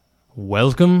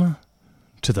Welcome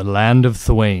to the land of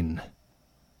Thwain.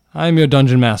 I am your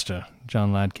dungeon master,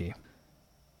 John Ladkey.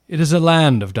 It is a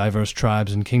land of diverse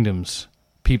tribes and kingdoms,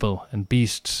 people and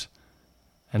beasts,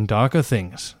 and darker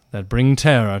things that bring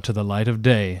terror to the light of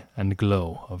day and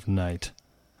glow of night.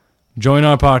 Join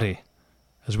our party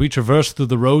as we traverse through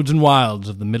the roads and wilds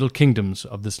of the middle kingdoms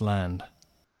of this land.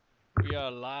 We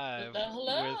are live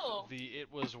Hello. with the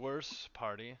It Was Worse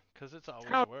party, because it's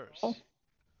always worse.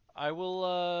 I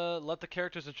will let the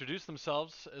characters introduce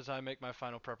themselves as I make my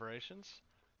final preparations.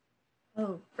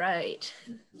 Oh, right.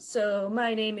 So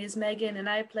my name is Megan, and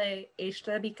I play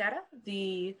Eshtra Bikara,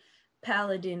 the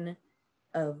paladin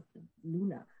of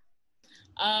Luna.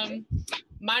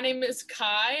 My name is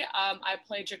Kai. I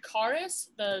play Jakaris,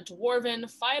 the dwarven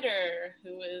fighter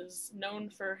who is known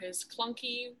for his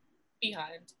clunky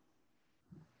behind.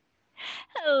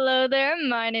 Hello there,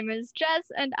 my name is Jess,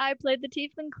 and I played the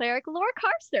Tiefling cleric Laura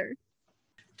Carcer.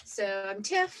 So I'm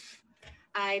Tiff.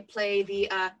 I play the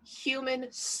human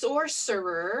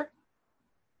sorcerer.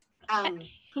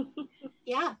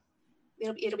 Yeah,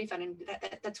 it'll be fun, and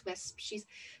that's Wisp. She's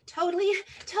totally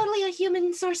a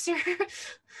human sorcerer.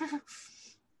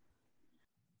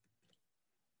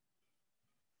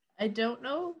 I don't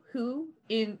know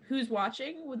who's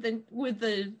watching with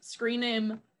the screen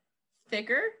name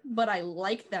Thicker, but I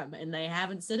like them, and they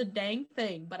haven't said a dang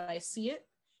thing, but I see it,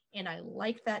 and I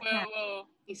like that. Whoa.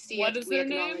 You see What it, is we their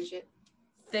name? acknowledge it.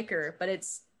 Thicker, but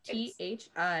it's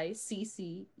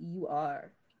THICCUR.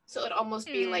 So it'd almost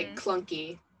be like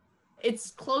clunky.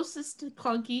 It's closest to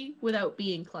clunky without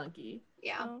being clunky.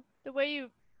 Yeah. Oh, the way you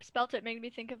spelt it made me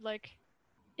think of like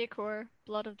Ichor,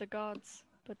 Blood of the Gods,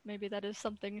 but maybe that is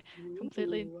something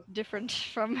completely different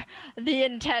from the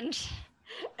intent.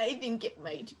 I think it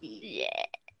might be. Yeah.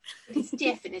 It's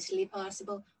definitely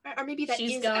possible. Or maybe that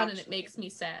She's is gone, actually... and it makes me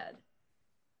sad.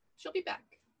 She'll be back.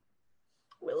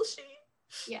 Will she?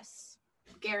 Yes.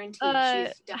 Guaranteed.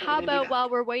 She's definitely How gonna be about back. while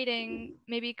we're waiting,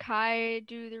 maybe Kai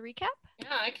do the recap? Yeah,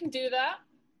 I can do that.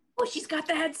 Oh, she's got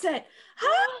the headset.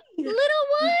 Hi! Little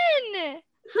one!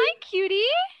 Hi, cutie!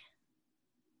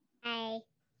 Hi.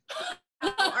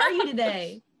 How are you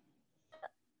today?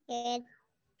 Good.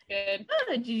 Good.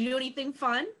 Did you do anything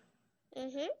fun?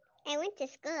 I went to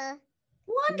school.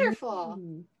 Wonderful.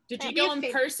 Ooh. Did you Be a go in fa-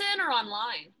 person or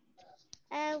online?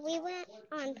 We went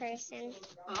on person.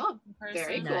 Oh, In person.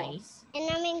 very cool. Nice. And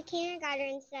I'm in kindergarten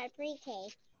instead of pre-K.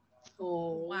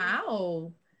 Oh,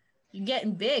 Wow. You're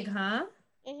getting big, huh?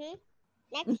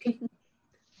 Next.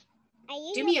 I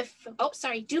use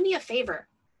Do me a favor.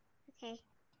 Okay.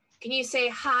 Can you say,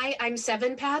 hi, I'm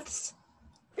Seven Paths?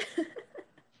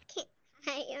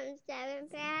 I am 7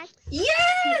 Paths. Yes!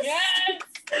 Yes!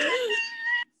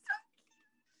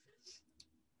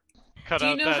 Cut Do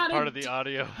you out know that how to part of the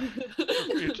audio for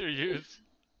future use.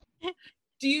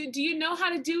 Do you know how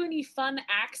to do any fun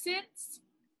accents?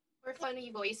 Or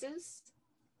funny voices?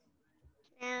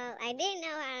 No, I didn't know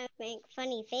how to make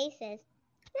funny faces.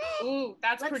 Ooh,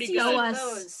 that's Let's pretty see good. Show some us. of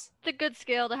those. It's a good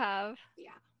skill to have. Yeah.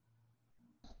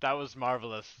 That was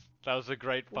marvelous. That was a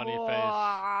great funny face.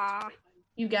 Wah.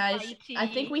 You guys, I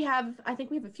Mighty. think we have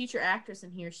a future actress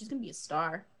in here. She's gonna be a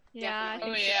star. Yeah, I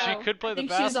Definitely. think Oh, yeah. so. She could play I the think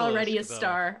basilisk, she's already a though.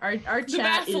 star. Our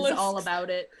chat is basilisk. all about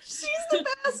it. She's the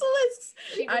basilisk.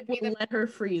 She I would be will the... let her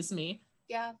freeze me.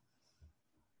 Yeah.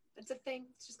 That's a thing.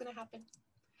 It's just gonna happen.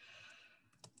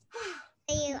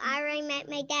 You already met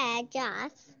my dad,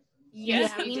 Josh.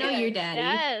 Yes, yeah, we we know did. your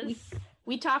daddy. Yes.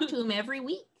 We talk to him every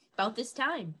week about this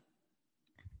time.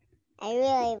 I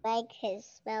really like his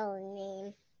spelling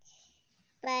name.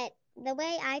 But the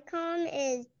way I call him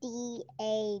is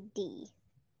D-A-D.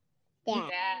 Dad.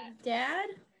 Dad. Dad,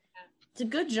 it's a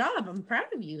good job. I'm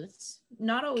proud of you. It's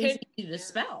not always Kid- easy to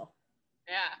spell.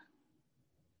 Yeah.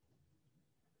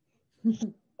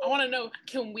 I want to know,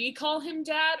 can we call him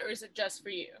Dad, or is it just for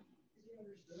you?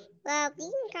 Well,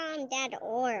 you can call him Dad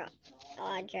or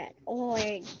Audra or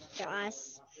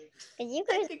Josh. Because you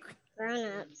guys are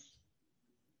grown-ups.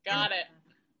 Got it.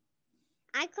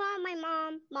 I call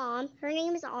my mom. Her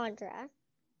name is Audra.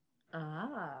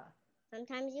 Ah.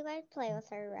 Sometimes you guys play with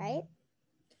her, right?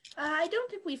 I don't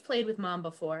think we've played with Mom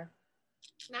before.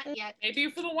 Not yet. Maybe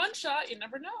for the one shot, you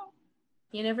never know.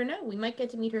 You never know. We might get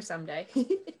to meet her someday.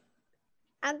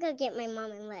 I'll go get my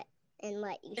mom and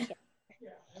let you show.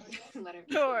 Let her.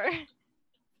 Sure.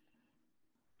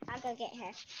 I'll go get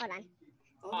her. Hold on.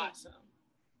 Awesome.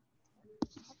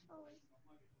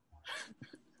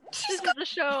 This is a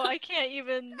show I can't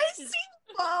even. I see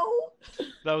Bo.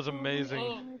 That was amazing.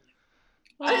 Oh,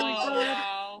 Oh my oh God.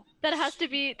 wow. That has to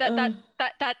be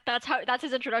that's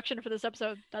his introduction for this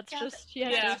episode. That's Yeah, just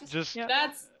Yeah. Just Yeah.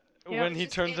 That's When he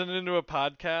Just turns it- it into a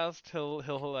podcast,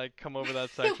 he'll like come over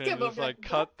that section and come just over like like,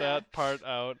 cut "What the?" that part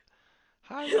out.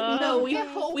 Hi. No, The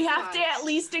whole we have to plot. at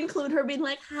least include her being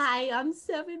like, "Hi, I'm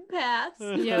Seven Paths."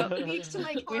 Yep. It needs to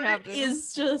like We Art have to.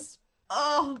 is just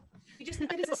you just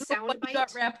that is a what sound you got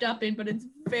bite. wrapped up in, but it's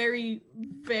very,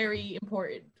 very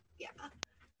important. Yeah.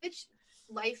 Which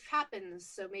life happens,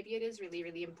 so maybe it is really,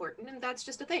 really important, and that's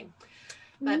just a thing.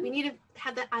 But we need to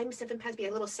have that I'm Seven Paths be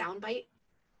a little sound bite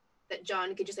that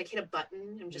John could just like hit a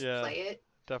button and just Yeah. play it.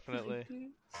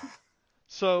 Definitely.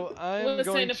 So I'm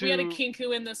Listen, going if we had a to.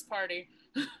 Kinku in this party,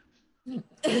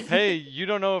 Hey, you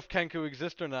don't know if Kenku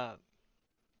exists or not.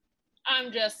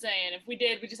 I'm just saying, if we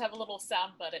did, we just have a little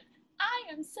sound button. I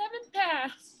am Seven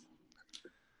Paths.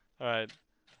 All right.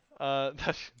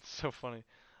 That's so funny.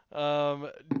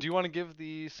 Do you want to give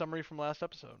the summary from last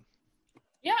episode?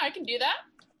 Yeah, I can do that.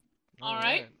 All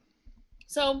right.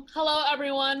 So, hello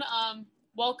everyone.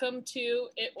 Welcome to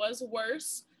It Was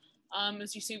Worse.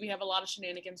 As you see, we have a lot of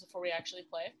shenanigans before we actually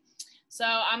play. So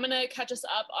I'm gonna catch us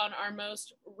up on our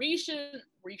most recent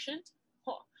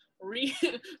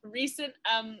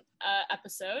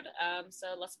episode.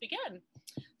 So let's begin.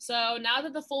 So now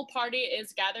that the full party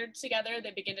is gathered together,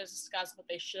 they begin to discuss what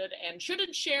they should and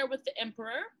shouldn't share with the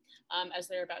Emperor as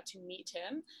they're about to meet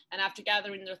him. And after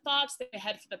gathering their thoughts, they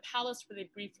head for the palace where they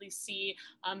briefly see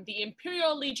the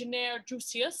Imperial Legionnaire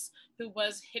Drusius, who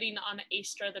was hitting on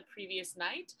Astra the previous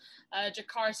night.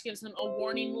 Jakaris gives them a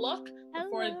warning look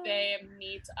before they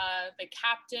meet the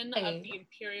captain of the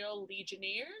Imperial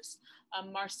Legionnaires,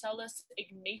 Marcellus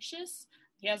Ignatius.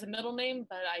 He has a middle name,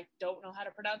 but I don't know how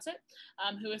to pronounce it,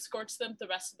 who escorts them the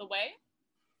rest of the way.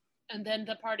 And then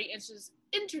the party is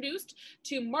introduced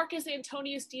to Marcus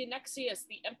Antonius Dionysius,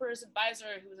 the emperor's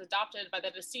advisor, who was adopted by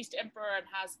the deceased emperor and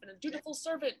has been a dutiful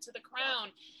servant to the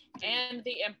crown. And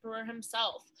the emperor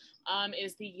himself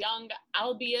is the young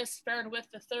Albius Fahrenwith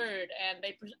III.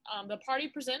 And the party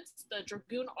presents the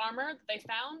dragoon armor that they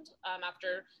found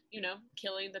after,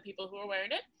 killing the people who were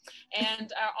wearing it,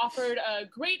 and offered a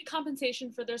great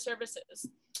compensation for their services.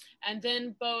 And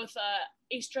then both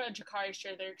Astra and Jakari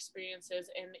share their experiences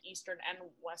in Eastern and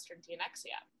Western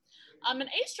Dianexia. And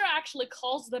Astra actually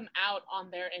calls them out on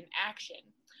their inaction.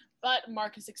 But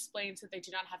Marcus explains that they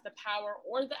do not have the power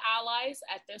or the allies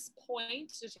at this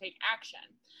point to take action.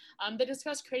 They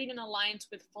discuss creating an alliance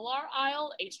with Falar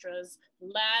Isle, Astra's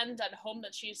land and home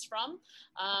that she's from.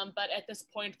 But at this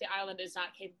point, the island is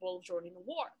not capable of joining the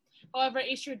war. However,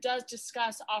 Astra does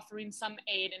discuss offering some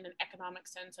aid in an economic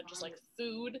sense, such as like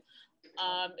food.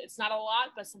 It's not a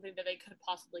lot, but something that they could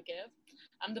possibly give.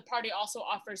 The party also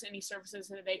offers any services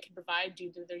that they can provide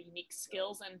due to their unique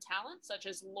skills and talents, such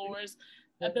as Lore's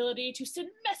ability to send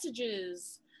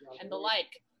messages and the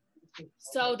like.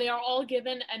 So they are all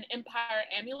given an Empire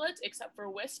amulet, except for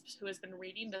Wisp, who has been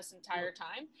reading this entire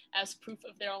time, as proof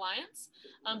of their alliance.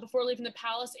 Before leaving the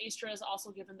palace, Astra is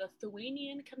also given the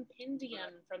Thuanian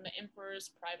Compendium from the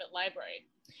Emperor's private library.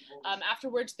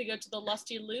 Afterwards, they go to the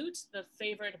Lusty Lute, the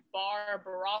favorite bar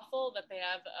brothel that they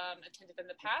have attended in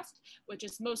the past, which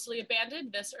is mostly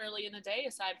abandoned this early in the day,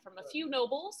 aside from a few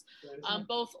nobles.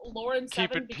 Both Lore and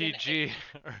Keep Seven it PG.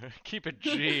 Keep it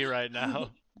G right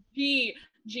now.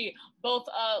 Both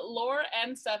Lore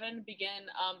and Seven begin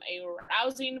a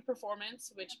rousing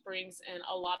performance, which brings in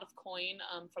a lot of coin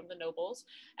from the nobles.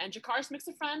 And Jakaris makes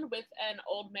a friend with an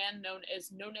old man known as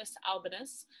Nonus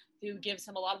Albinus, who gives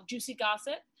him a lot of juicy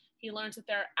gossip. He learns that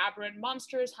there are aberrant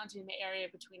monsters hunting the area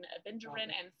between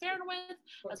Avengerin and Fahrenwith,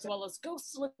 as well as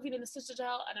ghosts living in the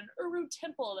Citadel and an Uru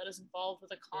temple that is involved with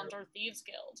the Condor Thieves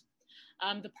Guild.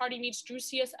 The party meets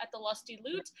Drusius at the Lusty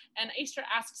Lute, and Astra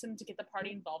asks him to get the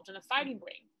party involved in a fighting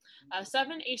ring.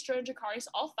 Seven, Astra, and Jakaris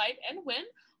all fight and win,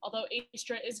 although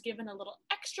Astra is given a little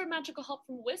extra magical help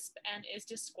from Wisp and is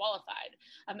disqualified.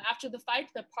 After the fight,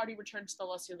 the party returns to the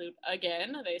Lusty Lute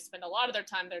again. They spend a lot of their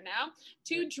time there now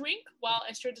to drink, while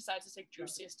Astra decides to take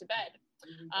Drusius to bed.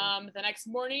 The next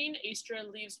morning, Astra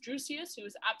leaves Drusius, who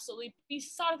is absolutely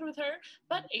besotted with her,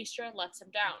 but Astra lets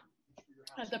him down.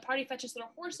 The party fetches their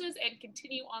horses and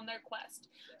continue on their quest.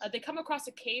 They come across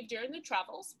a cave during their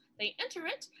travels. They enter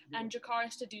it, and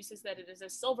Jakaris deduces that it is a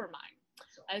silver mine.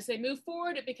 As they move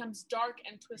forward, it becomes dark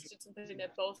and twisted, something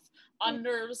that both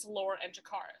unnerves Lore and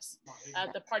Jakaris.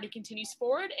 The party continues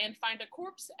forward and find a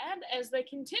corpse, and as they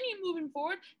continue moving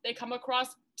forward, they come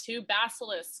across two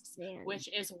basilisks, which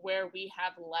is where we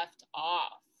have left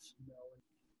off.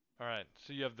 All right,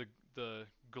 so you have the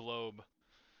globe.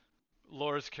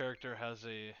 Lore's character has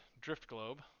a drift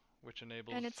globe, which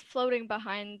enables... And it's floating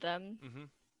behind them.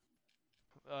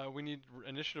 Mm-hmm. We need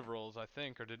initiative rolls, I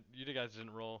think, or you guys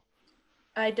didn't roll?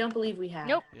 I don't believe we have.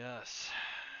 Nope. Yes.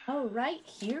 All right,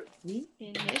 here we.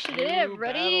 Initiative, Cue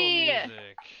ready? battle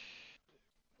music.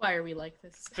 Why are we like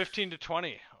this? 15 to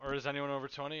 20. Or is anyone over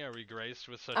 20? Are we graced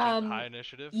with such a high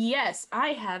initiative? Yes,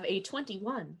 I have a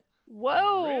 21.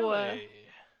 Whoa! Really?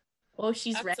 Oh,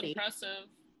 she's That's ready. impressive.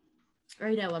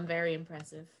 I know, I'm very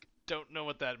impressive. Don't know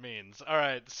what that means. All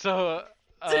right, so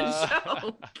It's a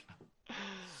show.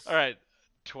 all right,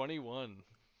 21.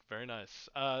 Very nice.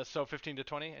 So 15 to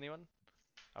 20. Anyone?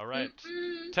 All right.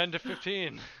 10 to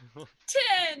 15.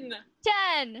 10.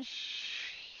 10.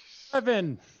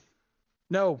 11.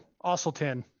 No, also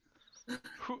 10.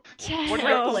 Who, 10. what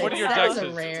are Triplets, your that was a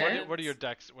dexes? rare. What are your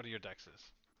dex? What are your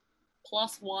dexes?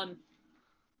 +1.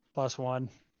 +1.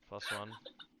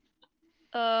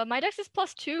 +1. My dex is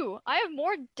 +2. I have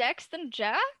more dex than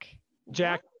Jack?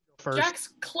 Jack first.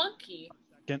 Jack's clunky.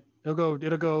 Second.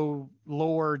 It'll go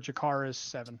lower. Jakara's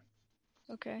 7.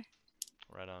 Okay.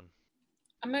 Right on.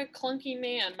 I'm a clunky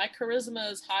man. My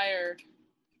charisma is higher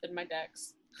than my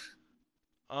dex.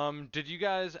 Did you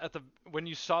guys when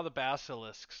you saw the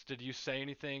basilisks, did you say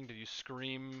anything? Did you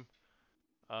scream?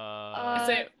 I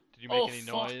say, did you make "Oh, any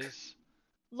fuck." noise?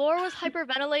 Laura was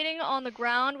hyperventilating on the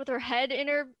ground with her head in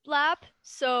her lap,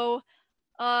 so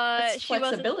That's she wasn't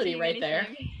flexibility seeing right there.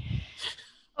 anything.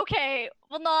 Okay,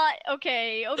 well not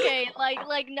okay,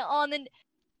 like no, on the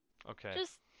Okay.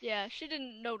 just yeah, she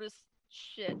didn't notice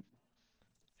shit.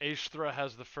 Aishthra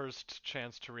has the first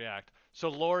chance to react. So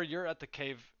Lore, you're at the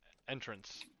cave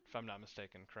entrance, if I'm not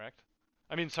mistaken, correct?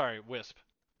 I mean, sorry, Wisp.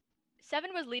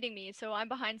 7 was leading me, so I'm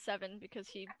behind 7 because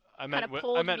he I kind meant of I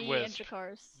pulled meant me Wisp. and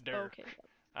Jakar's. There. Okay.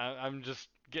 I'm just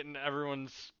getting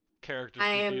everyone's characters I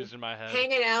am confused in my head.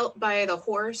 hanging out by the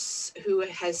horse who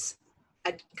has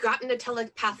gotten a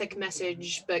telepathic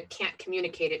message but can't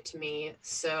communicate it to me.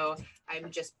 So I'm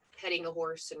just petting the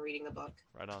horse and reading the book.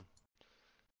 Right on.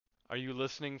 Are you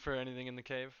listening for anything in the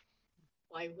cave?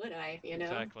 Why would I? You know.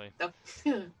 Exactly. So-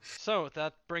 So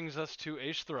that brings us to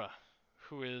Aishthra,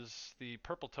 who is the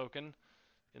purple token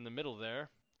in the middle there.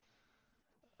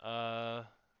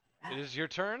 It is your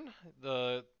turn.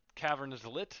 The cavern is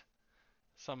lit,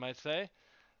 some might say.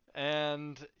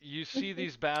 And you see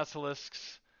these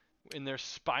basilisks in their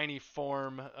spiny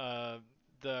form.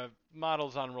 The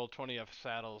models on Roll20 have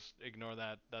saddles. Ignore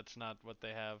that. That's not what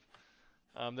they have.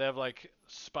 They have like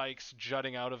spikes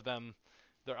jutting out of them.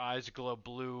 Their eyes glow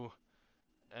blue.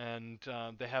 And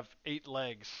they have 8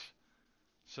 legs.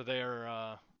 So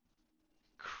they're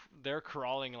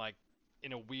crawling like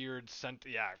in a weird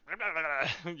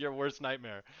your worst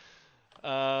nightmare.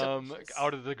 Delicious.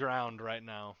 Out of the ground right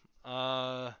now.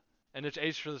 And it's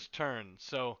Aishra's turn.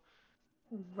 So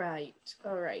Right.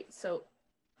 All right. So,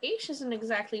 Aish isn't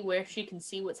exactly where she can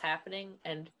see what's happening,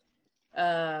 and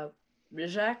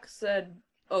Jacques said,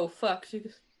 "Oh fuck." She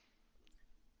goes,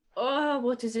 "Oh,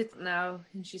 what is it now?"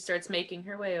 And she starts making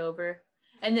her way over,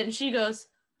 and then she goes,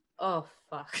 "Oh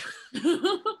fuck."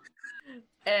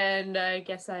 And I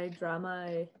guess I draw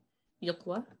my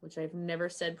Yukwa, which I've never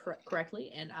said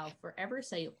correctly, and I'll forever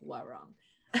say Yukwa wrong.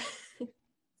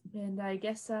 And I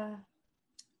guess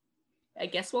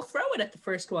we'll throw it at the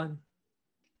first one.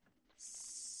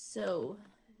 So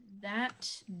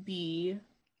that be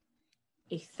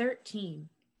a 13.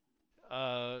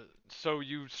 so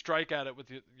you strike at it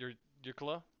with your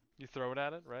Yukla. You throw it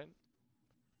at it, right?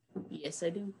 Yes, I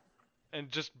do. And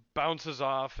just bounces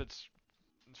off its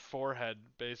forehead,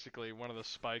 basically. One of the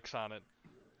spikes on it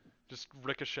just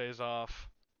ricochets off.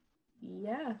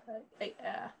 Yeah.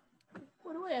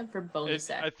 What do I have for bonus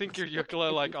I think your actions?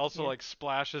 Yukla like also Yeah. like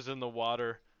splashes in the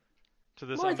water to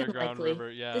this More than underground likely.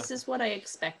 river. Yeah. This is what I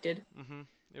expected.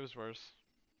 It was worse.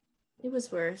 It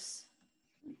was worse.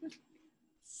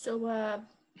 So,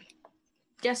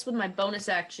 guess with my bonus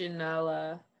action,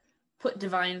 I'll put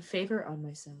divine favor on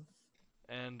myself.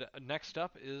 And next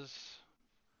up is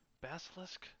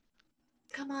Basilisk.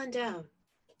 Come on down.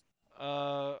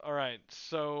 All right.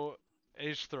 So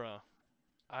Aishthra,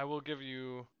 I will give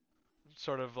you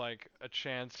sort of like a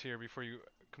chance here before you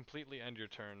completely end your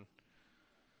turn.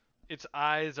 Its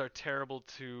eyes are terrible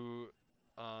to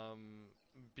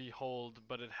behold,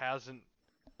 but it hasn't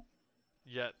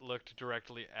yet looked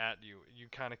directly at you. You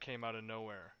kind of came out of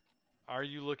nowhere. Are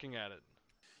you looking at it?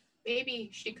 Maybe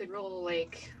she could roll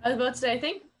like I was about to say, I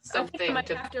think I something might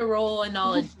to. have to roll a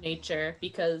knowledge nature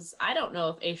because I don't know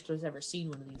if Aishtra's ever seen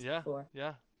one of these Yeah. before.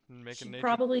 Yeah. Make a She nature.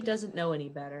 probably doesn't know any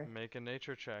better. Make a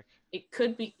nature check.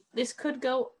 This could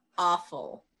go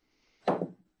awful.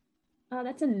 Oh,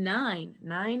 that's a 9.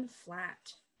 9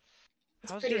 flat.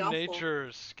 It's How's pretty your awful.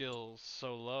 nature skills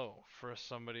so low for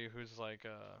somebody who's like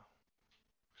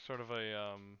sort of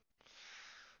a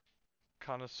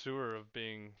connoisseur of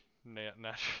being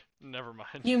Never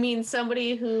mind. You mean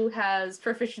somebody who has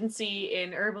proficiency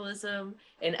in herbalism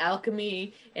and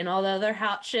alchemy and all the other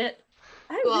hot shit?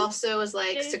 Who also is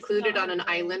like It's secluded not on an her.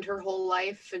 island her whole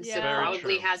life, and so Yeah. Very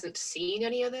probably true. hasn't seen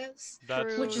any of this.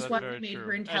 That's, True. Which is that's why very it made true.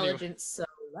 her intelligence so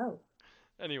low.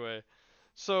 Anyway,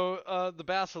 so the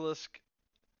basilisk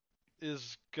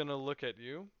is gonna look at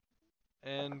you,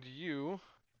 and you,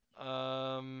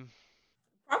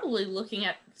 Probably looking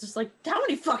at just like, how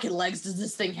many fucking legs does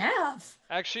this thing have?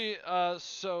 actually,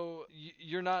 so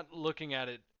you're not looking at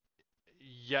it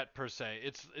yet per se.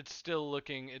 It's still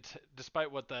looking. It's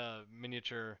despite what the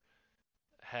miniature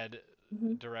head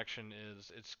Mhm. direction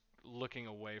is, it's looking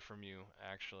away from you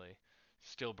actually,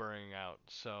 still burrowing out.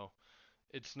 So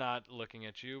it's not looking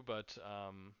at you, but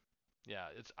yeah,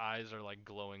 its eyes are like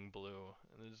glowing blue.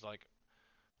 And there's like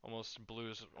almost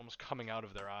blue is almost coming out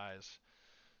of their eyes.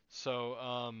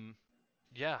 So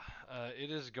yeah, it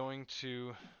is going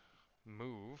to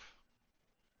move,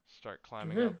 start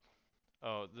climbing Mhm. up.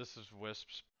 Oh, this is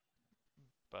Wisps,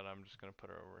 but I'm just gonna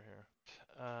put her over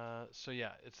here. So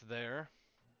yeah, it's there,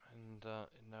 and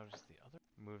now just the other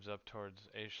moves up towards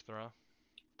Aishthra,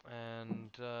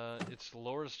 and it's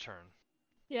Laura's turn.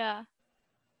 Yeah.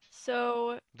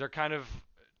 So They're kind of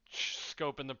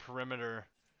scoping the perimeter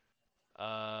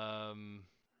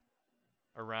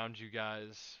around you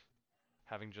guys,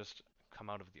 having just come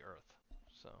out of the earth.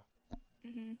 So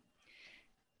mhm.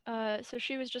 So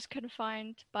she was just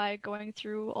confined by going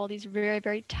through all these very,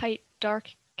 very tight, dark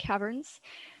caverns.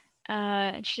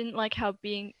 And she didn't like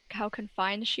how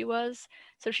confined she was.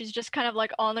 So she's just kind of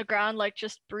like on the ground, like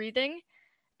just breathing.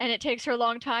 And it takes her a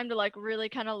long time to like really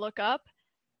kind of look up.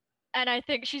 And I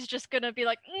think she's just gonna be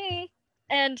like,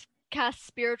 and cast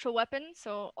spiritual weapon.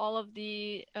 So all of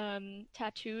the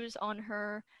tattoos on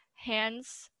her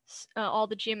hands, all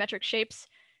the geometric shapes,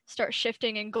 start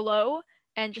shifting and glow,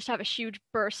 and just have a huge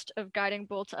burst of guiding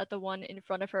bolts at the one in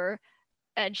front of her.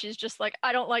 And she's just like,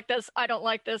 I don't like this. I don't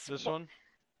like this. this one,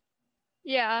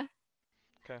 Yeah.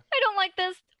 okay. I don't like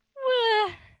this.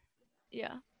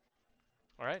 Yeah.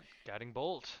 All right, guiding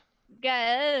bolt.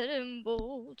 Guiding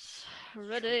bolts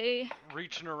ready.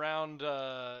 Reaching around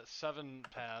 7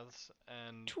 paths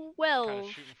and 12. kind of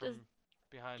shooting from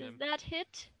behind Does him. that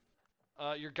hit?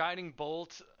 Your guiding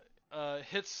bolt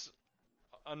hits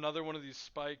another one of these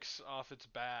spikes off its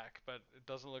back, but it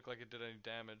doesn't look like it did any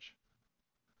damage.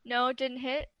 No, it didn't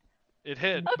hit. It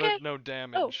hit, Okay. but no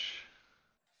damage.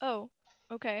 Oh,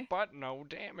 okay. But no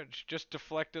damage. Just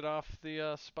deflected off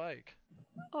the spike.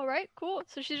 All right, cool.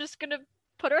 So she's just gonna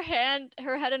put her head in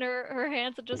her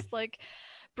hands and just like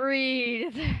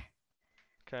breathe.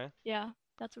 Okay. Yeah,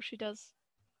 that's what she does.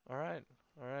 All right.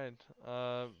 All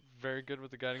right. Very good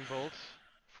with the guiding bolt.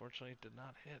 Fortunately, it did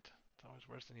not hit. It's always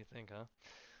worse than you think, huh?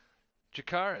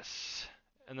 Jakaris.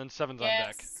 And then 7's on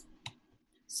deck.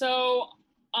 So,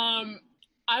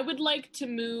 I would like to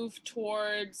move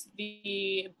towards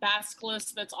the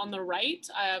basilisk that's on the right.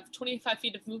 I have 25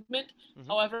 feet of movement. Mhm.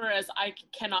 However, as I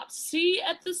cannot see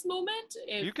at this moment,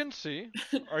 You can see.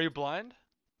 Are you blind?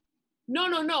 No.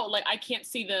 Like I can't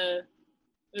see the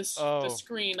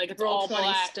screen. Like it's Roll all 20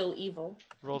 black. still evil.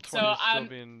 Roll So 20 is still I'm-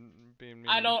 being mean.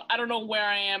 I don't know where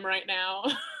I am right now.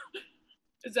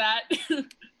 Is that?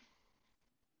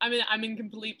 I'm in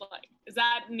complete blank. Is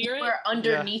that near it? We're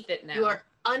underneath it now. You are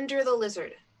under the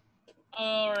lizard.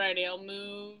 Alrighty, I'll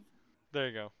move. There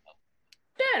you go.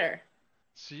 better.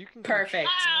 So you can Perfect.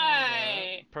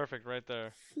 Hi. Perfect, right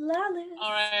there. Flawless.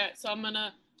 All right, so I'm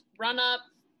gonna run up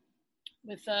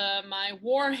with my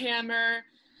warhammer.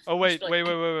 Oh wait, Just like-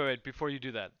 wait! Before you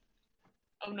do that,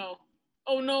 Oh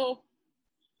no!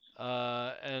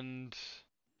 and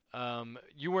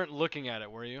you weren't looking at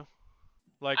it, were you?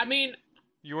 Like, I mean,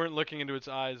 you weren't looking into its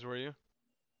eyes, were you?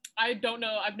 I don't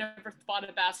know. I've never fought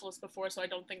a basilisk before, so I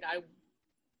don't think I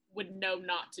would know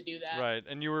not to do that. Right,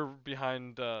 and you were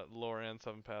behind Laura and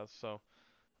 7 Paths, so,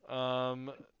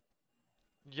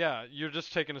 yeah, you're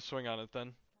just taking a swing on it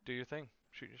then. Do your thing.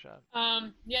 Shoot your shot.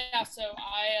 Yeah. So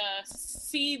I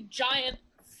see giant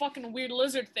fucking weird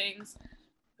lizard things,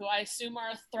 who I assume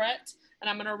are a threat, and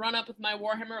I'm gonna run up with my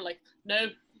warhammer, like,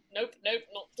 nope, not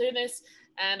do this,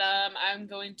 and I'm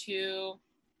going to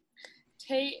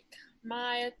take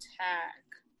my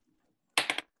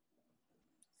attack.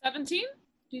 17.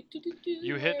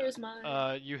 You hit. Where's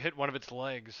my... You hit one of its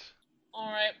legs,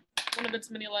 All right, one of its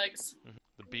mini legs,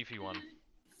 the beefy one.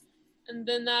 and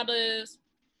then that is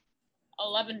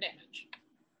 11 damage.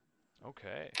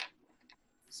 Okay.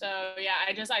 So yeah,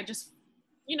 I just,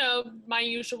 my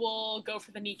usual go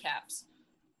for the kneecaps,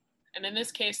 and in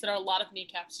this case, there are a lot of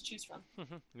kneecaps to choose from.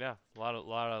 Yeah, a lot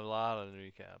of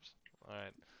kneecaps. All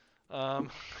right.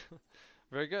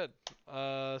 Very good.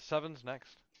 Seven's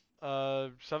next.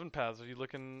 Seven paths. Are you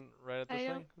looking right at this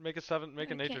I thing? Make a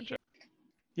I nature can't check.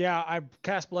 Yeah, I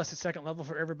cast Blessed second level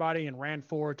for everybody and ran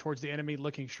forward towards the enemy,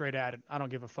 looking straight at it. I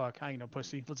don't give a fuck. I ain't no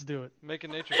pussy. Let's do it. Make a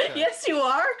nature check. Yes, you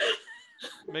are.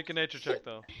 Make a nature check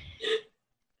though.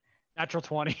 Natural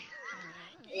 20.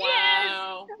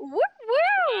 Wow. Woo woo!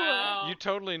 Wow. You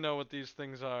totally know what these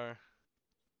things are.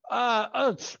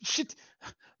 Shit.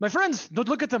 My friends, don't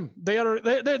look at them. They're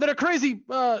a crazy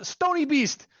stony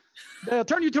beast. They'll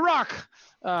turn you to rock.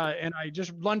 And I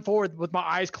just run forward with my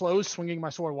eyes closed, swinging my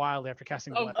sword wildly after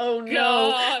casting the Oh, blessing. Oh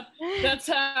no. God. That's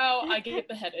how I get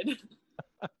beheaded.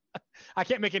 I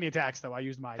can't make any attacks though. I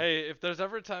used my. Hey, if there's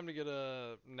ever time to get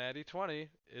a natty 20,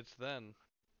 it's then.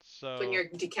 So. When you're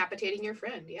decapitating your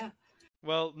friend, yeah.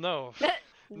 Well, no.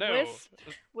 No.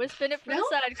 Wisp in it for No?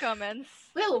 the side comments.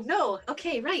 Well, no.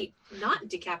 Okay, right. Not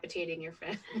decapitating your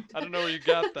friend. I don't know where you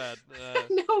got that.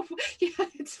 No, yeah,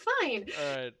 it's fine.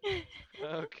 All right.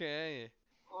 Okay.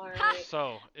 All right.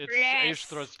 So it's Yes.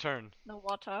 Aishthra's turn. The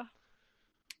water.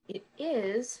 It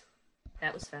is.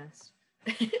 That was fast.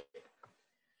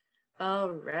 All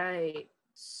right.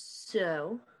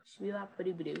 So,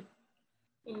 shoo-bop-a-doo-ba-doo.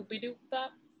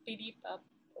 Oobie-doop-bop, beep-bop.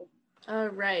 All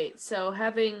right. So,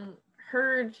 having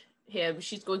heard him,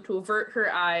 she's going to avert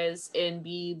her eyes and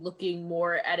be looking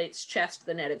more at its chest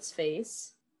than at its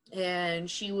face. And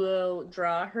she will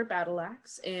draw her battle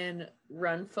axe and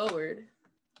run forward.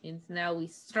 And now we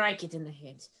strike it in the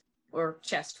head. Or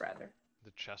chest, rather.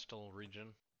 The chestal region.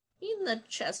 In the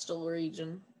chestal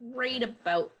region. Right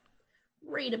about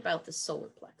the solar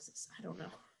plexus. I don't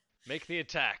know. Make the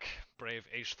attack, brave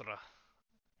Aishthra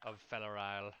of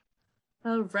Felarile.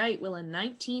 All right. Will a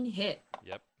 19 hit?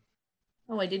 Yep.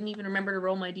 Oh, I didn't even remember to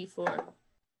roll my d4.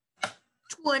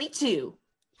 22.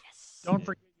 Yes. Don't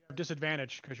forget you have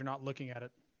disadvantage because you're not looking at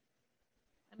it.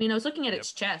 I mean, I was looking at Yep.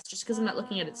 its chest. Just because I'm not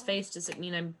looking at its face, does it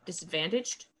mean I'm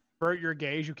disadvantaged? Avert your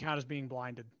gaze. You count as being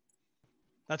blinded.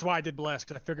 That's why I did bless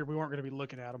because I figured we weren't going to be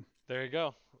looking at him. There you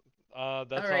go.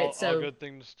 That's Alright, all so- good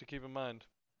things to keep in mind.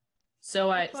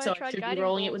 So I That's why I so I tried should be guiding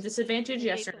rolling it bolts with to see if you disadvantage, could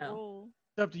yes or hate the no? roll.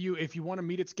 It's up to you. If you want to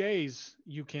meet its gaze,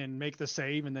 you can make the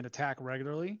save and then attack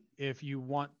regularly. If you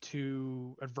want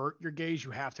to avert your gaze,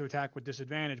 you have to attack with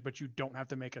disadvantage, but you don't have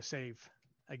to make a save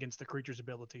against the creature's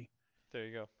ability. There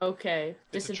you go. Okay.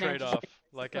 It's a Disadvantage. trade-off,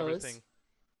 like suppose. everything.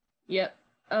 Yep.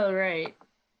 All right.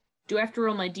 Do I have to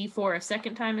roll my d4 a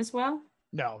second time as well?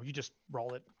 No, you just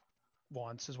roll it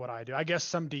once is what I do. I guess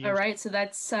some DMs. All right. So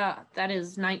that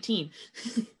is 19.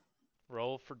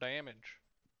 Roll for damage.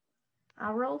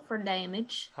 I'll roll for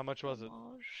damage. How much was it?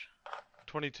 Damage.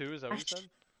 22, is that what you said?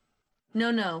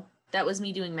 No. That was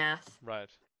me doing math Right.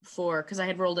 before because I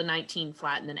had rolled a 19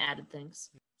 flat and then added things.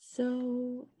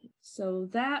 So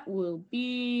that will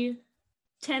be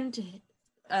 10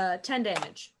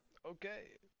 damage. Okay.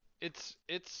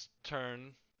 It's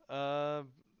turn.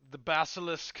 The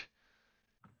basilisk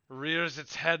rears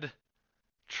its head,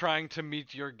 trying to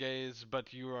meet your gaze,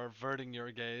 but you are averting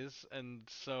your gaze, and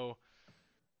so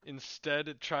instead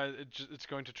it's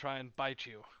going to try and bite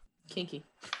you. Kinky.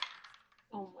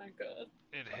 Oh my god.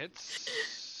 It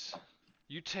hits.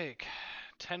 You take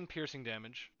 10 piercing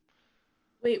damage.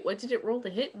 Wait, what did it roll to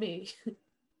hit me?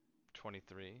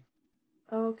 23.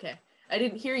 Oh, okay. I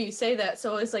didn't hear you say that,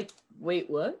 so I was like, wait,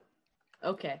 what?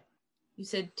 Okay. You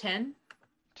said 10?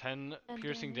 10 10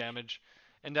 piercing damage. damage,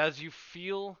 and as you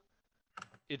feel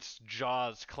its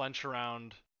jaws clench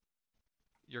around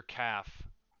your calf,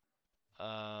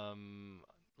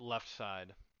 left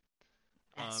side,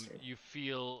 Bastard. you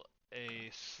feel a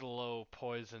slow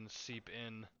poison seep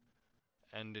in,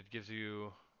 and it gives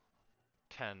you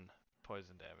 10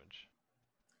 poison damage.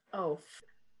 Oh.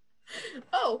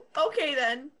 Oh, okay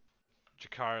then.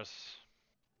 Jakaris,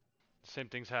 same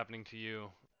thing's happening to you.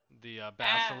 The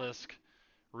basilisk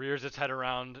rears its head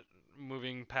around,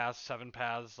 moving past 7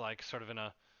 paths, like sort of in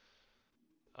a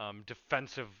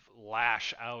defensive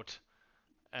lash out,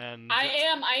 and I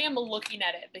am looking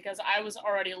at it because I was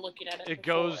already looking at it. it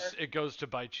before. goes to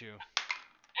bite you.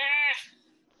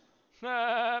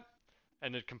 Ah,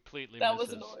 And it completely that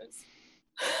misses. was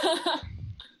a noise.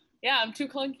 Yeah, I'm too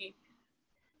clunky.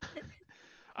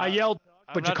 I yelled,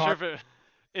 I'm but not Jakar. sure if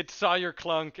it saw your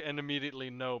clunk and immediately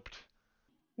noped.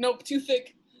 Nope, too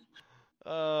thick.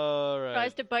 Alright.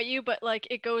 Tries to bite you, but like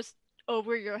it goes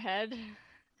over your head.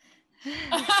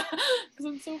 Because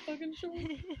I'm so fucking short.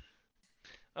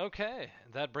 Okay,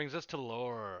 that brings us to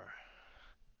lore.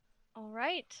 All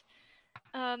right.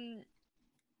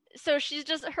 So she's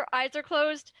just her eyes are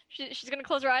closed. She's gonna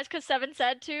close her eyes because Seven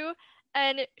said to,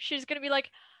 and she's gonna be like,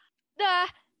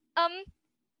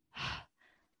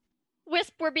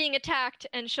 Wisp, we're being attacked,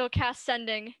 and she'll cast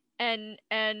Sending, and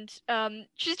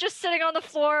she's just sitting on the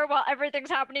floor while everything's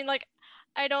happening. Like,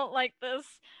 I don't like this.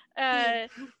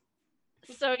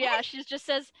 So yeah, she just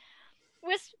says,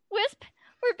 Wisp,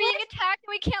 we're being attacked.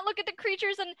 We can't look at the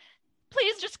creatures, and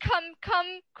please just come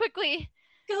quickly.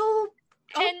 Go.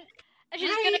 And she's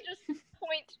gonna just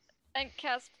point and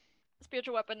cast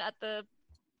spiritual weapon at the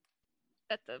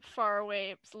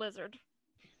faraway lizard.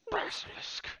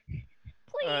 Basilisk.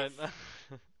 Please.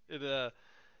 Alright.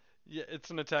 It's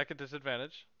an attack at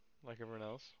disadvantage, like everyone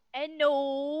else. And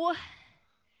no.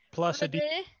 Plus a D.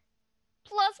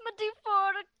 Plus my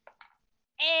D4.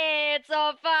 It's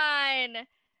all fine.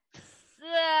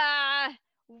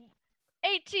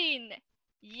 18.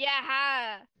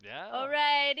 Yeah. Yeah.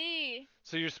 Alrighty.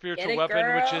 So your spiritual Get it,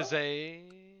 weapon, which girl. is your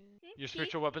Key?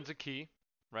 spiritual weapon's a key,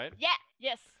 right? Yeah.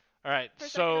 Yes. All right. For a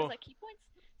second, I was So like, key points.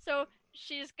 So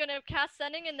she's gonna cast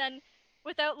Sending, and then,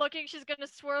 without looking, she's gonna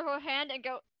swirl her hand and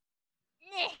go,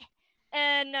 "Nyeh,"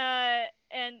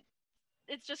 and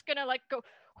it's just gonna like go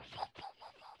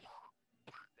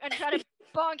and try to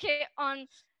bonk it on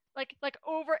like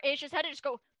over Aisha's head and just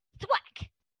go thwack.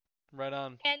 right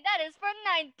on. And that is for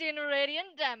 19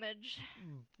 radiant damage.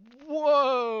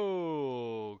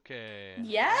 Whoa. Okay.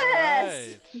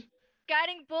 Yes! Alright.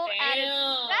 Guiding bolt at its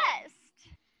Damn. best.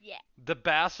 The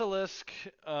basilisk,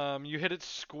 you hit it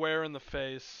square in the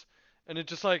face, and it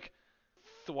just like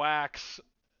thwacks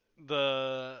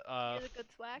the Is a good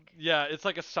thwack. yeah, it's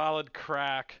like a solid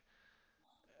crack,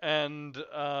 and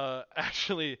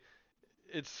actually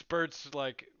it spurts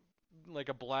like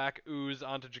a black ooze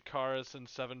onto Jakaris in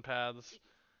 7 paths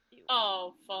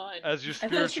Oh, fun. as your I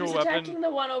thought she spiritual was weapon. attacking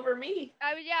the one over me.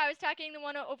 I was attacking the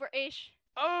one over Aish.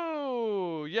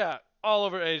 Oh yeah, all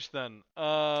over H then.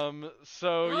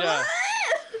 So yeah.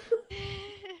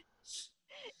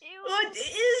 Ew. What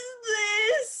is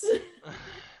this?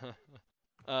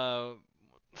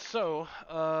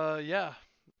 Yeah,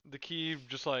 the key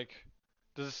just like,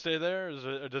 does it stay there,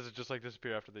 or does it just like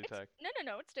disappear after the attack?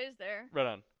 No, it stays there. Right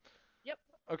on. Yep.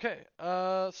 Okay.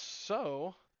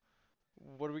 So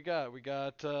what do we got? We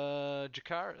got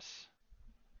Jakaris.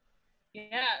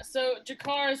 Yeah, so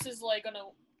Jakaris is like gonna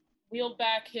wield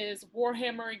back his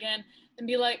warhammer again and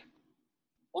be like,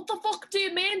 "What the fuck do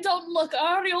you mean don't look?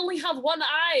 I already only have one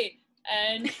eye."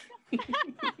 And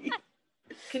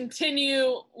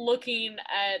continue looking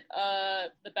at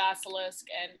the basilisk,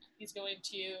 and he's going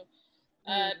to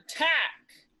attack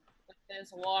with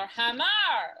his warhammer.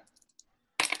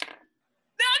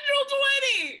 Natural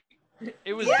 20!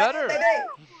 It was Yes, better. I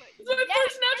did. It's my Yes,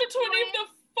 first natural 20 of excellent.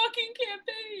 the fucking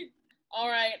campaign. All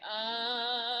right.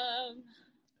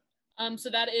 So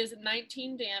that is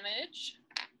 19 damage.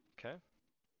 Okay.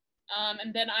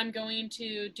 And then I'm going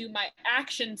to do my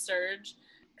action surge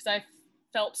because I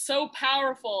felt so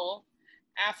powerful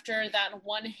after that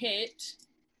one hit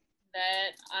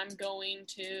that I'm going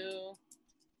to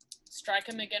strike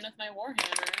him again with my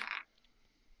warhammer.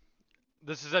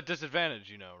 This is at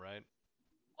disadvantage, right?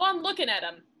 Well, I'm looking at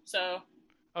him, so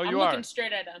Oh, I'm you looking are.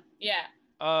 straight at him. Yeah.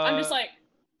 I'm I'm just like,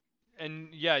 And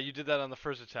yeah, you did that on the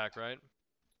first attack, right?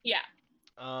 yeah.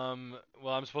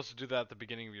 Well, I'm supposed to do that at the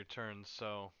beginning of your turn,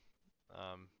 so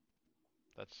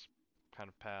that's kind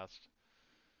of past.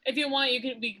 If you want,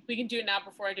 we can do it now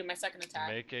before I do my second attack.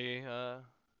 Make a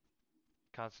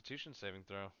Constitution saving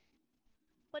throw.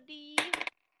 Buddy.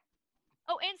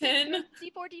 Oh, and 10.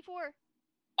 D4.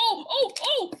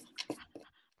 Oh!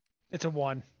 It's a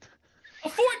 1. A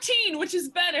 14, which is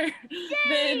better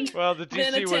than. Well, the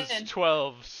Then a DC was 10.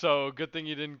 12, so good thing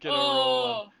you didn't get a roll.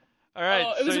 Oh, All right,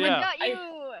 Oh, it was so a yeah, Got I-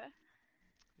 you.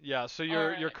 yeah, so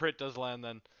your Alright. crit does land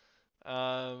then.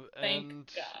 thank And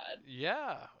God.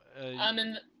 yeah,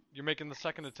 And you're making the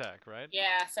second attack, right?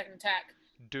 yeah, second attack.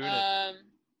 Doing it.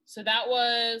 So that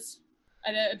was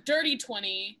a dirty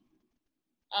 20.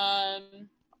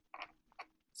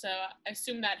 So I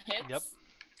assume that hits. Yep.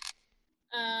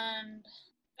 And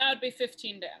that would be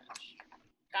 15 damage.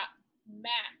 Got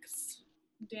max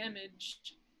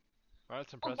damage All right,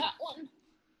 that's on impressive. that one.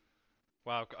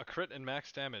 Wow, a crit and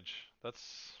max damage.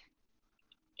 That's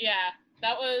Yeah,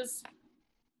 that was.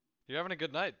 you're having a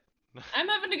good night. I'm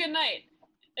having a good night.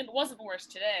 It wasn't worse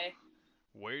today.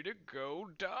 Way to go,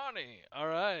 Donnie. All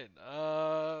right,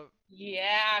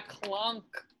 Yeah, clunk.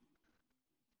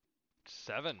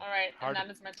 7. All right, Hard and to-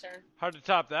 that is my turn. Hard to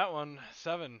top that one.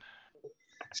 7.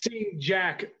 Seeing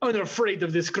Jack unafraid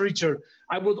of this creature,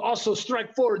 I will also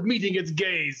strike forward, meeting its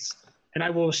gaze, and I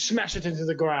will smash it into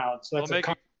the ground. So We'll that's make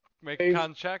a a, make a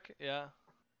con check. Yeah.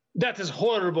 that is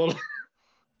horrible.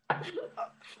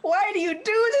 Why do you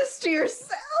do this to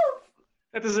yourself?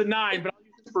 That is a 9, but I'll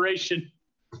use inspiration.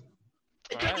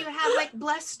 Don't you have like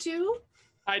bless too?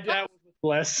 That was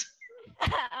bless.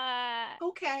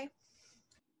 Okay.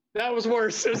 That was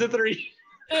worse. It was a 3.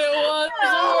 It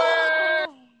was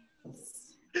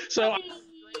So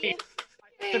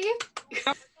Hey.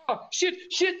 oh, shit,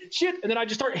 and then I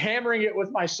just start hammering it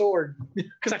with my sword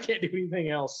because I can't do anything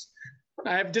else.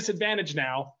 I have disadvantage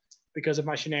now because of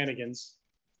my shenanigans.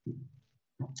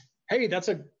 Hey, that's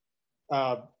a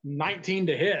 19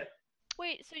 to hit.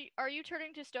 Wait, so are you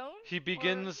turning to stone? He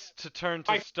begins to turn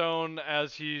to stone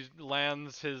as he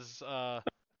lands his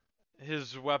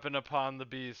weapon upon the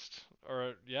beast.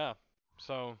 Or yeah,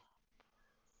 so.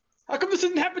 How come this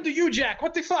didn't happen to you, Jack?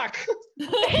 What the fuck?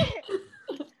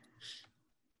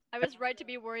 I was right to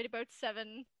be worried about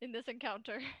 7 in this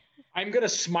encounter. I'm gonna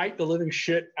smite the living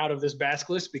shit out of this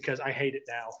basilisk because I hate it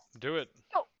now. Do it.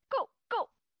 Go, go, go!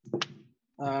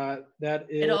 That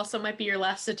is It also might be your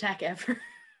last attack ever.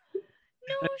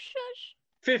 No, shush.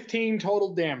 15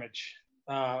 total damage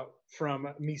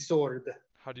from me sword.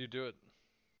 How do you do it?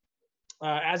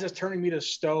 As it's turning me to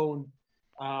stone,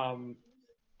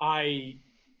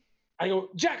 I go,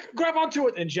 Jack, grab onto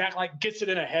it, and Jack like gets it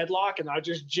in a headlock, and I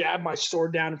just jab my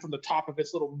sword down from the top of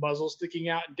its little muzzle sticking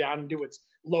out and down into its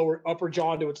upper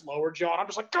jaw into its lower jaw. And I'm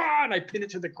just like, ah, and I pin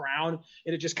it to the ground,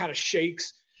 and it just kind of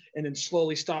shakes and then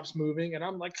slowly stops moving, and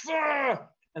I'm like, ah!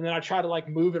 And then I try to like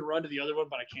move and run to the other one,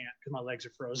 but I can't because my legs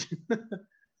are frozen.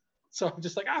 So I'm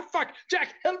just like, ah, fuck,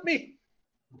 Jack, help me.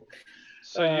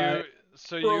 So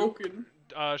Broken.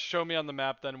 you show me on the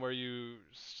map then where you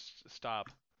stop.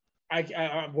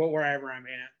 Wherever I'm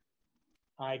at,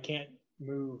 I can't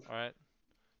move. All right.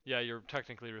 Yeah, you're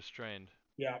technically restrained.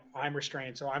 Yeah, I'm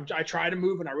restrained. So I try to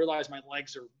move, and I realize my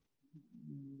legs are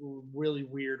really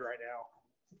weird right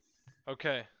now.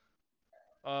 Okay.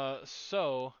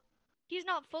 So. He's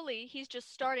not fully. He's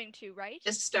just starting to, right?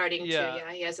 Just starting Yeah. to,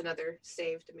 yeah. He has another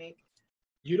save to make.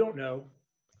 You don't know.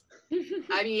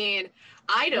 I mean,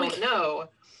 I don't know.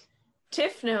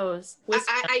 Tiff knows.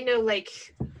 I know, like,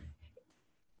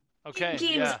 Okay. in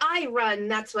games Yeah. I run,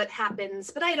 that's what happens,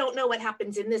 but I don't know what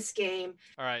happens in this game.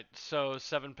 All right. So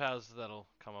 7 paths that'll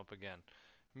come up again.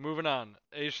 Moving on.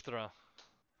 Aishtra.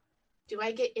 Do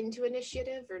I get into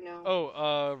initiative or no?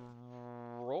 Oh,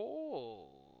 roll.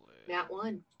 Nat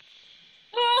 1.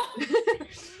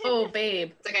 Oh,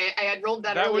 babe. It's like I had rolled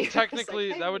that That earlier. would It's like,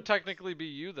 technically hey. that would technically be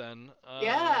you then.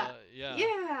 Yeah. Yeah.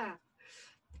 Yeah.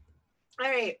 All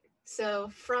right. So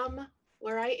from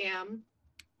where I am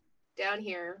down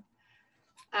here,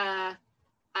 I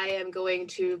am going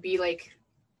to be like,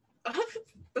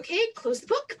 okay, close the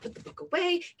book, put the book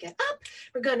away, get up.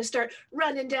 We're going to start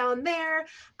running down there.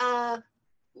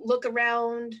 Look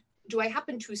around. Do I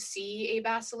happen to see a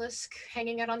basilisk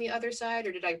hanging out on the other side,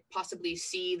 or did I possibly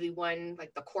see the one,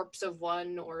 like the corpse of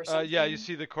one or something? Yeah, you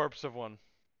see the corpse of one.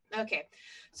 Okay,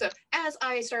 so as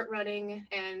I start running,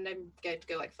 and I'm going to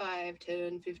go like 5,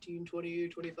 10, 15, 20,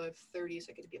 25, 30,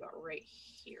 so I get to be about right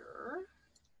here.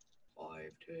 5,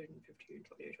 10, 15, 20,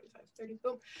 25, 30,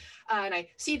 boom. And I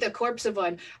see the corpse of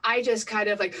one. I just kind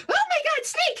of like, oh my God,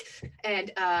 snake!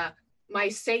 And my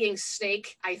saying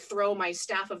snake, I throw my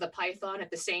staff of the python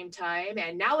at the same time,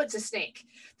 and now it's a snake.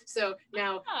 So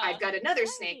now I've got another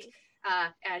snake,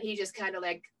 and he just kind of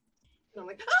like, I'm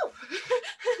like, oh,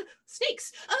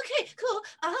 snakes. Okay, cool.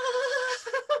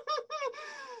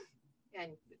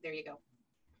 And there you go.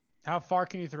 How far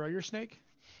can you throw your snake?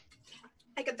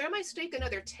 I can throw my snake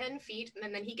another 10 feet,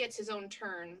 and then he gets his own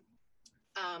turn.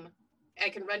 I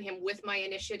can run him with my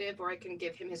initiative, or I can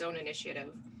give him his own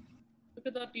initiative. Look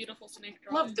at that beautiful snake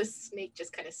drawing. Love the snake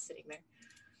just kind of sitting there.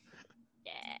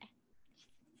 Yeah.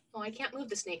 Oh, I can't move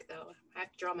the snake, though. I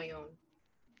have to draw my own.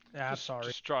 Yeah, sorry.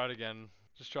 Just draw it again.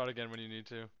 Just draw it again when you need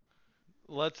to.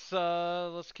 Let's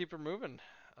keep her moving.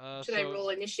 Should I roll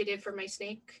initiative for my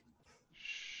snake?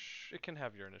 It can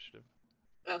have your initiative.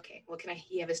 Okay. Well, can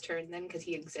he have his turn then, because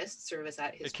he exists, or was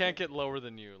that his It can't get lower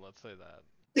than you, let's say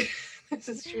that. This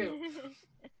is true.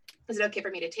 Is it okay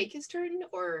for me to take his turn,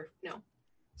 or no?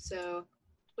 So,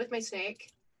 with my snake,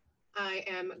 I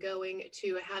am going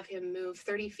to have him move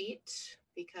 30 feet,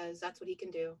 because that's what he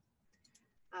can do.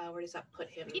 Where does that put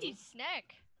him? Speedy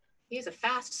snack. He's a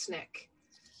fast snake.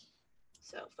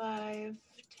 So 5,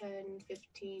 10,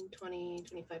 15, 20,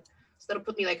 25. So that'll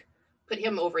put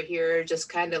him over here, just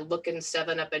kind of looking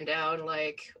 7 up and down,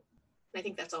 like, I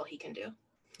think that's all he can do.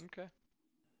 Okay.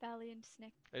 Valiant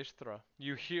snack. Aishtra.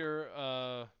 You hear,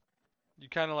 you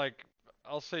kind of like,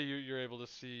 I'll say you're able to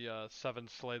see 7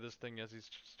 slay this thing as he's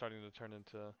starting to turn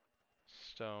into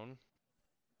stone.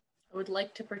 I would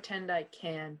like to pretend I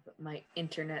can, but my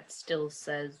internet still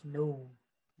says no.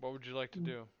 What would you like to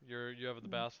do? You have the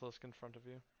basilisk in front of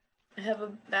you. I have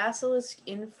a basilisk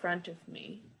in front of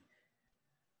me.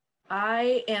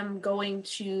 I am going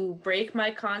to break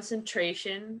my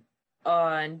concentration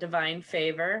on Divine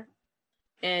Favor,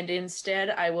 and instead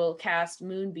I will cast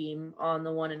Moonbeam on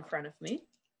the one in front of me.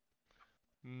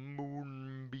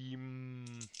 Moonbeam.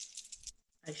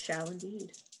 I shall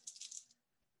indeed.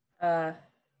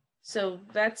 So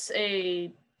that's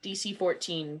a DC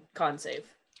 14 con save.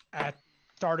 At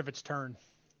start of its turn.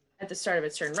 At the start of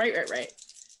its turn. Right.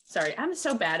 Sorry, I'm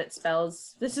so bad at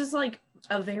spells. This is like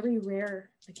a very rare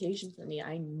occasion for me.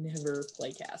 I never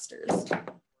play casters.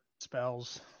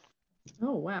 Spells.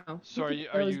 Oh, wow. So are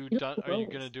you done? Are you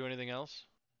gonna do anything else?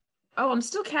 Oh, I'm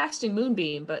still casting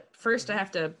Moonbeam, but first I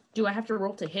have to... Do I have to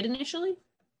roll to hit initially?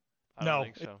 I don't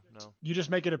think so. No. You just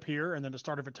make it appear, and then at the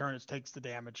start of a turn, it takes the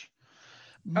damage.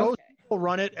 Most people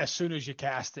run it as soon as you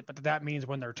cast it, but that means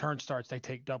when their turn starts, they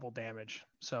take double damage.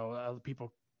 So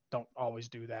people don't always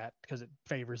do that because it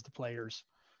favors the players.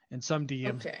 And some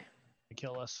DMs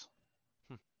kill us.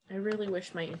 I really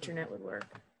wish my internet would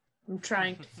work. I'm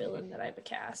trying to fill in that I have a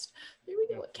cast. There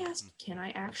we go. Cast. Can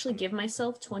I actually give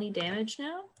myself 20 damage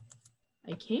now?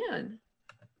 I can.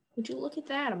 Would you look at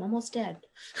that? I'm almost dead.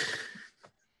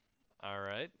 All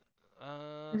right.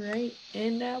 Right,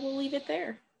 and we'll leave it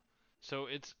there. So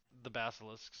it's the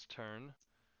basilisk's turn.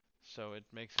 So it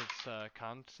makes its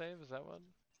con save. Is that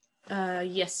what?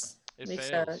 Yes. It makes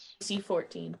fails. DC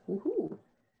 14. Woohoo!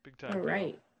 Big time. All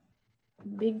right.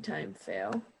 Big time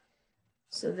fail.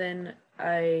 So then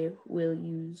I will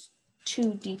use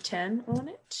 2d10 on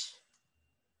it.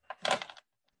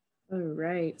 All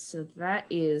right. So that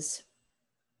is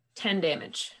 10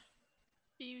 damage.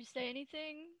 Do you say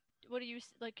anything? What do you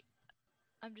like?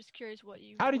 I'm just curious what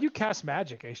you. How did you cast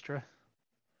magic, Astra?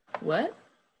 What?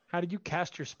 How did you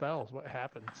cast your spells? What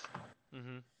happens?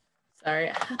 Mm-hmm.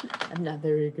 Sorry, I'm not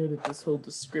very good at this whole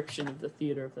description of the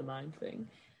theater of the mind thing.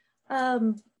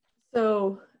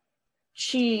 So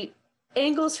she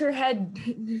angles her head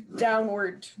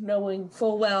downward, knowing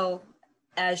full well,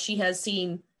 as she has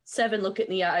seen Seven look in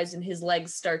the eyes and his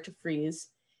legs start to freeze.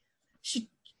 She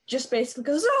just basically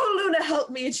goes, "Oh, Luna, help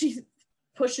me!" And she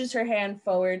pushes her hand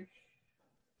forward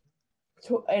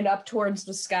and up towards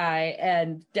the sky,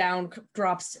 and down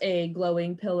drops a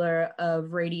glowing pillar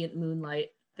of radiant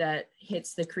moonlight that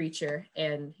hits the creature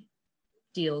and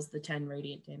deals the 10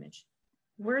 radiant damage.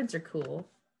 Words are cool.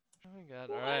 Oh my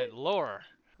god. All right, lore.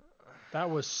 That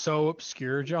was so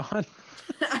obscure, John.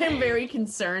 I'm very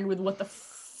concerned with what the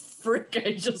frick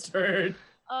I just heard.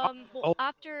 Well,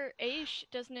 after Aish,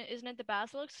 isn't it the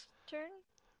basilisk's turn?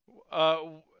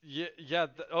 Yeah.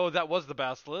 That was the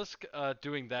basilisk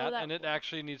doing that, and it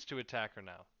actually needs to attack her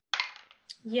now.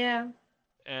 Yeah.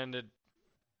 And it,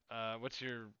 what's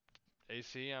your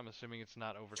AC? I'm assuming it's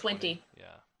not over 20. Yeah.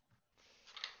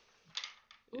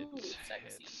 Ooh, It sexy.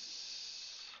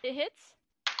 hits. It hits?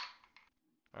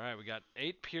 All right, we got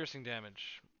 8 piercing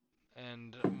damage,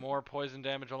 and more poison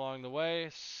damage along the way.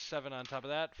 7 on top of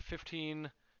that.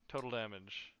 15 total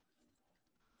damage.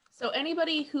 So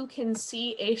anybody who can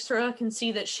see Astra can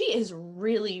see that she is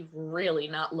really, really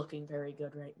not looking very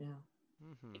good right now.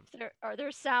 Mm-hmm. Are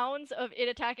there sounds of it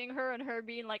attacking her and her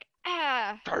being like,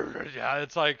 ah? Yeah,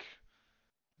 it's like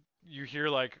you hear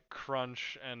like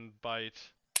crunch and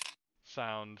bite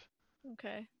sound.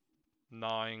 Okay.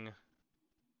 Gnawing.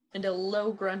 And a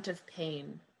low grunt of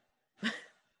pain.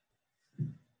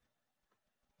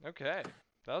 Okay,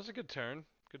 that was a good turn.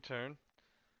 Good turn.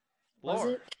 Was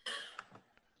Lore. it?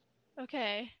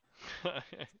 Okay.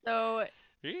 So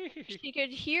she could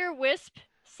hear Wisp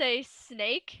say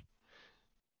snake.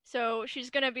 So she's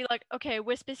gonna be like, okay,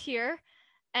 Wisp is here.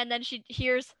 And then she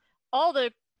hears all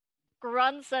the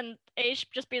grunts and Aish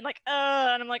just being like,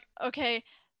 and I'm like, okay,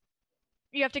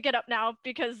 you have to get up now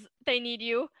because they need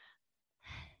you.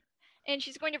 And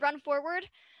she's going to run forward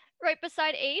right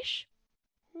beside Aish,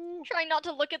 trying not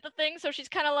to look at the thing. So she's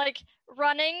kind of like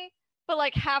running, but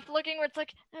like half looking where it's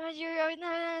like,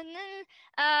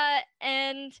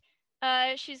 and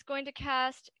she's going to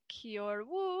cast Cure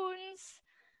Wounds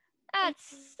at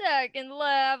 2nd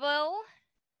level.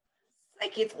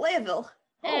 2nd level.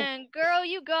 Oh. And girl,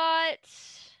 you got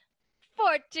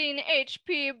 14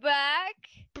 HP back.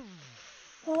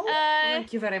 Oh,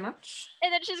 thank you very much.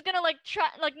 And then she's gonna like try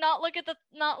like not look at the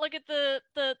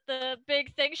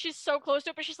big thing. She's so close to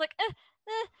it, but she's like, thwack,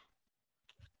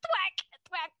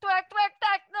 thwack, thwack, thwack,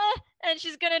 thwack, and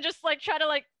she's gonna just like try to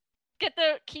like get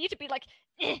the key to be like,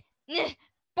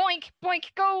 boink, boink,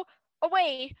 go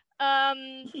away.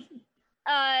 So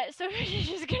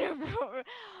she's gonna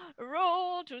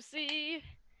roll to see.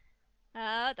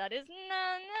 That is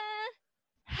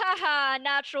haha,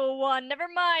 natural 1. Never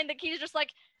mind. The key's just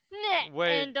like, Meh,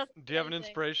 Wait, and doesn't do you have an anything.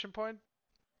 inspiration point?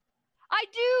 I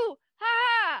do!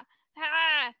 Ha!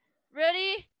 Ha!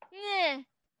 Ready? Meh.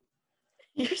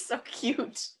 You're so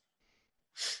cute.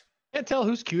 Can't tell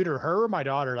who's cuter, her or my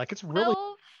daughter. Like it's really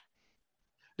 12?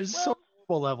 there's well- so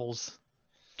multiple levels.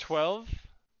 12?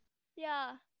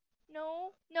 Yeah.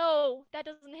 No, that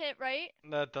doesn't hit, right?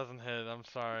 That doesn't hit. I'm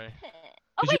sorry.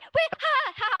 Oh, Is wait!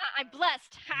 Ha! Ha! I'm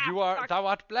blessed! Ha! You are. fuck. Thou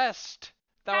art blessed.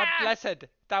 Thou art Ah! blessed.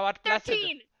 Thou art blessed.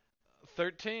 13!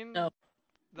 13? No.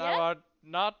 Thou Yeah? art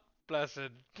not blessed.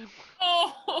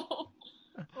 Oh.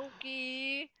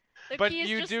 Okay. The But key is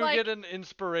you just do like, get an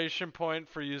inspiration point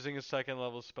for using a second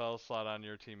level spell slot on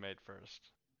your teammate first.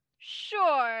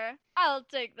 sure, I'll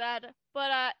take that.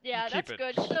 But yeah, keep that's it.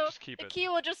 good. So Just keep the it. key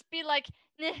will just be like,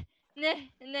 nah, nah,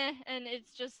 nah, and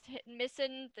it's just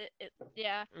missing.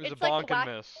 Yeah, It was it's a like bonk the whack.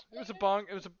 and miss. It was a bonk.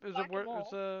 It was a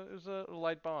Whack-a-mole.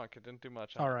 light bonk. It didn't do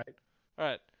much. All right. All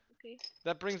right. Okay.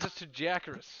 That brings us to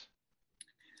Jackarus.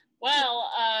 Well,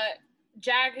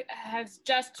 Jack has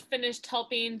just finished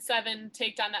helping Seven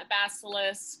take down that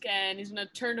basilisk, and he's gonna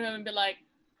turn to him and be like,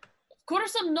 "Of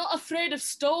course, I'm not afraid of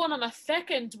stone. I'm a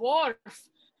feckin' dwarf."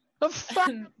 The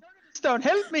fuck stone,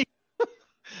 help me!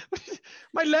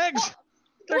 My legs!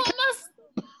 They're What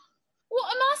am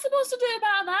I supposed to do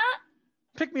about that?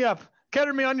 Pick me up.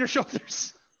 Carry me on your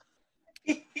shoulders.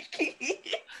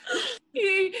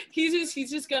 He's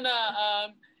just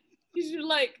gonna he's just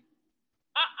like,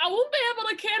 I won't be able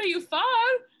to carry you far.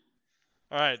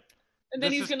 All right. And then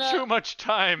this he's is gonna too much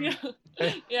time.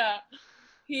 Yeah. Yeah.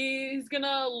 He's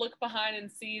gonna look behind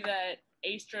and see that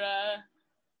Astra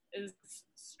is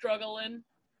struggling.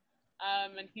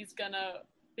 And he's gonna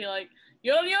be like,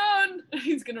 "Yon yon!"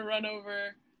 He's gonna run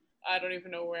over. I don't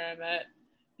even know where I'm at.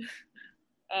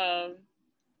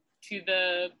 To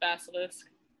the basilisk.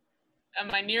 Am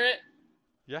I near it?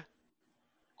 Yeah.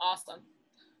 Awesome.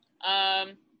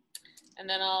 And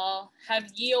then I'll have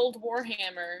Yield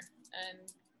Warhammer and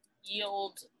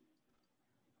Yield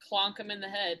clonk him in the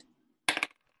head.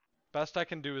 Best I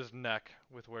can do is neck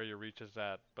with where your reach is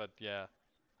at, but yeah,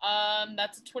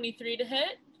 That's a 23 to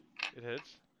hit. it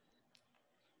hits.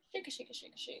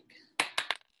 Shake.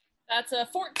 That's a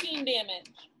 14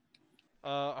 damage.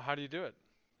 How do you do it?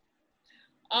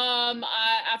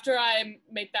 After I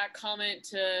make that comment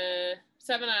to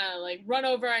Seven, I like run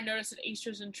over. I notice that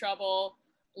Astra's in trouble.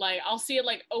 Like I'll see it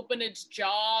like open its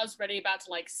jaws, ready about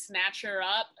to like snatch her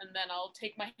up, and then I'll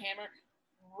take my hammer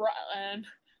and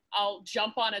I'll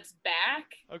jump on its back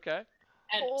Okay.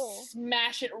 and Oh.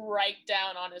 smash it right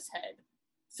down on his head,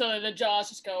 so that the jaws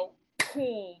just go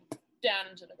boom down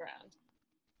into the ground.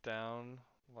 Down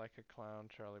like a clown,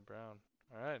 Charlie Brown.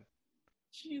 All right.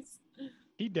 Jeez.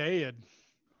 He did.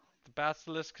 The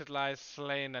basilisk lies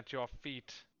slain at your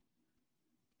feet.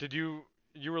 Did you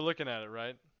were looking at it,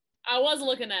 right? I was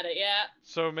looking at it, yeah.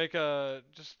 So make a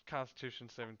just Constitution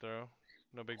saving throw.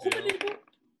 No big deal. Wait,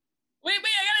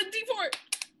 I got a D4.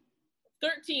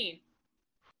 13.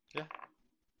 Yeah.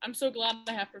 I'm so glad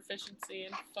I have proficiency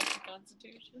in fucking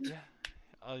Constitution. Yeah.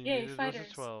 All you Yay, needed was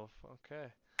fighters. a 12. Okay.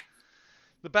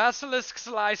 The basilisks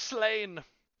lie slain,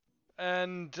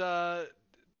 and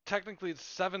technically it's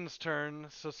Seven's turn.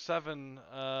 So Seven,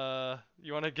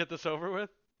 you want to get this over with?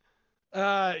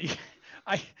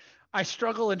 I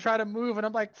struggle and try to move, and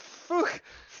I'm like, fuck.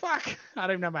 I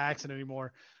don't even have my accent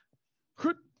anymore.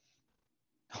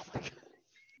 Oh my god.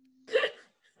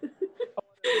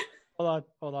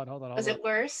 Hold on. Was it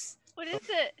worse? What is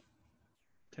it?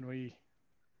 Can we?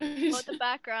 Oh, the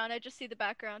background. I just see the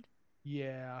background.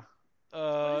 Yeah.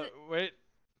 What is it? Wait.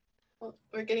 Well,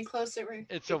 we're getting closer.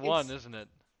 It's a 1, isn't it?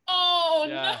 Oh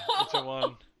Yeah, no! it's a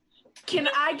 1. Can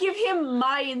I give him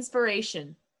my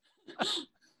inspiration?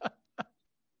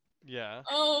 Yeah.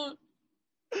 Oh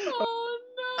no!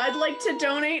 I'd like to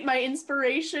donate my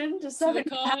inspiration to to the Seven.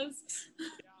 cause.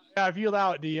 Yeah, if you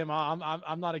allow it, DM,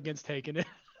 I'm not against taking it.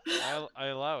 I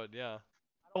allow it, yeah.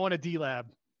 I want a D-Lab.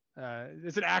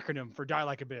 It's an acronym for Die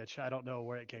Like a Bitch. I don't know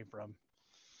where it came from.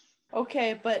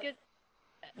 Okay, but Good.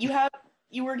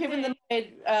 you were given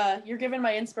you're given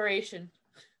my inspiration.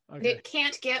 Okay. It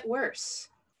can't get worse.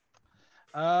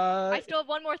 I still have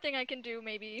one more thing I can do.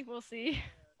 Maybe we'll see.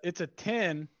 It's a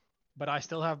 10, but I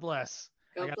still have Bless.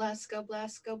 Go I got- bless, go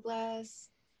bless, go bless.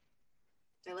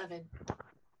 11.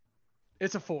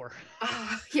 It's a 4.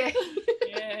 Ah, yay.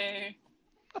 Yay!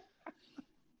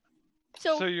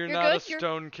 So you're not good? a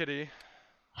stone kitty.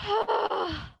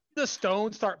 The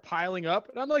stones start piling up,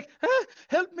 and I'm like,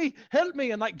 help me.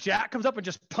 And like Jack comes up and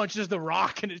just punches the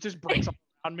rock, and it just breaks all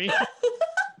around me.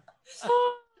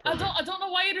 I don't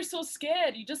know why you're so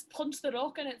scared. You just punch the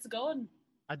rock and it's gone.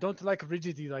 I don't like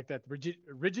rigidity like that.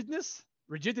 Rigidness?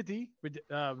 rigidity. Rigid.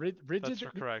 That's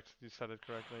correct. You said it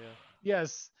correctly. Yeah.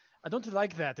 Yes. I don't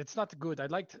like that. It's not good. I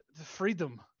like the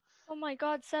freedom. Oh my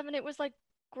God, Seven! It was like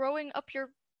growing up your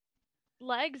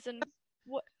legs and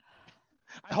what?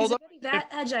 I hold He's a up. very that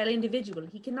agile individual.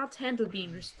 He cannot handle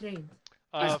being restrained.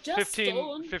 It's just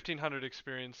 1500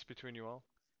 experience between you all.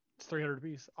 It's 300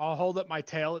 apiece. I'll hold up my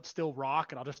tail. It's still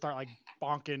rock, and I'll just start like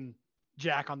bonking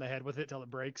Jack on the head with it till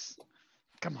it breaks.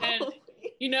 Come on. And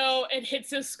it hits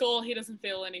his skull. He doesn't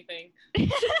feel anything.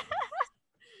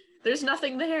 There's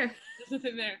nothing there. There's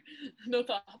nothing there. No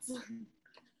thoughts.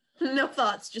 No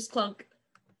thoughts, just clunk.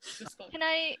 Just fun.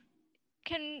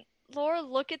 Can Laura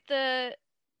look at the?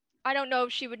 I don't know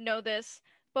if she would know this,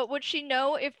 but would she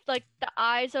know if like the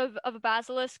eyes of a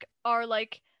basilisk are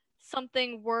like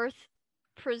something worth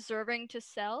preserving to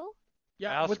sell?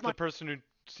 Yeah. Ask With the my person who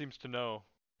seems to know.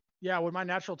 would my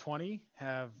natural 20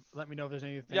 have let me know if there's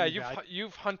anything? Yeah,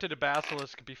 you've hunted a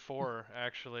basilisk before,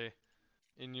 actually,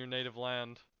 in your native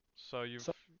land, so you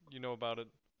know about it.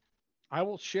 I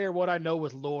will share what I know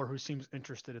with Lore, who seems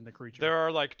interested in the creature. There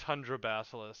are like tundra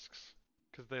basilisks,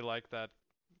 because they like that.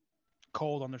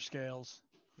 Cold on their scales.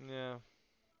 Yeah.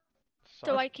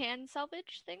 So I can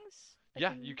salvage things?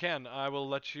 Yeah, you can. I will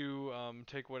let you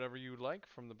take whatever you like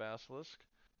from the basilisk.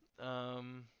 I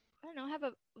don't know, have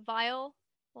a vial.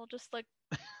 I'll just like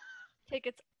take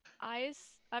its eyes.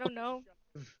 I don't know.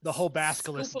 The whole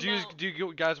basilisk. Scoop 'em out. Do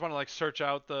you guys want to like search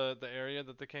out the area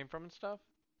that they came from and stuff?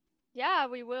 Yeah,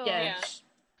 we will. Yeah.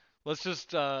 Let's just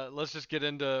get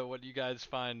into what you guys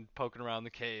find poking around the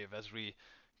cave as we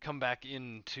come back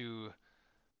into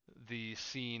the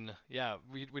scene. Yeah,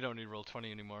 we don't need roll 20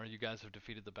 anymore. You guys have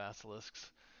defeated the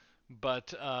basilisks.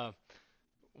 But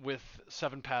with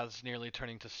Seven Paths nearly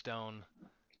turning to stone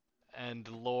and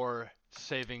Lore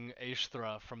saving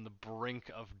Aishthra from the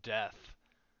brink of death,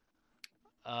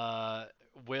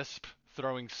 Wisp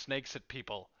throwing snakes at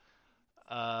people,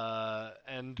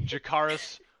 and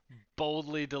Jakaris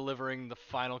boldly delivering the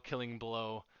final killing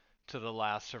blow to the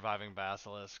last surviving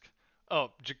basilisk.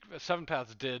 Oh, Seven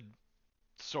Paths did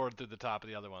sword through the top of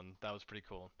the other one. That was pretty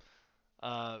cool.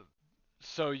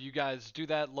 So you guys do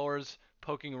that. Lore's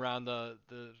poking around the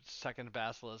second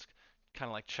basilisk, kind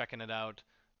of like checking it out,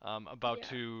 about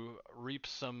to reap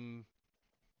some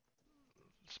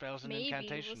spells and Maybe,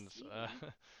 incantations. we'll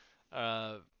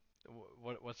see.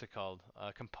 What's it called?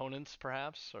 Components,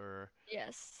 perhaps, or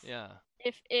Yes. yeah.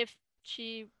 If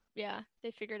she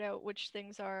they figured out which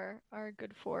things are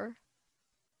good for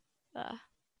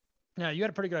Yeah, you had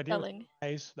a pretty good idea. With selling.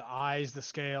 the eyes, the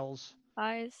scales.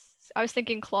 Eyes. I was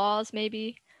thinking claws,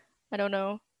 maybe. I don't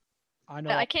know. I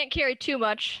know. I can't carry too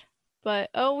much, but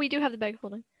we do have the bag of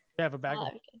holding. You have a bag of.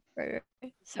 Right.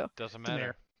 So Doesn't It's in matter.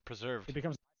 there. Preserved. It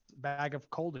becomes a bag of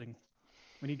colding.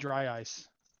 We need dry ice.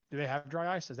 Do they have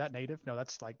dry ice? Is that native? No,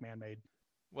 that's like man-made.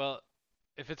 Well,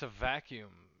 if it's a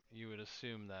vacuum, you would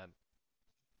assume that.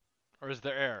 Or is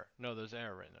there air? No, there's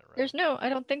air right now, right? there's no. I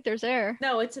don't think there's air.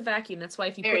 No, it's a vacuum. That's why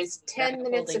if you There put is 10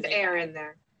 minutes of holding air in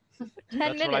there. 10 That's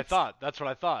minutes. what I thought. That's what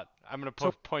I thought. I'm gonna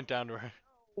So- point down to her.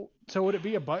 So would it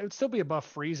be it'd still be above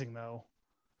freezing though?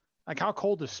 Like how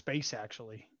cold is space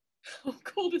actually?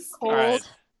 Cold as Cold. All right.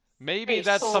 Maybe Hey,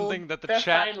 that's so something that the the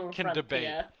chat final can frontier.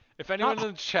 debate. If anyone in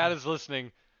the chat is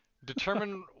listening,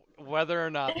 determine whether or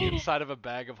not the inside of a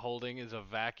bag of holding is a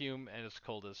vacuum and it's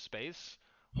cold as space,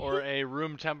 or a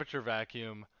room temperature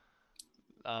vacuum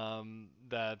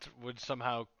that would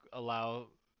somehow allow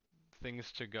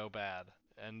things to go bad,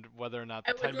 and whether or not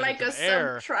the I 10 would like a minutes of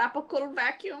air. subtropical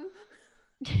vacuum.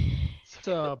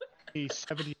 It's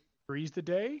 70 degrees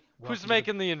today. Who's Welcome to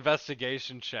making the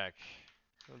investigation check?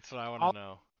 That's what I want I'll- to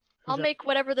know. I'll that- make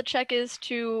whatever the check is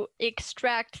to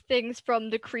extract things from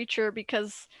the creature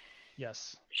because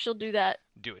Yes. she'll do that.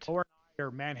 Do it. Or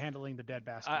you're manhandling the dead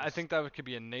bastards. I think that could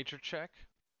be a nature check.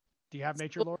 Do you have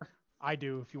nature lore? I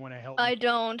do. If you want to help. I me.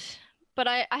 don't, but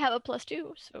I have a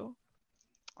 +2, so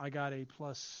I got a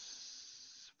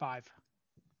 +5.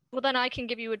 well then I can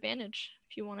give you advantage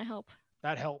if you want to help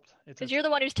That helped. It's because you're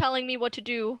the one who's telling me what to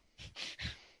do.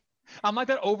 I'm like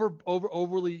that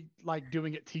overly like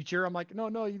doing it teacher. I'm like,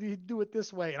 no, you need to do it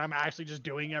this way, and I'm actually just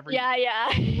doing everything.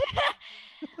 Yeah.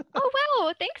 Oh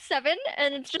wow, thanks Seven,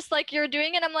 and it's just like you're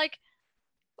doing it. I'm like,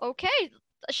 okay.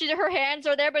 Her hands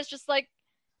are there, but it's just like,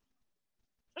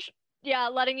 yeah,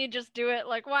 letting you just do it.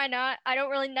 Like, why not? I don't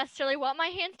really necessarily want my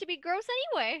hands to be gross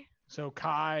anyway. So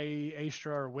Kai,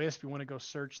 Astra, or Wisp, you want to go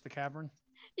search the cavern?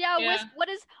 Yeah, Yeah. Wisp,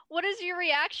 what is your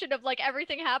reaction of like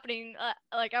everything happening?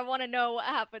 Like, I want to know what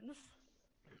happens.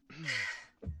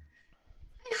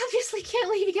 I obviously can't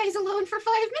leave you guys alone for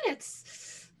 5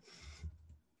 minutes.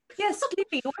 Yes,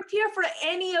 Sleepy, you weren't here for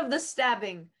any of the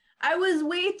stabbing. I was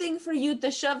waiting for you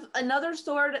to shove another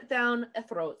sword down a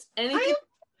throat. And if you,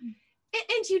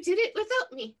 And you did it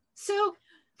without me. So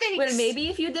thanks. well, maybe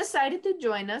if you decided to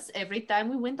join us every time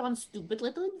we went on stupid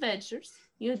little adventures,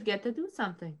 you'd get to do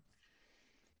something.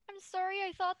 I'm sorry,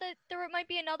 I thought that there might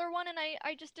be another one and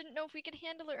I just didn't know if we could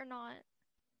handle it or not.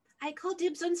 I call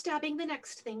dibs on stabbing the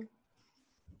next thing.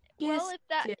 Well, Yes, if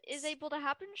that yes. is able to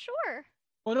happen, sure.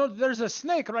 Oh no, there's a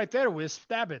snake right there, Wisp.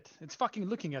 Stab it. It's fucking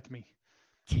looking at me.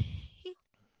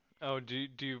 Oh, do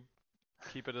you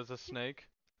keep it as a snake?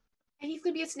 And he's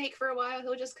gonna be a snake for a while.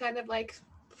 He'll just kind of like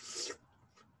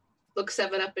look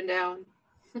Seven up and down.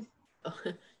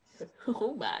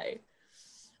 Oh my.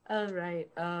 All right.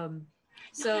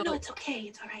 So no, it's okay.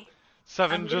 It's all right.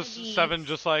 Seven I'm gonna just be- Seven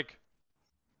just like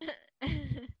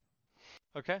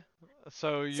okay.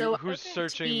 So So, who's okay.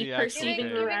 searching To be the actual perceiving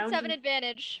cave? Giving around 7 you.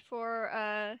 advantage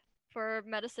for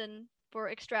medicine for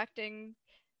extracting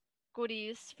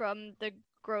goodies from the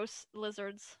gross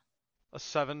lizards. A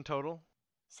 7 total.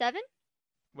 7?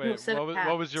 Wait, seven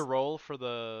what was hats. your roll for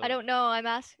the? I don't know. I'm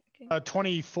asking.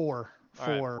 24 All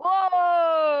right. for.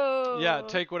 Whoa! Yeah,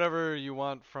 take whatever you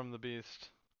want from the beast,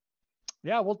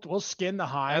 Yeah, we'll skin the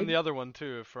hide. and the other one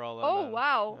too, for all that Oh matters.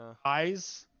 wow! Yeah.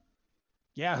 eyes.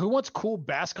 Yeah, who wants cool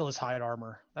basilisk hide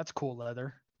armor? That's cool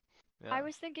leather. Yeah. I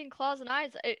was thinking claws and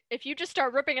eyes. If you just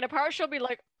start ripping it apart, she'll be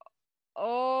like,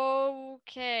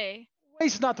 okay.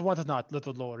 Waste not what not,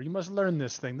 little lord. You must learn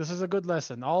this thing. This is a good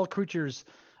lesson. All creatures,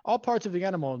 all parts of the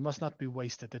animal must not be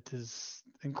wasted. It is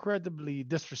incredibly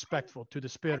disrespectful to the I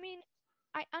spirit. mean,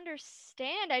 I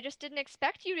understand. I just didn't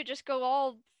expect you to just go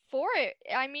all for it.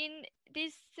 I mean,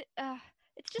 it's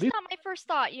just These- not my first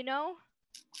thought, you know?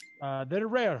 They're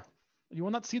rare. You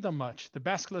will not see them much. The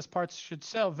basilisk parts should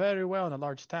sell very well in a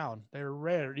large town. They're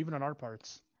rare, even on our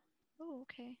parts. Oh,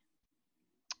 okay.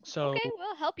 So Okay, well,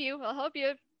 I'll help you. I'll help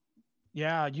you.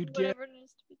 yeah, Do you'd get whatever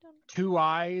needs to be done. 2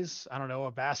 eyes. I don't know,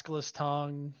 a basilisk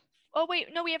tongue. Oh, wait,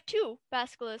 no, we have 2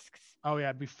 basilisks. Oh yeah,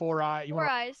 it'd be 4 eye. You 4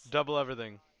 want eyes. Double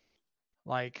everything.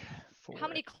 like 4. How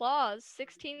many claws?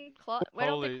 16 claws? We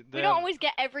don't, Holy, we they don't have- always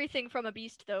get everything from a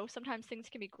beast, though. Sometimes things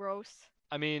can be gross.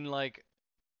 I mean, like,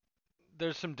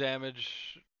 there's some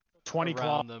damage 20 around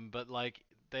claw. them, but like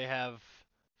they have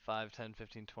 5, 10,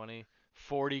 15, 20,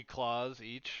 40 claws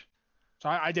each. So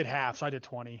I did half. So I did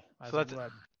 20. I So was like, that's-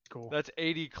 "Well, cool. That's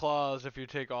 80 claws if you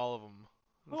take all of them.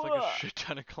 It's like Ugh. a shit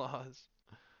ton of claws.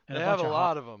 And They a have bunch a of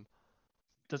lot of them.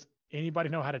 Does anybody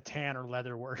know how to tan or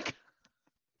leather work?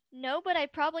 No, but I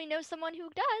probably know someone who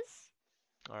does.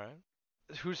 All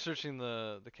right. Who's searching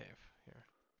the cave here?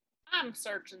 I'm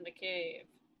searching the cave.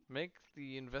 Make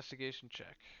the investigation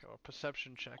check or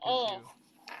perception check as Oh,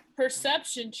 you.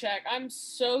 perception check. I'm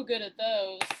so good at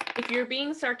those. If you're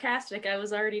being sarcastic, I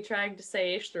was already trying to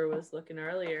say Ishtar was looking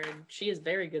earlier, and she has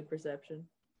very good perception.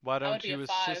 Why That would don't be you a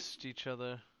 5. assist each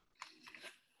other?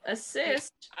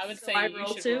 Assist. I would So say I you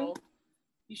roll should 2? roll.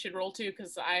 You should roll 2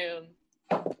 because I am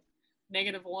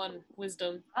 -1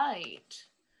 wisdom. Right.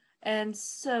 And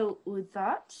so with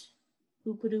that,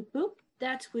 boop doop boop,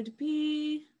 that would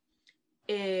be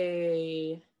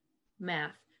a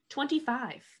math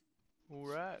 25. All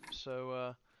right.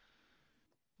 So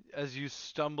as you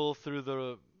stumble through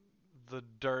the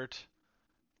dirt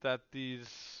that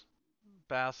these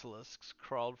basilisks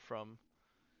crawled from,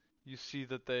 you see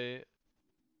that they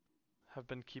have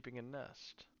been keeping a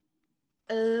nest.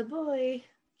 Oh boy.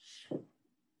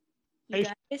 Hey, You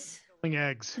guys, Laying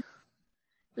eggs.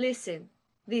 listen,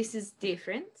 this is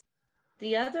different.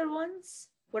 The other ones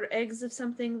were eggs of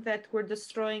something that were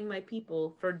destroying my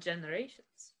people for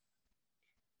generations.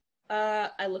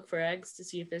 I look for eggs to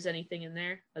see if there's anything in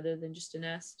there other than just a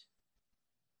nest.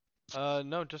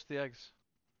 No, just the eggs.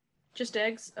 Just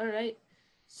eggs, all right.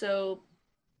 So,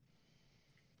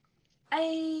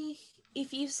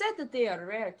 if you said that they are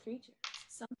rare creatures,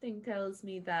 something tells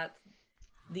me that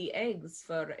the eggs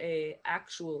for a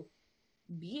actual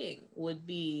being would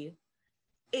be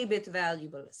a bit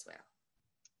valuable as well.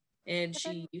 And But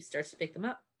she starts to pick them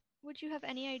up. Would you have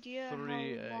any idea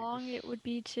 3 how long eggs. it would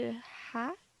be to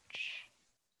hatch?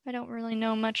 I don't really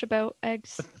know much about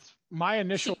eggs. My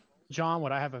initial, John,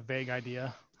 would I have a vague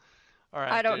idea? All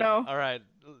right. I don't dude. know. All right.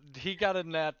 He got a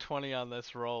nat 20 on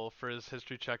this roll for his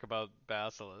history check about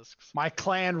basilisks. My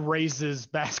clan raises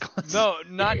basilisks. No,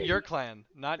 not your clan.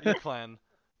 Not your clan.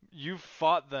 You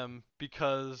fought them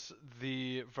because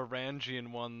the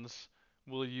Varangian ones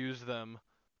will use them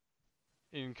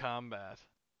in combat.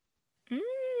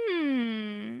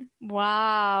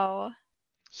 Wow.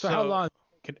 So how long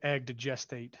can egg to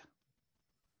gestate?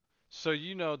 So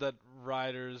you know that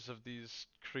riders of these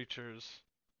creatures,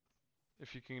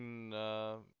 if you can,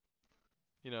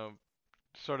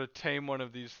 sort of tame one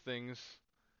of these things,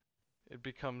 it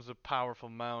becomes a powerful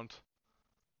mount.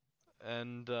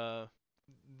 And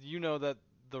you know that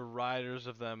the riders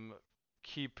of them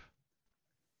keep,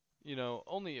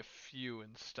 only a few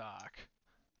in stock.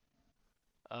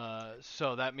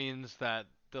 So that means that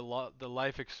the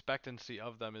life expectancy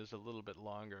of them is a little bit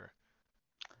longer.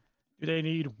 Do they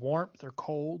need warmth or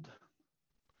cold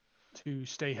to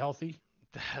stay healthy?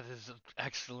 That is an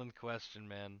excellent question,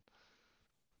 man.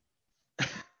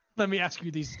 Let me ask you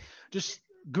these. Just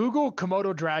Google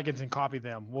Komodo dragons and copy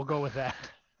them. We'll go with that.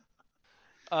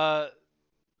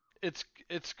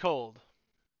 It's cold.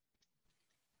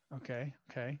 Okay.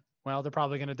 Well, they're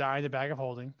probably going to die in the bag of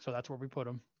holding, so that's where we put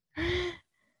them.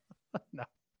 No.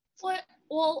 What?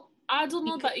 Well, I don't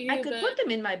know about you, I could but put them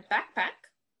in my backpack.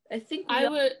 I think we I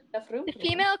all would. have room The for them.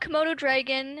 female Komodo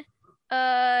dragon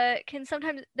can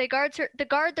sometimes they guard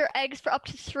their eggs for up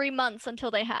to 3 months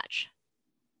until they hatch.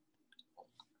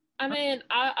 I mean,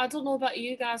 I don't know about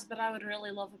you guys, but I would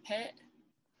really love a pet.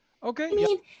 Okay. I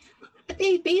mean,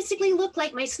 they basically look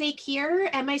like my snake here,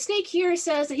 and my snake here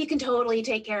says that he can totally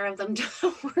take care of them.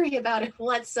 Don't worry about it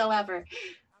whatsoever.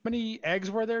 How many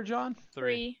eggs were there, John?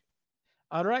 3.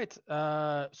 All right.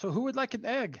 So who would like an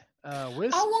egg?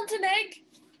 Wiz? I want an egg.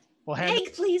 Well, hand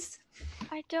Egg, please.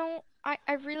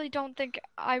 I really don't think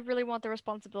I really want the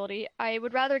responsibility. I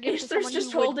would rather give it to Ishtar's someone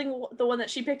just who would. holding the one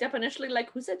that she picked up initially.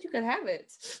 Like, who said you could have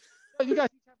it? You guys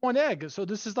have one egg. So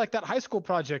this is like that high school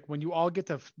project when you all get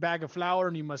the bag of flour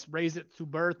and you must raise it to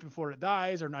birth before it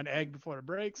dies, or an egg before it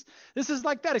breaks. This is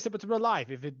like that, except it's real life.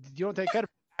 If you don't take care of it,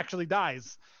 it actually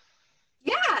dies.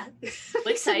 Yeah.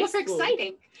 Makes it high more school.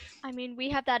 exciting. I mean, we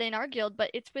have that in our guild, but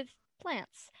it's with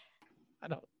plants. I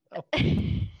don't know.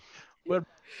 Well,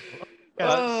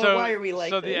 Oh, why are we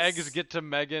like so the this? eggs get to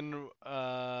Megan,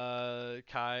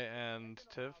 Kai, and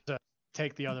Tiv.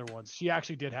 take the other ones. She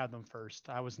actually did have them first.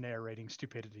 I was narrating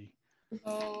stupidity.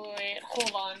 Oh wait,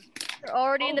 hold on. They're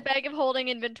already in the bag of holding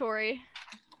inventory.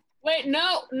 Wait,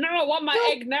 no, I want my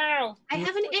egg now. I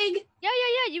have an egg. Yeah.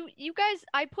 You guys,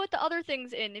 I put the other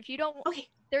things in. If you don't, Okay.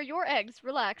 they're your eggs.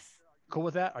 Relax. Cool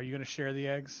with that? Are you going to share the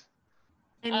eggs?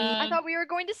 I mean, I thought we were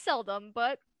going to sell them,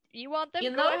 but you want them?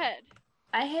 You Go know- ahead.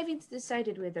 I haven't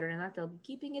decided whether or not I'll be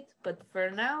keeping it, but for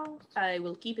now, I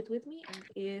will keep it with me. And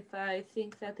if I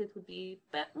think that it would be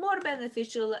more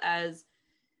beneficial as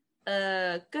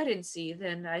currency,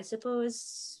 then I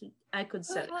suppose I could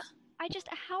sell it.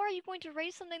 How are you going to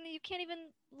raise something that you can't even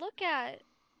look at?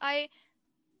 I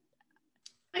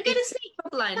got a snake.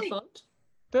 Blindfold.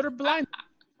 They're blind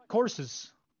like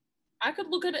horses. I could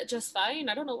look at it just fine.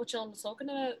 I don't know what y'all are talking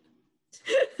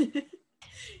about.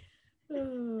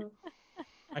 Oh.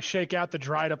 I shake out the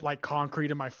dried up like concrete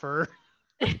in my fur.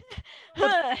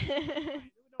 Uh-huh.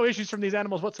 No issues from these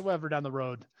animals whatsoever down the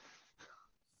road.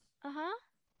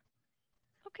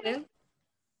 Okay. Well,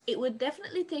 it would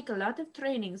definitely take a lot of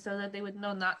training so that they would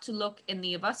know not to look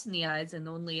any of us in the eyes and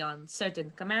only on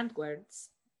certain command words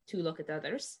to look at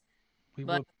others. We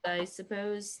But will, I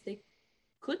suppose they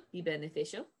could be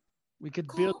beneficial. we could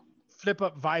build flip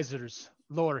up visors.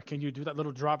 Lore, can you do that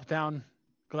little drop down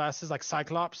glasses like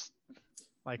Cyclops?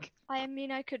 Like I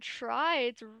mean, I could try.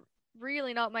 It's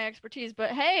really not my expertise,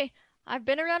 but hey, I've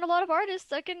been around a lot of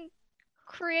artists. I can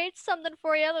create something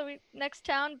for you. Next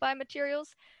town, buy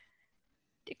materials.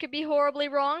 It could be horribly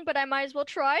wrong, but I might as well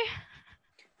try.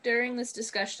 During this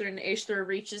discussion, Ishtar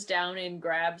reaches down and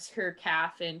grabs her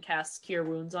calf and casts Cure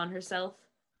Wounds on herself.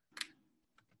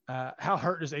 how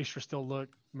hurt does Aisha still look,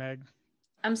 Meg?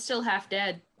 I'm still half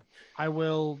dead. I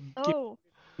will give Oh,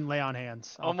 lay on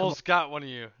hands. I'll come Almost got one of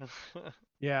you. up-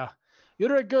 Yeah.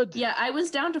 You're a good. Yeah, I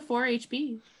was down to 4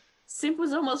 HP. Simp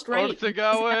was almost right.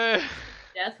 Ortegawe.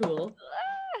 Death Hool.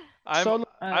 I'm So-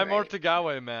 I'm Alright.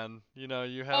 Ortegawe, man. You know,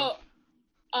 you have.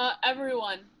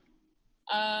 Everyone.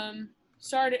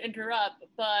 Sorry to interrupt,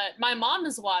 but my mom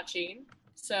is watching.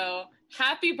 So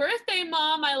happy birthday,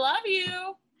 Mom! I love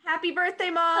you. Happy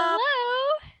birthday, Mom!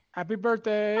 hello! Happy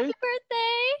birthday. Happy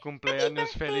birthday! Cumpleaños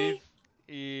birthday. feliz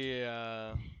y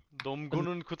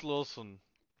Domgunun Kutlosun,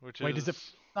 which Wait, is is it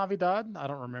Navidad? I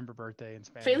don't remember birthday in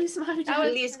Spanish. Feliz Navidad.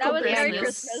 That was Merry Christmas.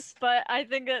 Christmas, but I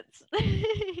think it's.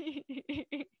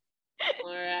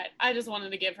 All right. I just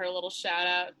wanted to give her a little shout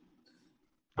out.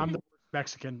 I'm the worst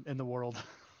Mexican in the world.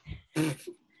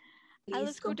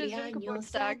 Alles Gute zum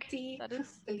Geburtstag. That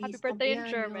is happy birthday in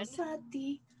German.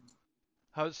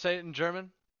 how say it in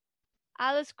German?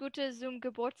 Alles Gute zum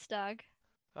Geburtstag.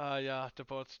 Ja,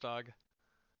 Geburtstag.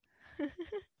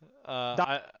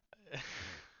 Da-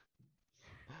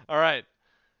 All right.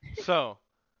 So,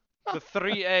 the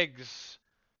 3 eggs,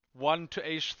 1 to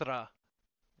Aishtra,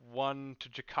 1 to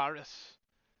Jakaris,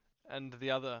 and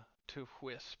the other to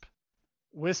Wisp.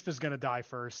 Wisp is gonna die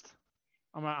first.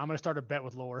 I'm gonna start a bet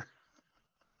with Lore.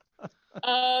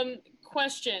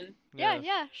 Question. Yeah,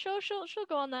 Yes. yeah. She'll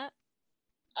go on that.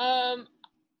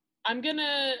 I'm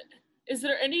gonna. Is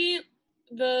there any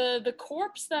the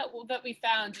corpse that we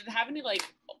found? Did it have any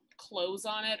like clothes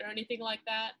on it or anything like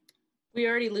that? We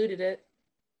already looted it.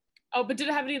 Oh, but did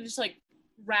it have any just like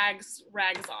rags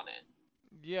on it?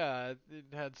 Yeah, it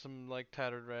had some like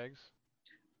tattered rags.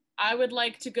 I would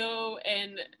like to go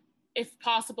and, if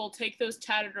possible, take those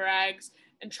tattered rags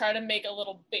and try to make a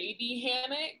little baby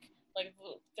hammock, like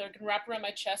that can wrap around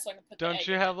my chest so I can put the Don't egg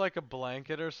you in have like a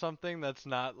blanket or something that's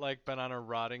not like been on a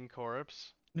rotting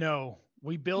corpse? No,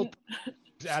 we built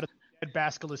out of dead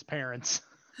Basilisk parents.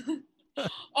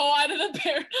 Oh, out of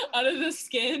the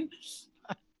skin.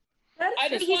 I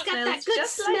just He's want- got that smells good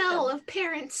just like smell them. of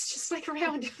parents just like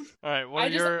around him. All right, I what are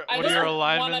just- your I what are just your wanna-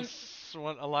 alignments?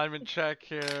 One alignment check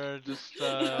here. Just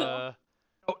Oh,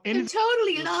 I'm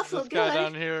totally this lawful guy good.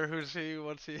 down here. Who's he?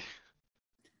 What's he?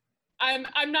 I'm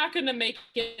not gonna make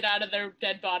it out of their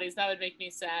dead bodies. That would make me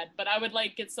sad. But I would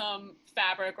like get some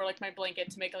fabric or like my blanket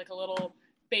to make like a little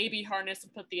baby harness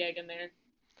and put the egg in there.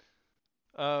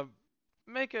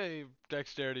 Make a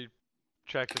dexterity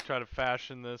check to try to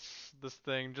fashion this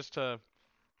thing. Just to.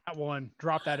 that one.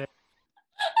 Drop that in.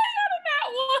 I got a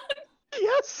nat one.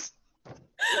 Yes.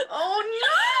 Oh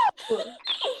no!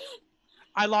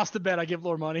 I lost the bet. I give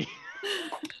Lore money.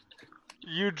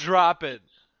 You drop it.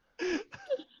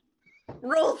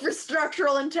 Roll for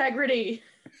structural integrity.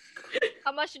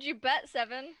 How much did you bet,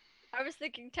 Seven? I was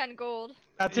thinking 10 gold.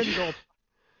 That's in gold.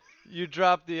 You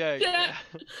drop the egg. Yeah.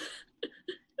 Does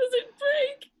it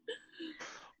break?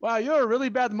 Wow, you're a really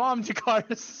bad mom,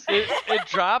 Jakaris. it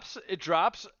drops,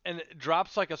 and it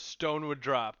drops like a stone would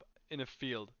drop in a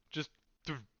field. Just,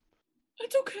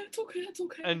 It's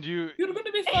okay. and you, You're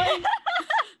gonna be fine.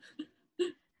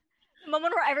 The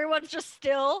moment where everyone's just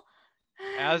still.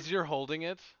 as you're holding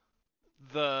it,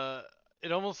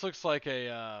 it almost looks like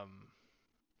a,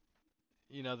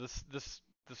 this,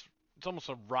 it's almost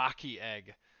a rocky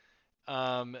egg.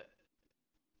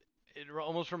 It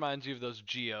almost reminds you of those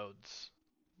geodes.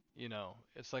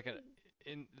 It's like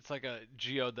a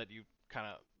geode that you kind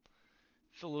of,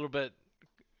 it's a little bit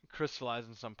crystallized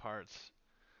in some parts,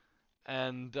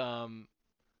 and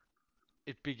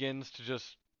it begins to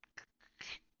just,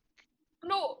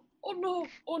 No. Oh no.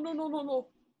 Oh no.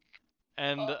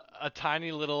 and a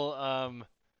tiny little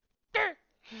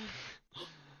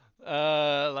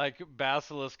like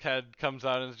basilisk head comes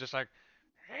out and is just like,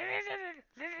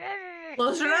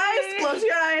 Close your eyes. Close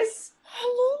your eyes.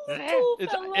 Hello,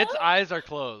 little fella. its eyes are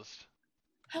closed.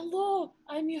 Hello,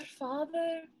 I'm your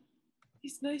father.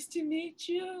 It's nice to meet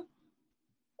you.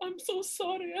 I'm so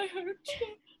sorry I hurt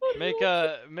you.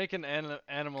 Make an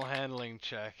animal handling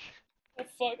check. Oh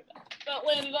fuck! That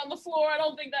landed on the floor. I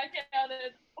don't think that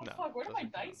counted. Oh No, fuck! Where did my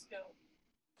doesn't count. dice go?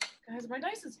 Guys, my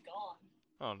dice is gone.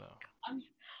 Oh no.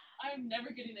 I'm never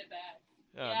getting it back.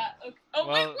 Oh, Yeah. no. Okay. Oh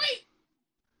Well- wait.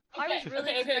 I was Okay,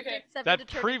 really okay. expecting Seven That to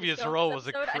turn previous into roll Stones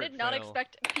was a episode. I crit did not fail.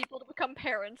 expect people to become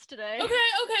parents today.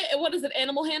 Okay. What is it?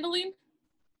 Animal handling?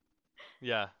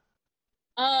 Yeah.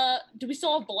 Do we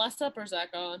still have bless up or is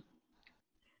that gone?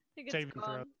 I think it's Saving gone.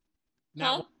 throw.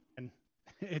 Now, Huh?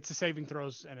 it's a saving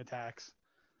throws and attacks.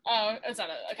 Oh, it's not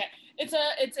a, okay. It's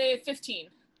a 15.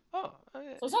 Oh. So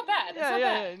it's not bad. It's Yeah, not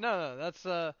yeah, bad. yeah. No, that's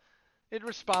it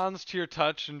responds to your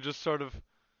touch and just sort of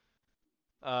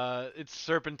its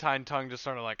serpentine tongue just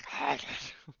sort of like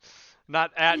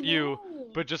not at you, No.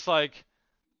 but just like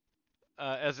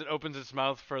as it opens its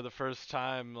mouth for the first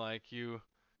time, like you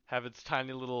have its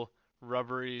tiny little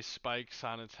rubbery spikes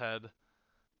on its head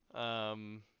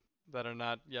that are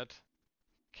not yet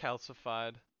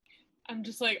calcified. I'm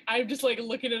just like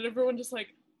looking at everyone just like,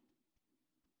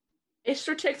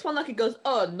 Ishtar takes one look and goes,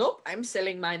 "Oh nope, I'm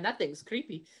selling mine. That thing's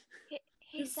creepy." Hey,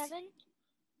 Yes. Seven?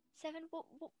 Seven,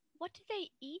 what do they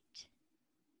eat?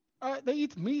 They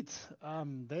eat meat.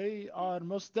 They are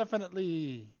most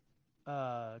definitely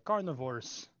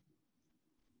carnivores.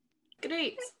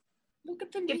 Great. look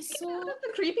at them Can be we get so out of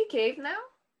the creepy cave now?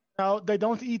 No, they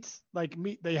don't eat like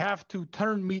meat. They have to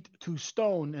turn meat to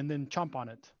stone and then chomp on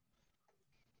it.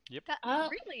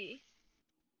 Really?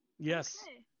 Yes.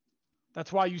 Okay.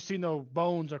 That's why you see no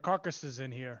bones or carcasses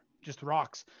in here, just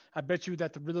rocks. I bet you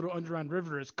that the little underground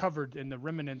river is covered in the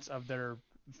remnants of their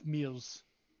meals.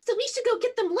 So we should go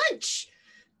get them lunch.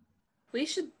 We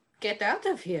should get out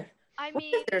of here. I What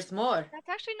mean, if there's more? that's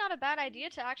actually not a bad idea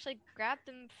to actually grab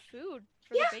them food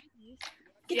for Yeah. the babies.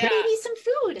 Get Yeah. the babies some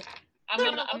food.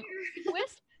 I'm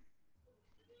Wisp,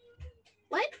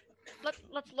 What?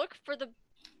 let's look for the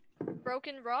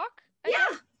broken rock?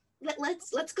 Yeah.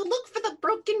 Let's go look for the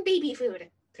broken baby food.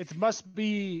 It must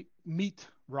be meat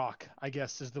rock, I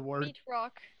guess is the word. Meat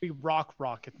rock. Be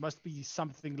rock. It must be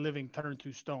something living turned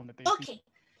to stone that they feed. Okay.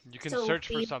 You can So search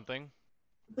for we- something.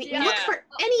 We Yeah. look for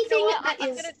anything what? that I'm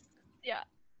is Yeah.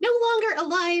 no longer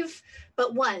alive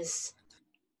but was.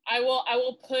 I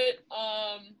will put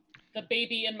the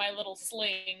baby in my little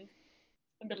sling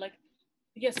and be like,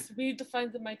 yes, we need to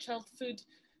find my child food.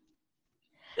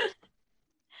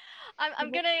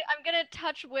 I'm gonna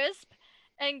touch Wisp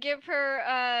and give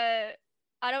her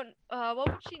what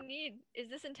would she need? Is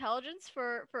this intelligence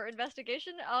for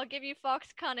investigation? I'll give you Fox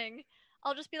Cunning.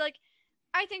 I'll just be like,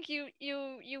 I think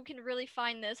you can really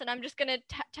find this, and I'm just gonna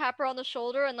tap her on the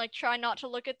shoulder and like try not to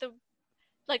look at the,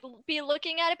 like be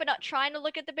looking at it but not trying to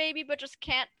look at the baby, but just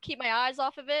can't keep my eyes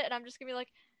off of it, and I'm just gonna be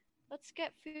like, let's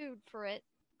get food for it.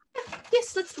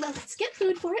 Yes, let's get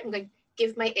food for it. I'm gonna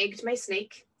give my egg to my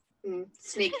snake.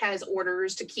 Snake has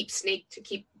orders to keep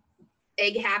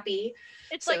egg happy.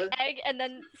 It's So- like egg and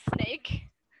then snake.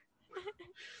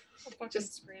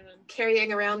 Just screaming.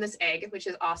 carrying around this egg, which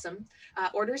is awesome.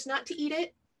 Orders not to eat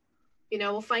it. You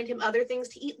know, we'll find him other things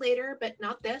to eat later, but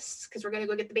not this, because we're going to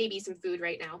go get the baby some food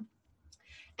right now.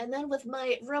 And then with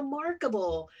my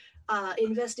remarkable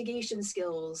investigation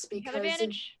skills, You have because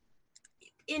advantage.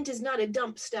 int is not a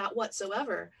dump stat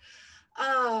whatsoever.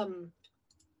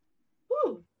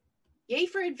 Yay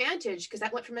for advantage, because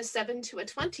that went from a 7 to a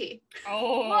 20.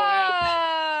 Oh,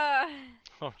 yeah.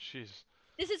 Whoa! Oh, jeez.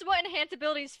 This is what enhance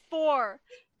abilities for.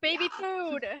 Baby Yeah.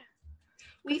 food.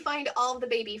 We find all of the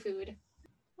baby food.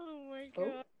 Oh my Oh.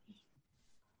 god.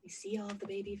 We see all of the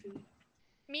baby food.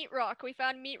 Meat rock. We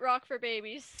found meat rock for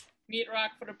babies. Meat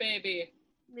rock for the baby.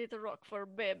 Meat rock for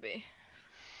baby.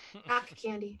 Rock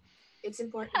candy. It's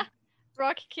important.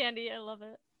 Rock candy. I love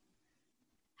it.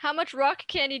 How much rock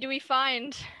candy do we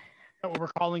find? That's what we're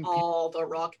calling people. All the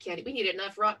rock candy. We need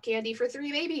enough rock candy for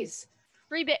 3 babies.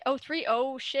 3 3.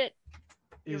 Oh shit.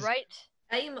 You're Is- right.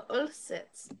 I'm all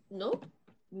set. Nope.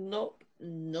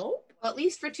 Well, at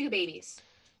least for 2 babies.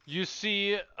 You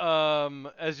see,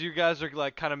 as you guys are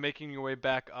like kind of making your way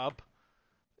back up,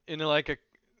 in like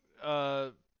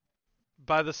a,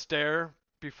 by the stair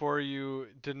before you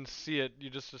didn't see it, you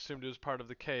just assumed it was part of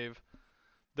the cave.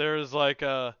 There's like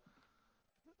a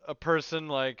person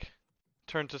like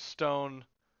turned to stone,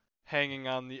 hanging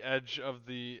on the edge of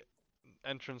the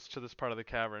entrance to this part of the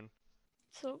cavern.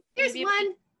 So Here's maybe it'd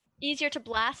one. be easier to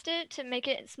blast it to make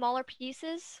it smaller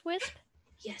pieces with.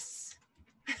 Yes.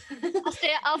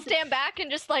 I'll stand back and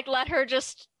just like let her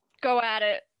just go at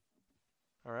it.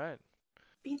 All right.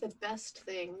 Be the best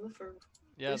thing for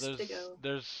Yeah, Just to go.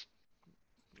 there's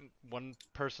one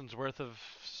person's worth of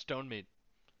stone meat.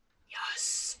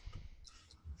 yes.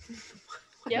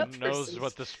 Yep. Who knows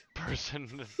what this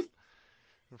person,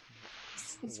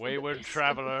 wayward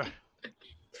traveler.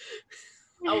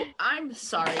 Oh, I'm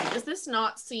sorry. Does this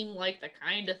not seem like the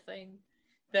kind of thing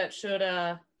that should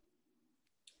have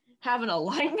an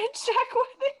alignment check with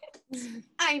it?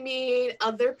 I mean,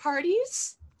 other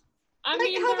parties I might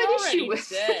mean, have they're an issue already with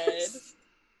dead. this.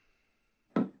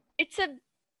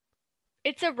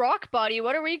 It's a rock body.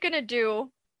 What are we gonna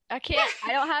do? I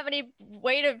don't have any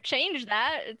way to change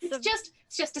that. It's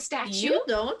just a statue. You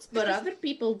don't, but other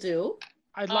people do.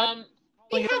 I'd like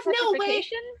We have no way.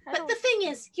 Petrification? I But don't- the thing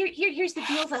is, here's the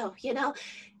deal, though. You know,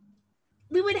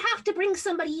 we would have to bring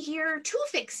somebody here to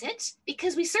fix it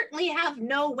because we certainly have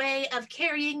no way of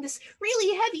carrying this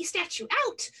really heavy statue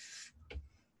out.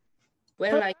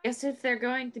 Well, I guess if they're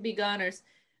going to be goners,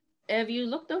 have you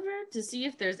looked over to see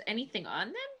if there's anything on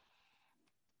them?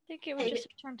 I think it would Maybe- just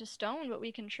turn to stone, but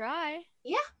we can try.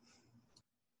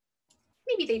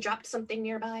 Maybe they dropped something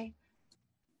nearby.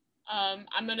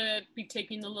 I'm gonna be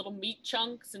taking the little meat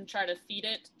chunks and try to feed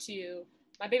it to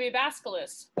my baby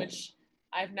basilisk, which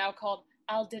I've now called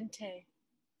al dente.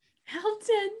 Al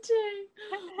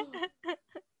dente.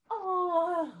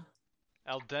 Oh.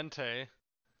 Al dente,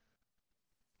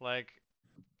 like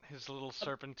his little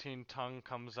serpentine tongue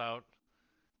comes out,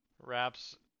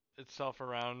 wraps itself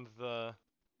around the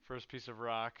first piece of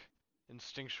rock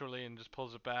instinctually and just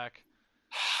pulls it back.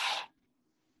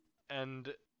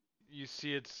 And you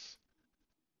see it's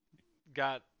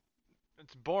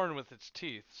born with its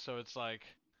teeth, so it's like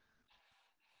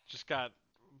just got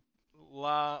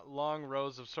long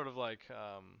rows of sort of like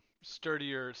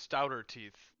sturdier, stouter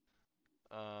teeth,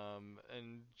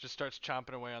 and just starts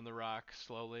chomping away on the rock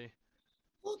slowly.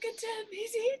 Look at him,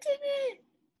 he's eating it.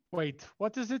 Wait,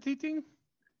 what is it eating?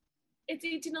 It's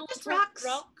eating a Just little rocks.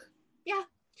 rock.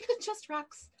 Just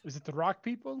rocks. Is it the rock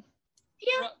people?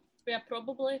 Yeah. Yeah,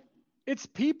 probably. It's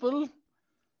people.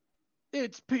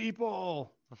 It's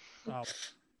people. Oh,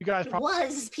 you guys It probably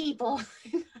was people.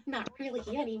 Not really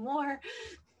anymore.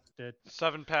 did.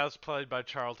 Seven Paths played by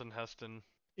Charlton Heston.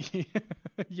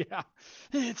 Yeah,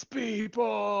 it's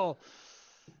people.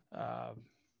 Um,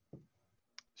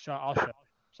 I'll shut.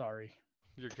 Sorry,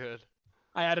 You're good.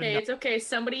 I added. Hey, No- it's okay.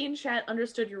 Somebody in chat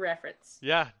understood your reference.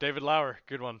 Yeah, David Lauer.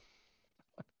 Good one.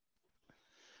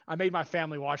 I made my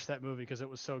family watch that movie because it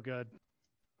was so good.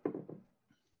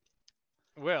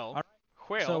 Well, All right.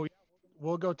 well. So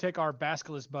we'll go take our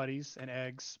basilisk buddies and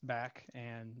eggs back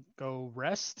and go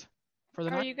rest for the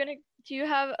Are night. you gonna? Do you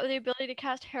have the ability to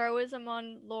cast heroism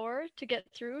on Lore to get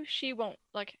through? She won't.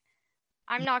 Like,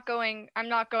 I'm not going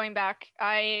back.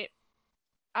 I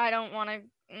don't want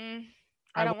to.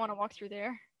 I don't want to walk through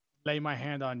there. Lay my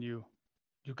hand on you.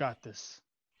 You got this.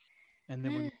 And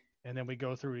then we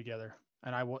go through together.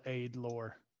 And I will aid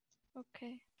Lore.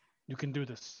 Okay. You can do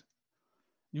this.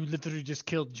 You literally just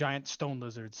killed giant stone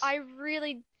lizards. I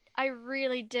really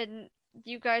didn't.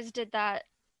 You guys did that.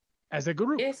 As a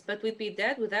group. Yes, but we'd be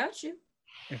dead without you.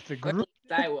 If the Or at group.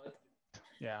 least I would.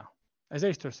 Yeah. As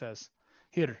Aster says.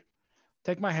 Here.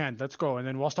 Take my hand. Let's go. And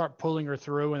then we'll start pulling her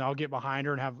through and I'll get behind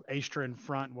her and have Aster in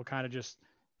front. We'll kind of just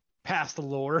pass the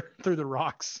Lore through the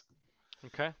rocks.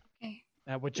 Okay. Okay.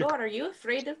 Lord, are you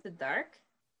afraid of the dark?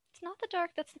 It's not the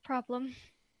dark that's the problem.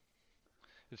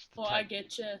 It's the Oh, I type.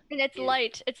 get you. And it's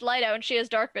light. It's light out, and she has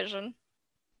dark vision.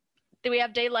 Do we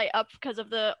have daylight up because of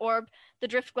the orb? The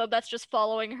drift globe that's just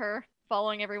following her,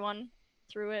 following everyone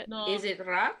through it. No. Is it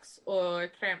rocks or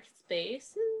cramped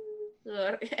space?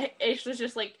 Or Ash was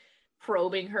just like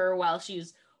probing her while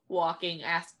she's walking,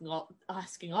 asking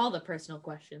all the personal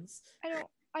questions.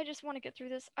 I just want to get through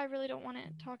this. I really don't want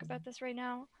to talk about this right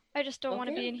now. I just don't want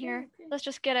to Okay, be in okay, here. okay. Let's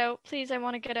just get out. Please, I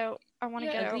want to get out. I want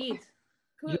to Yeah, get out. Agreed.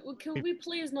 Can we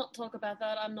please not talk about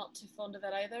that? I'm not too fond of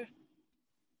it either.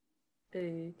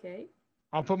 Okay.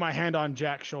 I'll put my hand on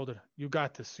Jack's shoulder. You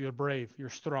got this. You're brave. You're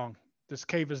strong. This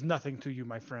cave is nothing to you,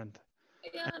 my friend.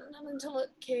 Yeah, not until it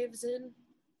caves in.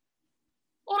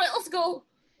 Alright, let's go.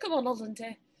 Come on,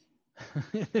 Olente.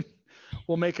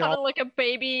 We'll make it Kind all. of like a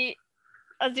baby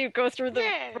as you go through the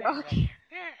rock.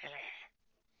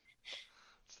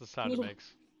 It's the sound it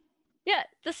makes. Yeah,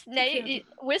 the snake,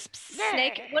 Wisp's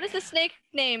snake. What is the snake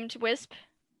named, Wisp?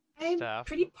 I'm Staff.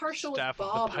 pretty partial Staff with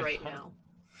of the Bob right python. now.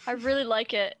 I really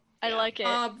like it. I Yeah. like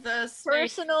it. The snake.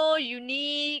 Personal,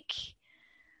 unique,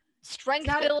 strength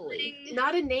Exactly. building.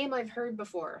 Not a name I've heard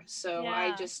before, so I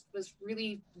Yeah. just was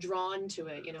really drawn to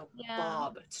it. Yeah.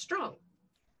 Bob, it's strong.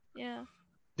 Yeah.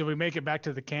 Did we make it back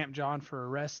to the camp, John, for a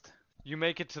rest? You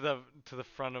make it to the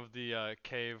front of the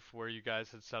cave where you guys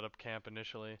had set up camp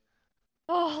initially.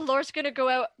 Oh, Laura's gonna go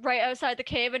out right outside the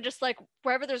cave and just like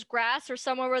wherever there's grass or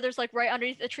somewhere where there's like right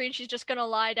underneath a tree, and she's just gonna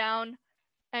lie down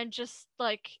and just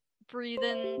like breathe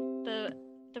in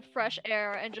the fresh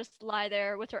air and just lie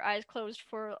there with her eyes closed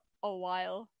for a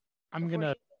while. I'm before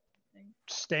gonna she-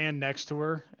 stand next to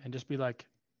her and just be like,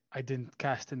 I didn't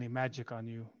cast any magic on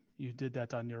you. You did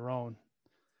that on your own.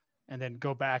 And then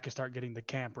go back and start getting the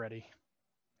camp ready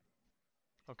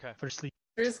Okay. for sleep.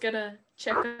 We're just gonna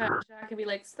check out Jack and be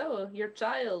like, so, your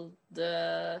child,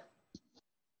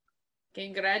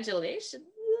 congratulations.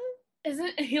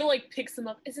 Isn't he like picks him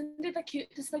up? Isn't it the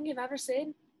cutest thing you've ever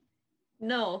seen?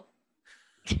 No.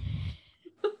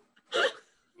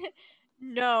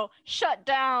 No, shut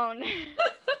down.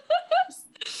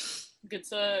 Gets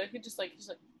he's like,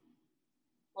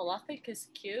 well, I think he's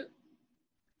cute.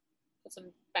 Puts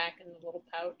him back in the little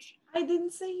pouch. I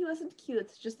didn't say he wasn't cute,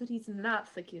 it's just that he's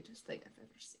not the cutest thing I've ever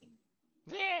seen.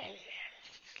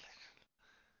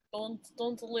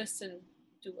 Don't listen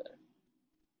to her.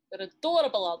 They're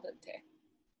adorable, Aldente.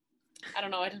 I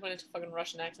don't know, I just went into fucking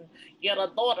Russian accent. You're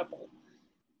adorable.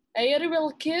 You're a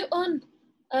real cute one.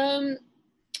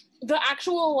 The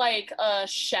actual like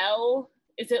shell,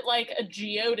 is it like a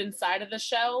geode inside of the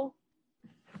shell?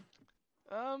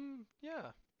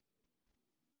 Yeah.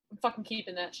 I'm fucking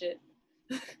keeping that shit.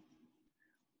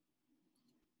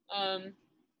 And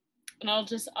I'll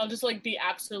just like be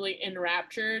absolutely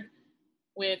enraptured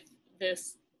with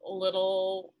this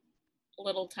little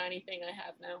tiny thing I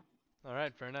have now. All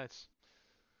right. Very nice.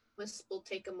 Wisp will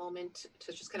take a moment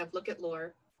to just kind of look at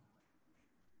Lore,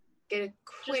 get a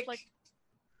Just like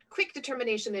quick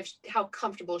determination of how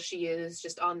comfortable she is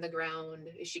just on the ground.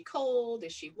 Is she cold?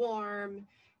 Is she warm?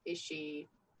 Is she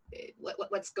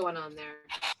what's going on there?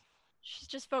 she's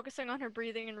just focusing on her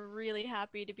breathing and really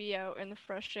happy to be out in the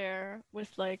fresh air with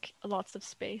like lots of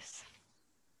space.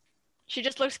 She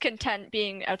just looks content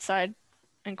being outside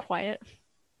and quiet.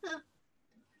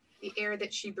 The air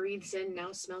that she breathes in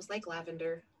now smells like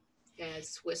lavender.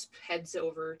 As Wisp heads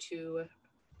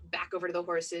back over to the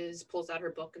horses, pulls out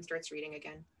her book and starts reading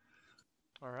again.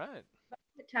 All right.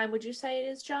 What time would you say it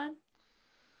is, John?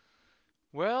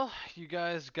 Well, you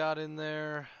guys got in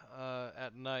there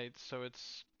at night, so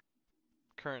it's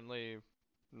currently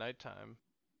nighttime.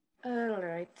 All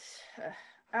right.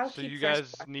 I'll So keep you fresh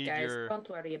guys watch, need guys. your Don't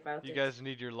worry about you it. guys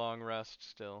need your long rest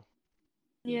still.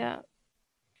 Yeah.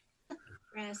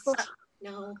 Rest. Well-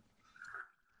 No.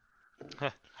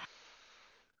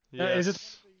 Yes.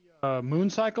 Is it moon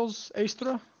cycles,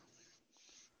 Aestra?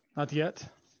 Not yet.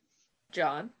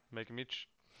 John. Making me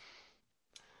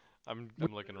I'm We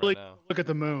looking really right now. Look at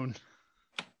the moon.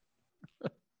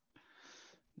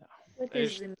 What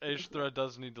is the Aestra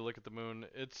does need to look at the moon.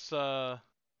 It's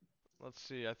let's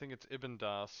see, I think it's Ibn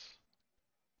Das.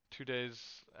 2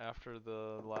 days after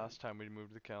the last time we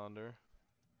moved the calendar.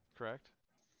 Correct?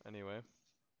 Anyway.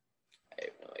 I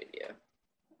have no idea.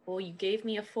 Well, you gave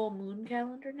me a full moon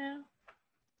calendar now?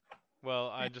 Well,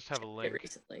 I just have a Checked it link.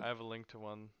 recently. I have a link to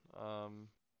one.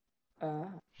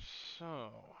 So,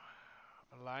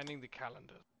 aligning the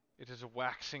calendar. It is a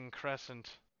waxing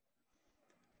crescent.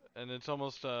 And it's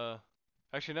almost,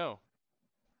 actually no.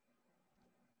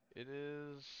 It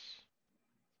is,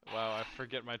 wow, I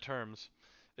forget my terms.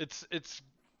 It's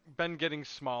been getting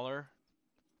smaller.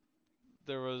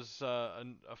 There was a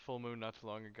full moon not too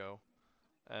long ago.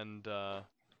 And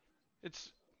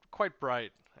it's quite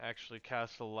bright, actually,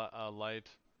 casts a light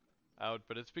out,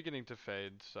 but it's beginning to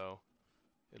fade, so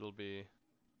it'll be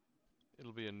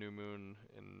a new moon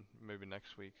in maybe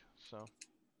next week. So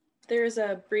There's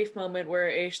a brief moment where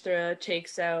Aestra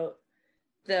takes out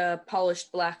the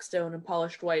polished black stone and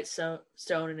polished white stone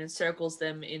and encircles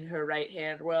them in her right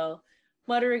hand while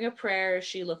muttering a prayer as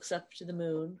she looks up to the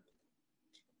moon.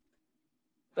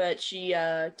 But she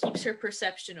keeps her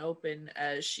perception open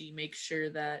as she makes sure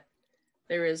that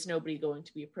there is nobody going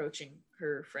to be approaching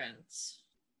her friends.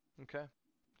 okay,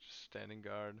 just standing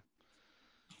guard.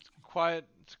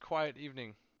 It's a quiet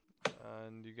evening,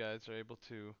 and you guys are able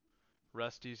to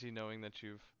rest easy knowing that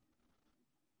you've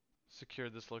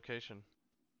secured this location.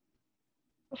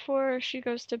 Before she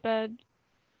goes to bed,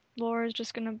 Laura's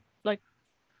just gonna, like,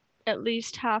 at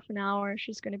least half an hour,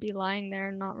 she's gonna be lying there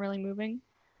and not really moving.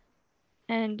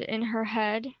 And in her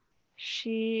head,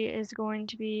 she is going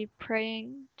to be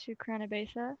praying to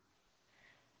Kranabetha.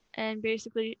 And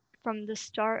basically, from the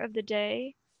start of the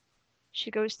day,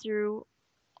 she goes through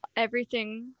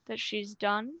everything that she's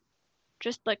done.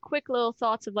 Just like quick little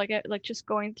thoughts of like just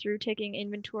going through, taking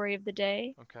inventory of the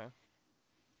day. Okay.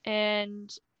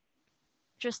 And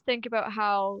just think about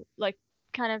how, like,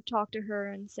 kind of talk to her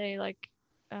and say, like,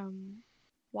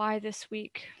 why this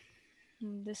week?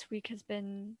 This week has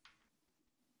been,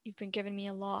 you've been giving me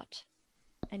a lot,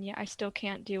 and yet I still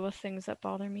can't deal with things that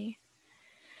bother me.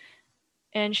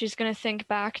 And she's going to think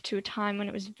back to a time when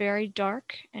it was very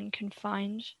dark and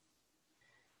confined,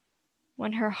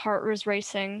 when her heart was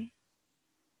racing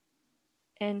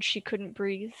and she couldn't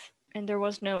breathe and there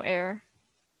was no air.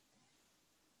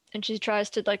 And she tries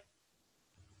to, like,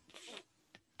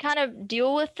 kind of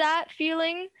deal with that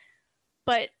feeling,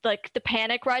 but, like, the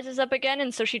panic rises up again,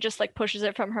 and so she just, like, pushes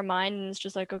it from her mind and is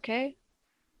just like, okay,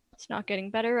 it's not getting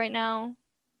better right now.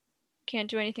 Can't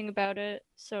do anything about it.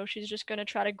 So she's just going to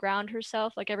try to ground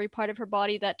herself, like every part of her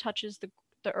body that touches the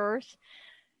earth.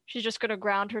 She's just going to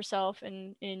ground herself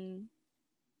in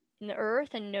the earth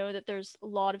and know that there's a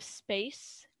lot of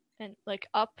space and, like,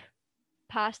 up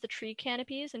past the tree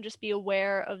canopies, and just be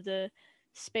aware of the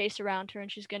space around her,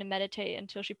 and she's going to meditate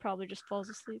until she probably just falls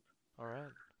asleep. All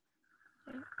right.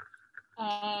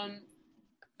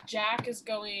 Jack is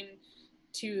going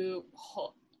to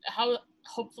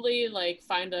hopefully, like,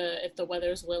 find if the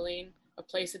weather's willing, a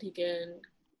place that he can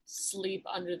sleep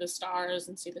under the stars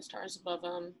and see the stars above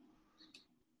him.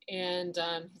 And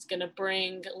he's gonna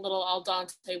bring little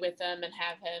Aldante with him and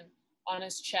have him on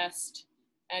his chest,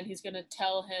 and he's gonna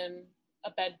tell him a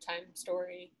bedtime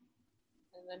story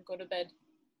and then go to bed.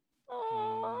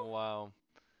 Wow.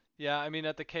 Yeah, I mean,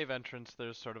 at the cave entrance,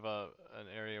 there's sort of an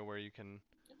area where you can.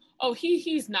 Oh,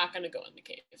 he's not gonna go in the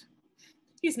cave.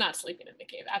 He's not sleeping in the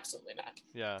cave. Absolutely not.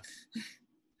 Yeah.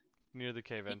 Near the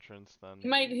cave entrance, then. It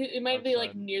might be, like,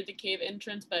 outside. near the cave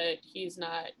entrance, but he's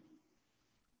not.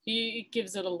 He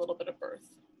gives it a little bit of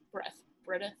breath,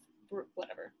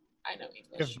 whatever. I know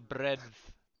English.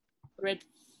 Breadth. Breath.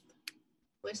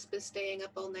 Wisp is staying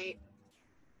up all night.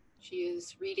 She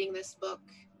is reading this book.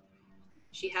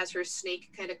 She has her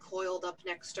snake kind of coiled up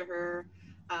next to her.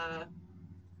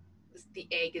 The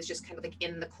egg is just kind of, like,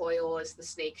 in the coil as the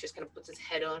snake just kind of puts its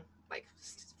head on, like,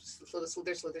 slither,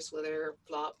 slither, slither, slither,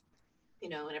 flop. You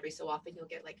know, and every so often you'll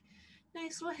get, like,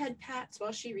 nice little head pats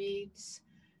while she reads.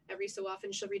 Every so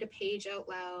often she'll read a page out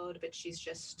loud, but she's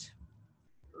just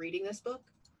reading this book.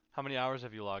 How many hours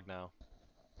have you logged now?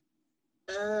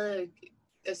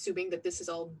 Assuming that this is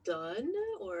all done,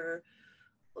 or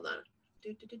hold on.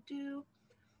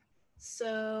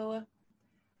 So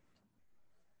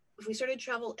if we started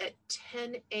travel at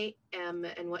 10 a.m.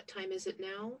 and what time is it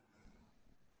now?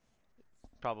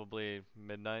 Probably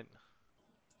midnight.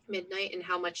 Midnight. And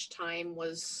how much time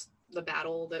was the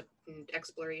battle and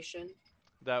exploration?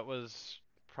 That was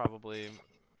probably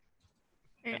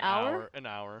An hour? An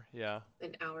hour, yeah.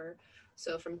 An hour.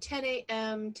 So from 10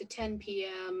 a.m. to 10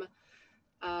 p.m.,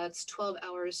 it's 12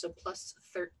 hours, so plus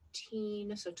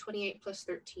 13. So 28 plus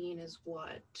 13 is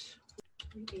what?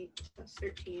 28 plus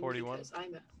 13. 41. Because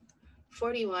I'm at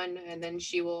 41, and then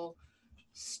she will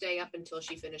stay up until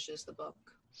she finishes the book.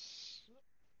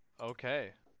 Okay.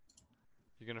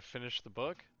 You're gonna finish the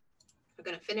book? I'm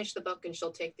going to finish the book, and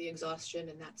she'll take the exhaustion,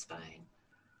 and that's fine.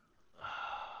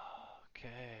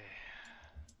 Okay.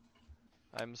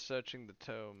 I'm searching the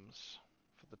tomes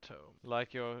for the tome.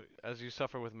 As you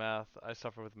suffer with math, I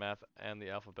suffer with math and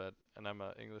the alphabet, and I'm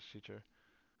an English teacher.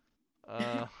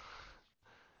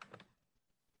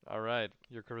 Alright,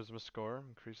 your charisma score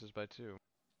increases by 2.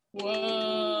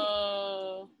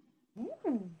 Whoa.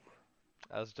 Ooh.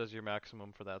 As does your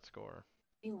maximum for that score.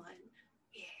 21.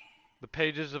 Yeah. The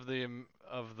pages of the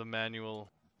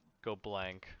manual go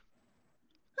blank.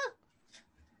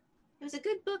 It was a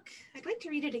good book. I'd like to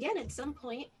read it again at some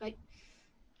point, but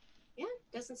yeah,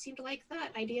 doesn't seem to like that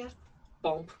idea.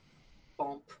 Bump.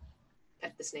 Bump.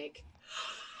 Pet the snake.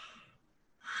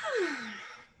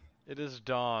 It is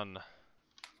dawn.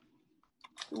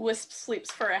 Wisp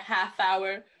sleeps for a half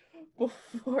hour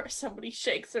before somebody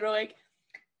shakes her like,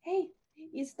 hey,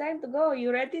 it's time to go.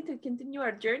 You ready to continue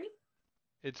our journey?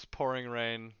 It's pouring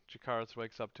rain. Jakaris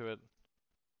wakes up to it.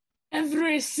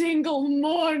 Every single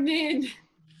morning.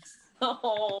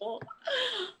 Oh,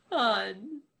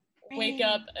 fun. Wake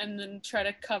up and then try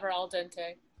to cover al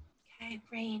dente. Okay,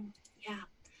 rain. Yeah.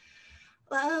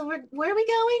 Well, where are we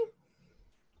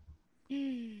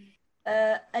going?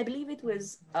 I believe it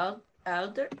was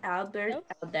Albendrin?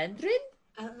 Albendrin.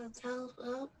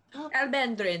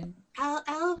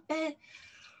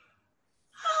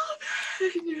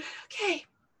 Okay.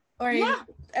 Or Yeah.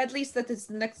 at least that is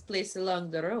the next place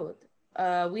along the road.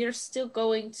 We are still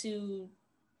going to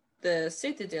the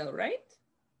Citadel, right?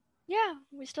 Yeah,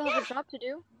 we still have a job to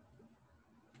do.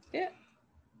 Yeah.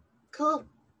 Cool.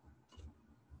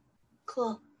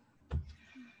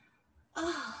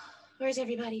 Oh, where's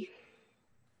everybody?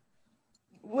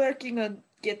 Working on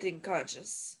getting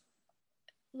conscious.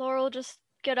 Laurel just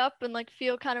get up and like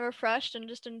feel kind of refreshed and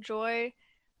just enjoy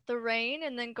the rain,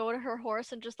 and then go to her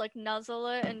horse and just like nuzzle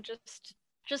it and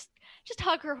just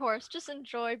hug her horse. Just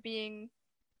enjoy being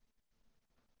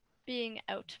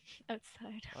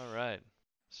outside. All right.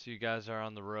 So you guys are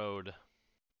on the road,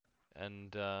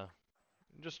 and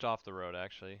just off the road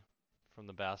actually, from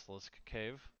the Basilisk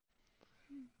Cave.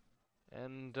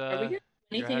 And Are we hearing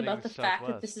anything about the fact that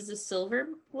southwest. this is a silver,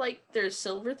 like there's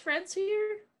silver threads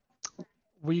here?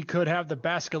 We could have the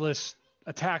basilisk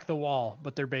attack the wall,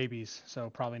 but they're babies, so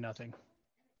probably nothing.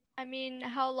 I mean,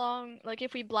 how long, like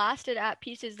if we blasted at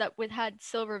pieces that had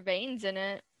silver veins in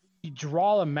it? You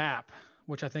draw a map,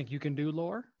 which I think you can do,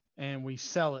 Lore, and we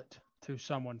sell it to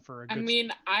someone for a good. I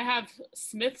mean, I have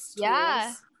Smith's tools.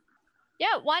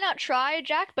 Yeah, why not try,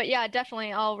 Jack? But yeah,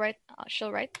 definitely I'll write,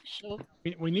 she'll write.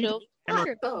 We need Not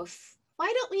both.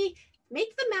 Why don't we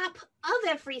make the map of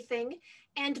everything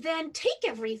and then take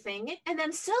everything and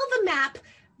then sell the map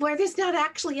where there's not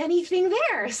actually anything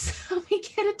there, so we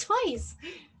get it twice.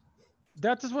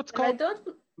 That is what's And I called.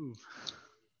 don't,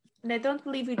 and I don't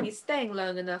believe we'd be staying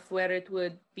long enough where it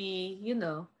would be,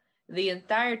 the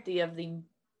entirety of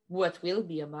what will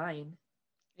be a mine.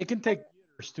 It can take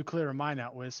years to clear a mine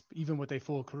out, Wisp, even with a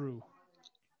full crew.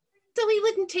 So we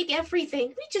wouldn't take everything.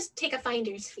 We just take a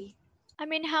finder's fee. I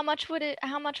mean, how much would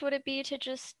it be to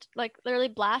just like literally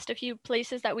blast a few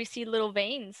places that we see little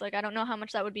veins? Like I don't know how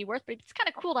much that would be worth, but it's kind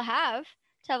of cool to have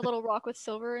a little rock with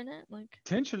silver in it. Like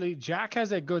Potentially, Jack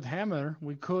has a good hammer.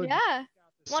 We could. yeah.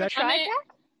 Want to try,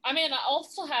 Jack? I mean, I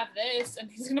also have this, and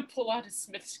he's gonna pull out his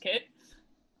Smith's kit.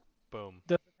 Boom.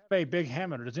 Does have a big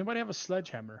hammer? Does anybody have a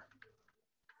sledgehammer?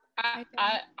 I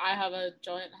have a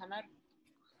giant hammer.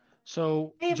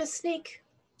 So I have a snake.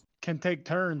 can take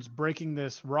turns breaking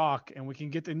this rock, and we can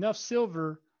get enough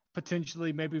silver,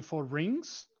 potentially maybe for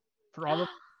rings, for all of.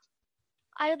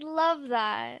 I'd love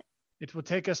that. It will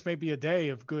take us maybe a day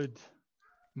of good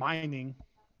mining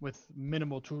with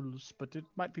minimal tools, but it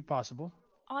might be possible.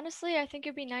 Honestly, I think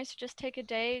it'd be nice to just take a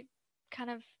day kind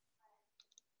of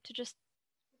to just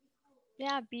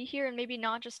be here and maybe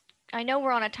not just. I know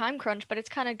we're on a time crunch, but it's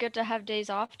kind of good to have days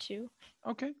off too.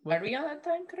 Okay. Are we on a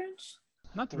time crunch?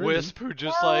 Not really. Wisp, who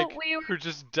just Well, who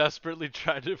just desperately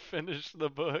tried to finish the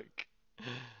book.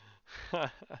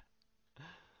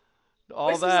 All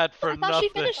Wisp is- that for I thought nothing.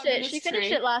 she finished it. She finished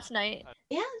Mystery. it last night.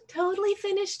 Yeah, totally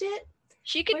finished it.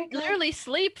 She could We're good. literally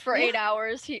sleep for Yeah. 8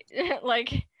 hours,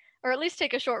 or at least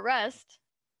take a short rest.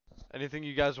 Anything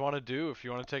you guys want to do? If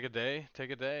you want to take a day, take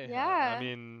a day. Yeah. I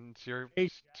mean, it's your Hey,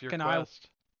 it's your can I- quest.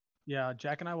 Yeah,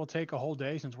 Jack and I will take a whole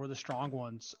day since we're the strong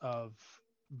ones of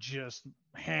just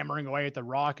hammering away at the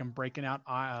rock and breaking out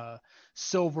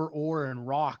silver ore and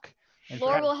rock. And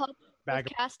Laura will help bag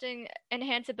with casting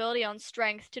enhance ability on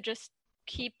strength to just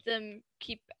keep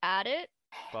at it,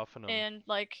 Buffing them. and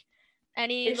like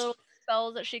any Is- little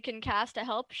spells that she can cast to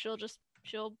help,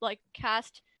 she'll like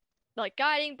cast like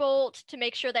guiding bolt to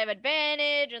make sure they have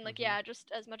advantage, and Mhm. just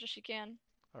as much as she can.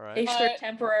 All right. Aisha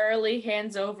temporarily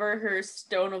hands over her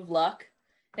stone of luck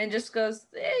and just goes,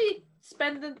 "Hey,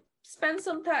 spend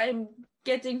some time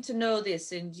getting to know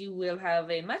this, and you will have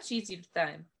a much easier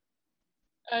time."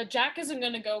 Jack isn't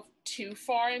gonna go too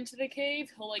far into the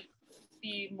cave. He'll like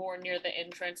be more near the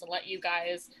entrance and let you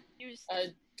guys Use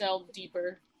delve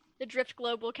deeper. the drift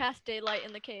globe will cast daylight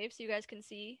in the cave so you guys can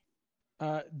see.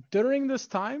 During this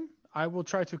time, I will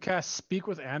try to cast Speak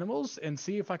with Animals and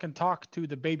see if I can talk to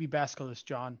the baby basilisk,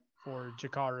 John, or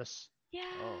Jakaris.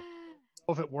 Yeah.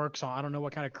 If it works on, I don't know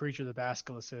what kind of creature the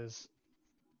basilisk is.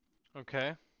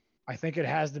 Okay. I think it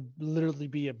has to literally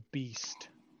be a beast,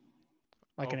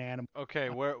 like Oh. an animal. Okay.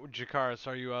 Where, Jakaris,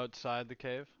 are you outside the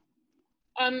cave?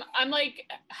 I'm like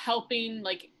helping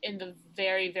like in the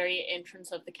very, very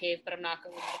entrance of the cave, but I'm not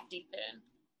going deep in.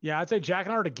 Yeah, I'd say Jack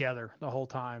and I are together the whole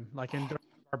time. Like in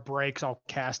our breaks, I'll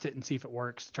cast it and see if it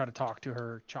works. Try to talk to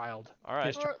her child. All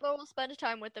right. Laura will spend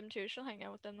time with them too. She'll hang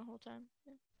out with them the whole time.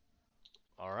 Yeah.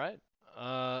 All right.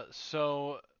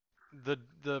 So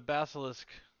the basilisk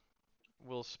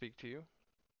will speak to you,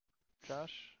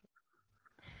 Josh.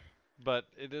 But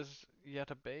it is yet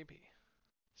a baby,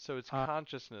 so its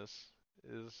consciousness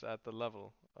is at the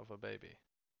level of a baby.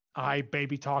 I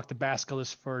baby talk the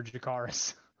basilisk for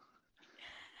Jakaris.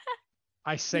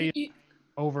 I say it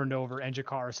over and over and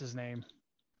Jakaris' name,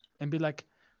 and be like,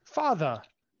 "Father,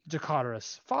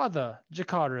 Jakaris. Father,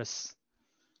 Jakaris."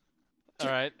 All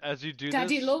right. As you do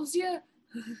Daddy this, loves you.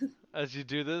 as you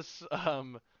do this,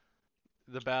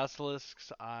 the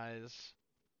basilisk's eyes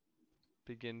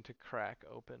begin to crack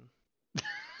open.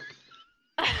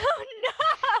 Oh no!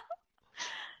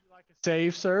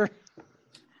 Save, sir.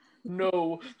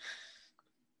 No.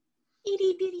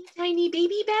 Itty bitty tiny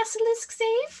baby basilisk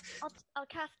save. I'll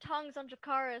cast tongues on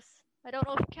Jakaris. I don't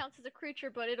know if it counts as a creature,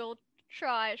 but it'll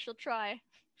try. She'll try.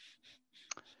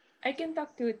 I can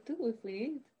talk to it too if we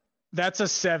need. That's a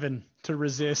 7 to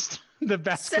resist the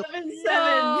basilisk. 7 sevens.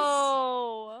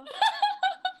 No.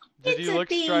 Did It's you a look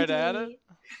straight at it? baby.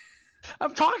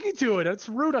 I'm talking to it. It's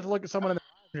rude not to look at someone in the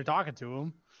eyes when you're talking to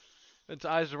him. Its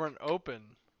eyes weren't open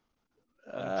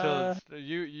until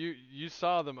you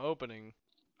saw them opening.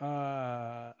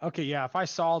 Okay, yeah. If I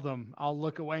saw them, I'll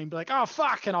look away and be like, "Oh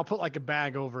fuck," and I'll put like a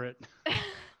bag over it.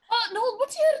 Oh no!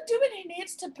 What's he doing? He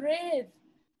needs to breathe.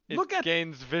 It Look at-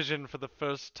 gains vision for the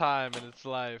first time in its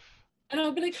life. And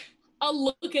I'll be like, I'll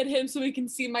look at him so he can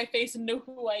see my face and know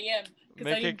who I am.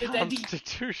 Make a I'm the daddy.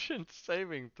 Constitution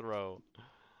saving throw.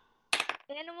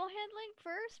 Animal handling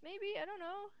first, maybe? I don't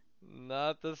know.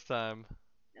 Not this time.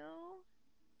 No.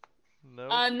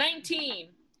 No. 19.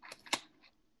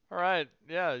 All right.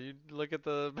 Yeah, you look at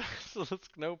the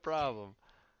basilisk, no problem.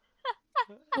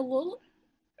 Hello?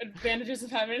 Advantages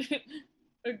of having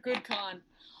a good con.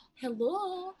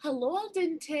 Hello? Hello,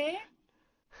 Dente?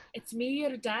 It's me,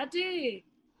 your daddy.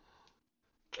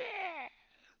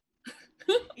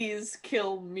 Please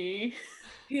kill me.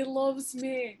 He loves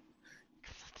me.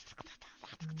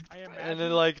 I And imagine it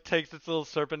like takes its little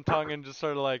serpent tongue and just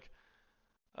sort of like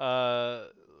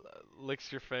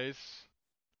licks your face.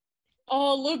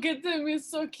 Oh, look at him. He's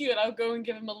so cute. I'll go and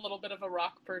give him a little bit of a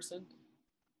rock person.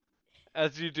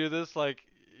 As you do this, like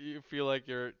you feel like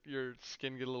your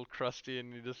skin get a little crusty,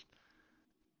 and you just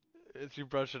as you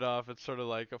brush it off, it's sort of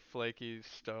like a flaky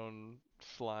stone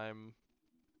slime.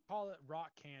 call it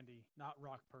rock candy, not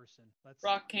rock person. Let's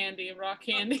Rock candy, rock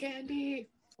candy. Candy.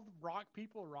 rock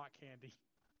people, rock candy.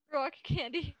 Rock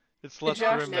candy. It's Did less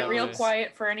Josh grim get that real way.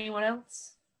 quiet for anyone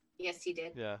else? Yes, he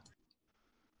did. Yeah.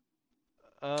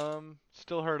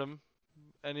 Still heard him.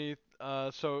 Any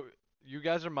so you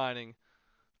guys are mining.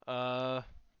 I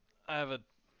have a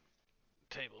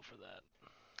table for that.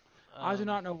 I do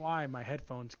not know why my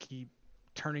headphones keep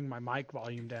turning my mic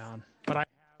volume down, but I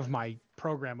have my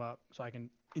program up so I can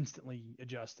instantly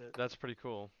adjust it. That's pretty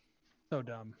cool. So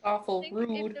dumb. I Awful, think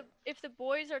rude. if the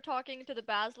boys are talking to the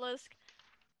basilisk,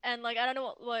 and like I don't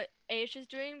know what Aish is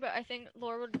doing, but I think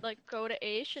Laura would like go to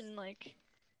Aish and like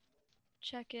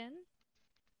check in.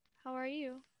 How are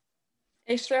you?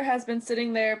 Ishtar has been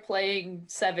sitting there playing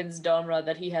Seven's Domra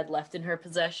that he had left in her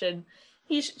possession.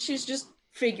 She's just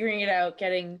figuring it out,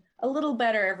 getting a little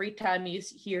better every time you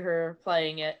hear her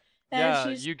playing it. And Yeah,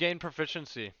 she's, you gain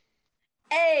proficiency.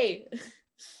 hey!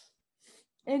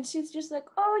 And she's just like,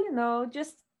 oh, you know,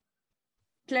 just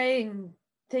playing,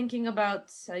 thinking about,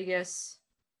 I guess,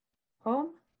 home?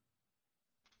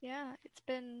 Yeah,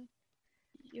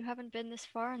 you haven't been this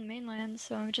far on the mainland,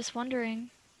 so I'm just wondering.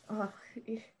 Oh,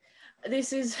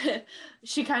 this is,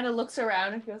 she kind of looks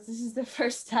around and goes, this is the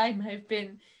first time I've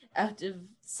been out of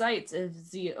sight of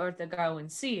the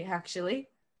Ortegawan Sea, actually.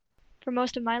 For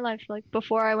most of my life, like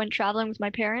before I went traveling with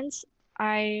my parents,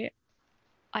 I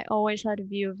always had a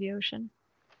view of the ocean.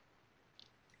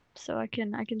 So I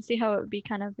can see how it would be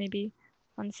kind of maybe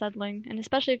unsettling, and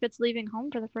especially if it's leaving home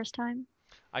for the first time.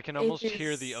 I can It almost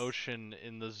hear is- the ocean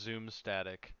in the Zoom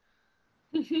static.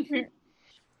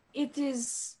 It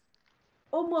is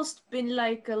almost been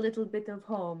like a little bit of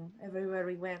home everywhere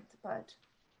we went, but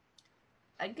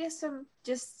I guess I'm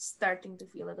just starting to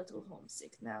feel a little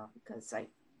homesick now because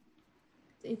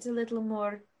it's a little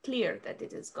more clear that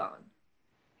it is gone.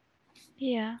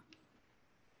 Yeah.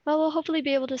 Well, we'll hopefully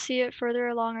be able to see it further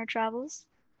along our travels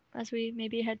as we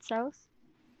maybe head south.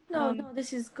 No,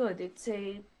 this is good. It's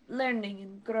a learning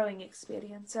and growing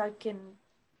experience. I can,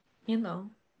 you know,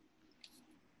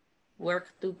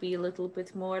 work to be a little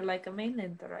bit more like a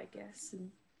mainlander, I guess,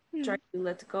 and try to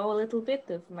let go a little bit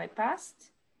of my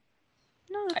past.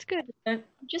 No, that's good. And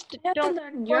Just I have to don't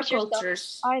learn your force yourself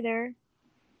cultures. either.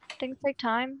 Things take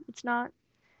time. It's not.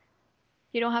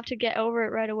 You don't have to get over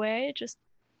it right away.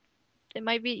 It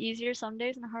might be easier some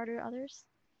days and harder others.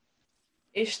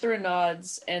 Ishtar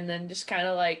nods and then just kind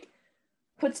of like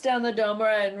puts down the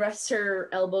domra and rests her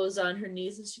elbows on her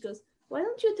knees, and she goes, "Why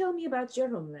don't you tell me about your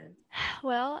homeland?"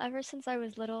 Well, ever since I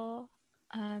was little,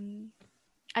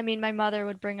 I mean, my mother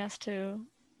would bring us to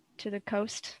the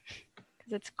coast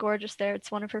because it's gorgeous there.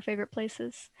 It's one of her favorite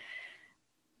places.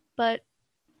 But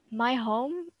my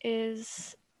home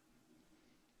is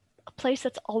a place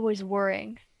that's always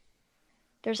worrying.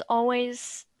 There's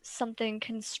always something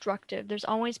constructive. There's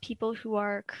always people who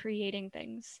are creating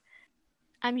things.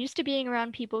 I'm used to being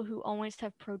around people who always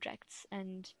have projects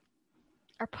and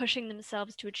are pushing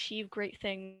themselves to achieve great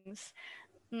things.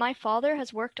 My father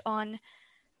has worked on,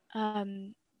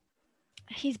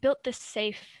 he's built this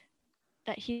safe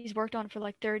that he's worked on for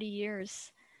like 30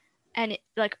 years. And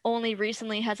like only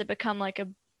recently has it become like a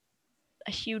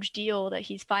huge deal that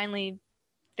he's finally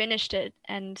finished it.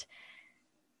 And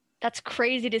that's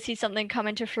crazy to see something come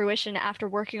into fruition after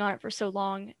working on it for so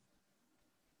long.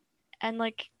 And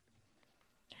like,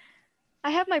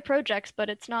 I have my projects, but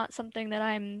it's not something that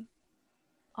I'm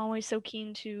always so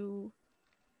keen to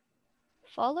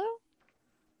follow.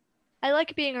 I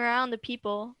like being around the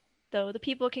people, though. The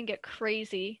people can get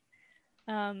crazy.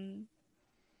 I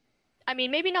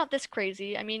mean, maybe not this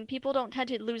crazy. I mean, people don't tend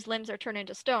to lose limbs or turn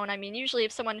into stone. I mean, usually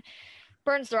if someone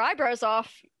burns their eyebrows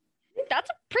off, that's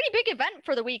a pretty big event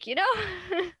for the week, you know?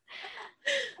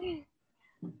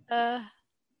 I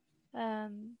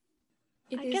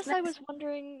guess I was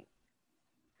wondering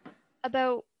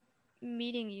about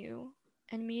meeting you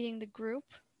and meeting the group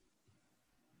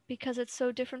because it's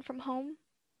so different from home.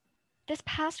 This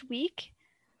past week,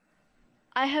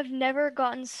 I have never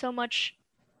gotten so many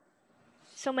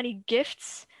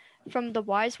gifts from the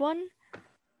Wise One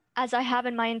as I have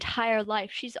in my entire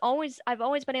life. I've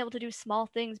always been able to do small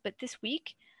things, but this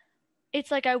week,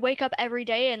 it's like I wake up every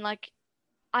day and like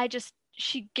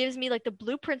she gives me like the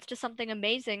blueprints to something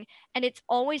amazing, and it's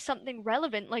always something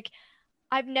relevant. Like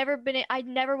I never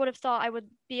would have thought I would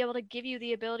be able to give you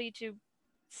the ability to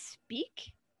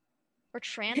speak or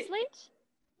translate.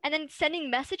 And then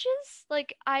sending messages,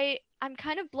 like I'm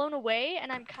kind of blown away,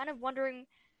 and I'm kind of wondering,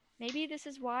 maybe this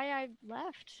is why I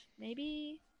left.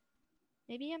 Maybe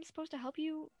I'm supposed to help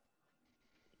you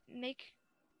make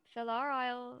Felar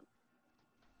Isle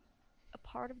a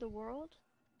part of the world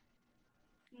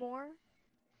more.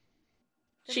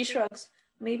 She shrugs.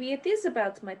 Maybe it is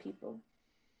about my people,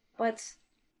 but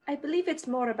I believe it's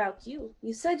more about you.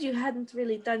 You said you hadn't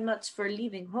really done much for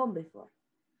leaving home before.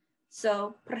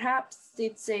 So perhaps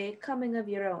it's a coming of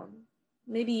your own.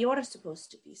 Maybe you're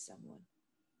supposed to be someone.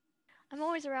 I'm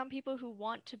always around people who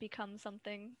want to become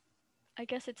something. I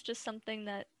guess it's just something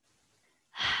that...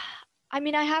 I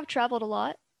mean, I have traveled a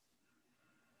lot.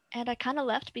 and I kind of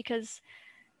left because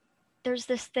there's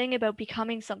this thing about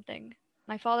becoming something.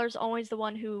 My father's always the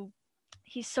one who,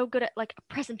 he's so good at like a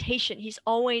presentation. He's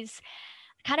always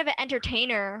kind of an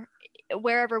entertainer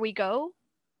wherever we go.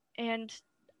 And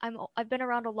I've been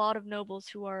around a lot of nobles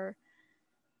who are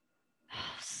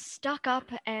stuck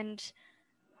up and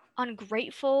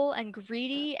ungrateful and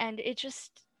greedy, and it's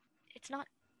not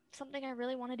something I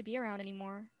really wanted to be around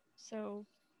anymore. So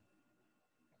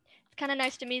it's kind of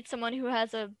nice to meet someone who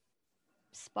has a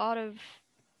spot of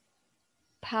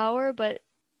power but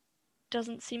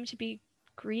doesn't seem to be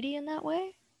greedy in that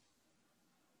way.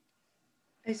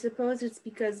 I suppose it's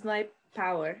because my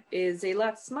power is a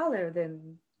lot smaller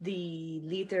than the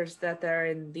leaders that are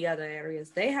in the other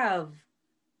areas. They have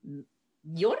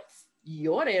your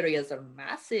areas are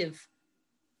massive.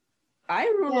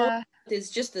 Hyrule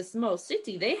is just a small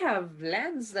city. They have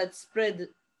lands that spread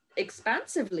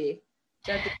expansively,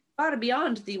 that are far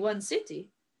beyond the one city.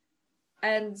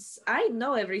 And I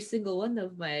know every single one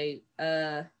of my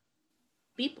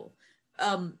people.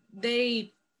 They're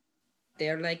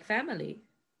like family.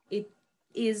 It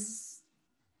is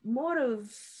more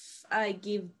of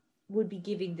would be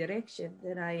giving direction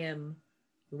than I am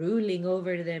ruling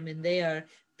over them, and they are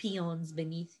peons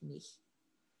beneath me.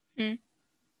 Mm.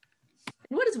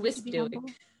 And what is Wisp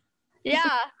doing?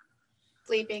 Yeah.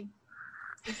 Sleeping.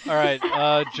 All right,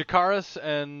 Jakaris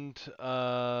and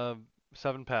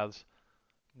Seven Paths.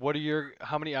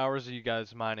 How many hours are you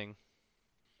guys mining?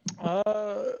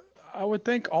 I would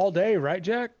think all day, right,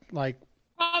 Jack? Like,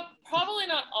 probably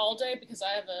not all day because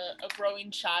I have a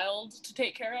growing child to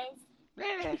take care of.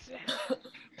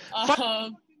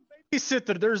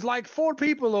 babysitter, there's like 4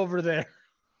 people over there.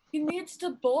 He needs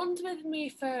to bond with me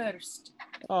first.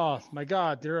 Oh my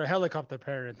God, you're a helicopter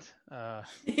parent. How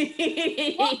am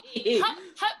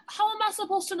I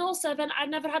supposed to know, Seven? I've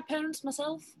never had parents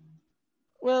myself.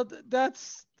 Well,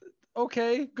 that's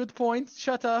okay. Good point.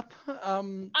 Shut up.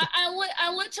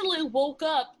 I literally woke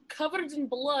up covered in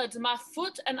blood. My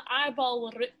foot and eyeball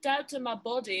were ripped out of my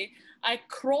body. I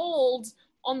crawled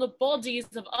on the bodies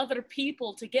of other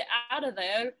people to get out of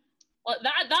there. Like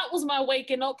that was my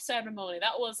waking up ceremony.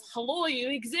 That was, hello, you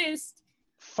exist.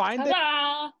 Find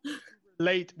Ta-da! it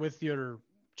late with your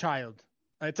child.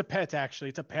 It's a pet, actually.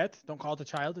 It's a pet. Don't call it a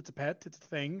child. It's a pet. It's a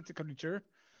thing. It's a creature.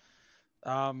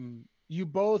 You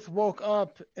both woke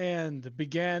up and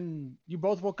you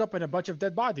both woke up in a bunch of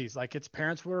dead bodies. Like its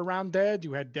parents were around dead.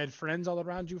 You had dead friends all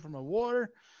around you from a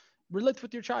war. Relate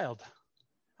with your child.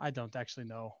 I don't actually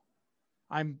know.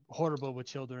 I'm horrible with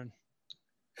children.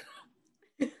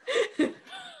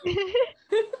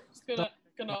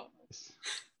 Gonna.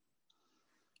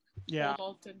 Yeah.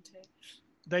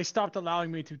 They stopped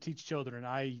allowing me to teach children.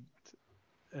 I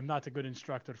am not a good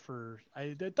instructor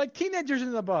like teenagers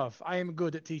and above. I am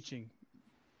good at teaching.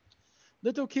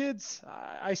 Little kids,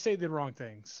 I say the wrong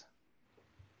things.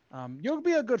 You'll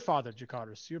be a good father,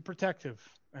 Jakaris. You're protective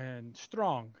and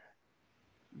strong.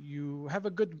 You have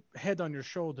a good head on your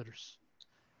shoulders.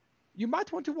 You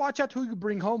might want to watch out who you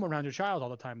bring home around your child all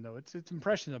the time, though. It's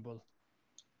impressionable.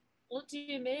 What do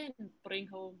you mean, bring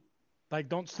home? Like,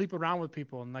 don't sleep around with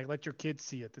people and like let your kids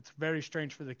see it. It's very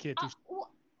strange for the kid to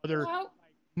other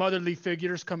motherly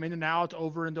figures come in and out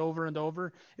over and over and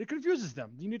over. It confuses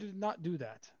them. You need to not do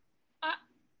that.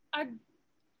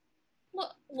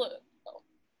 Look.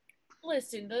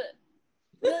 Listen,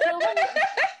 the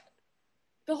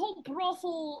whole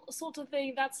brothel sort of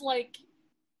thing. That's like.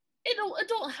 It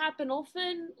don't happen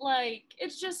often. Like,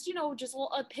 it's just, just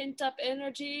a pent up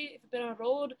energy. If I've been on a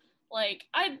road, like,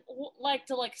 I'd like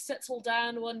to like settle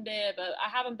down one day, but I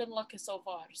haven't been lucky so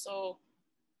far. So,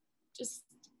 just.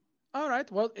 All right.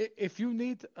 Well, if you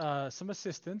need some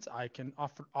assistance, I can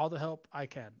offer all the help I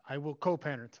can. I will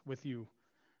co-parent with you,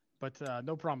 but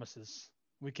no promises.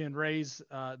 We can raise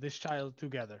this child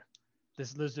together.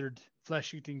 This lizard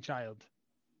flesh-eating child.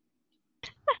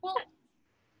 Well.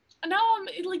 Now I'm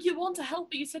like, you want to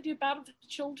help, but you said you're bad with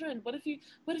children. What if you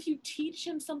teach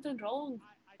him something wrong?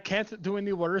 I can't do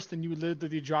any worse than you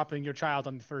literally dropping your child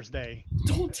on the first day.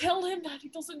 Don't tell him that. He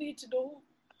doesn't need to know.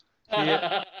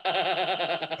 Yeah.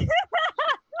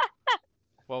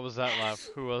 What was that laugh?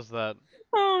 Who was that?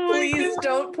 Oh, please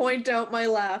don't point out my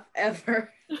laugh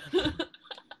ever. I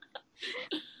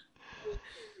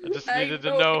just needed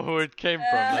to know who it came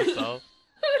from. That's all.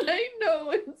 I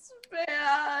know it's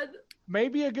bad.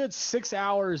 Maybe a good 6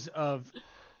 hours of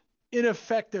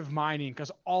ineffective mining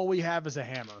because all we have is a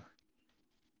hammer.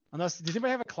 Does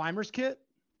anybody have a climber's kit?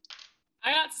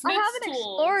 I got Smith's I have an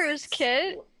explorer's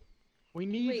kit. We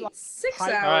need 6 All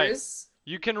hours. right.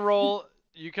 You can roll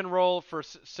for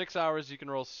 6 hours. You can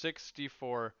roll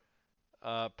 6d4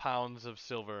 pounds of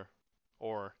silver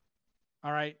ore.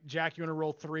 All right, Jack, you want to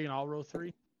roll 3 and I'll roll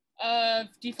 3?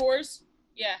 D4s?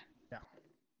 Yeah.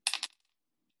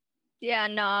 Yeah,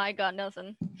 nah, I got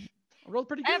nothing. I rolled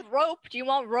pretty I good. have rope. Do you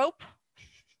want rope?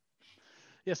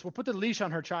 Yes, we'll put the leash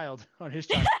on her child, on his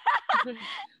child.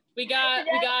 We got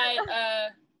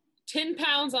 10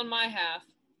 pounds on my half.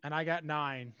 And I got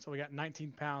 9, so we got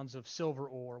 19 pounds of silver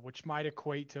ore, which might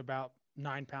equate to about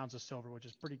 9 pounds of silver, which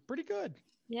is pretty good.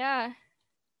 Yeah.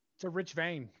 It's a rich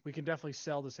vein. We can definitely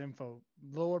sell this info.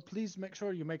 Lord, please make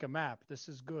sure you make a map. This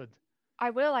is good.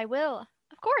 I will.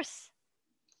 Of course.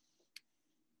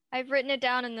 I've written it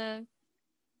down in the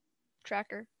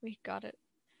tracker. We got it.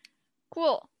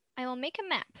 Cool. I will make a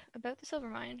map about the silver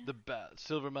mine. The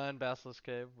silver mine, Basilisk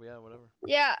Cave, yeah, whatever.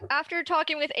 Yeah, after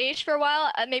talking with Aish for a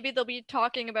while, maybe they'll be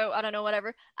talking about, I don't know,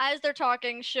 whatever. As they're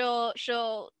talking, she'll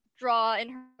draw in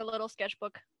her little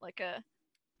sketchbook, like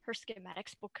her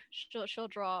schematics book. She'll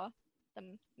draw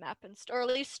the map or at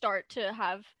least start to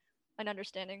have an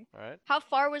understanding. All right. How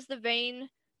far was the vein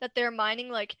that they're mining?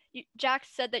 Like, Jack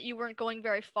said that you weren't going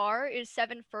very far. Is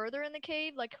 7 further in the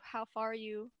cave? Like, how far are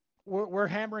you? We're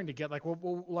hammering to get, like,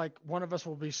 we'll like one of us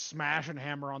will be smashing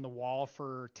hammer on the wall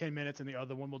for 10 minutes and the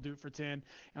other one will do it for 10,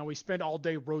 and we spend all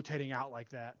day rotating out like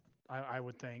that. I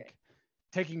would think, okay.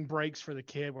 Taking breaks for the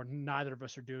kid where neither of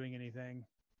us are doing anything.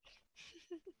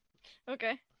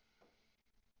 Okay.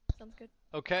 Sounds good.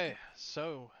 Okay,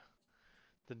 so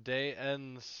the day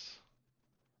ends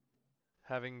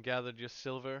having gathered your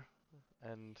silver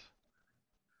and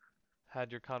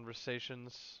had your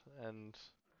conversations and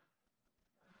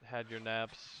had your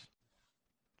naps.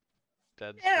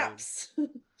 Dead Naps.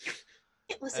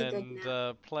 It was a good nap.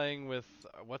 And playing with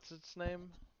what's its name?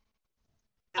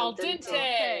 Al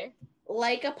dente.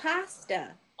 Like a pasta.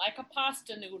 Like a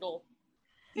pasta noodle.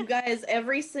 You guys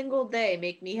every single day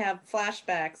make me have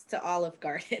flashbacks to Olive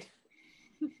Garden.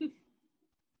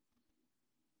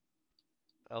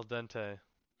 Al dente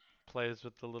plays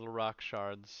with the little rock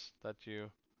shards that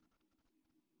you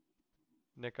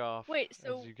nick off. Wait,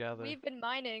 so as you gather. we've been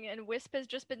mining and Wisp has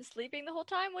just been sleeping the whole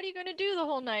time? What are you going to do the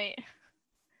whole night?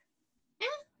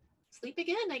 Sleep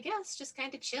again, I guess. Just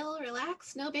kind of chill,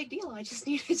 relax. No big deal. I just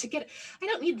needed to I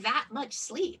don't need that much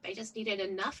sleep. I just needed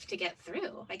enough to get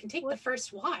through. I can take the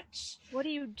first watch. What do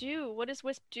you do? What does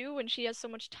Wisp do when she has so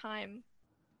much time?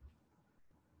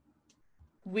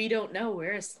 We don't know.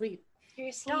 We're asleep. You're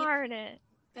asleep. Darn it.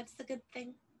 That's the good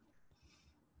thing.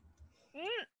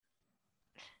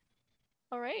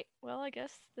 All right. Well, I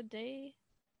guess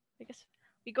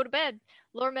we go to bed.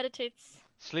 Lore meditates.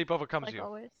 Sleep overcomes like you.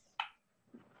 Always.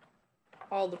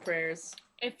 All the prayers.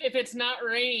 If it's not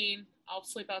raining, I'll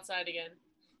sleep outside again.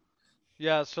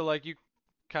 Yeah, so like you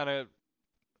kind of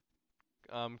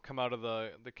come out of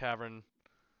the cavern,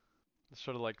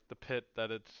 sort of like the pit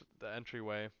that it's the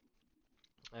entryway,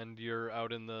 and you're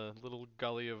out in the little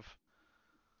gully of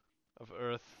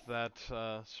earth that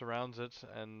surrounds it,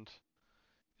 and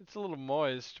it's a little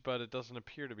moist, but it doesn't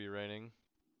appear to be raining.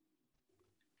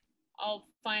 I'll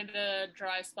find a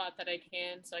dry spot that I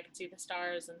can so I can see the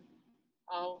stars, and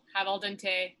I'll have al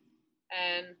dente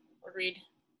and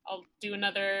I'll do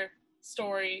another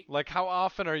story. Like, how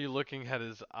often are you looking at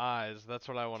his eyes? That's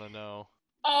what I want to know.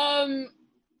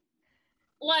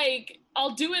 Like,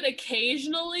 I'll do it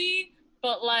occasionally,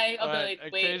 but like, I'll be like,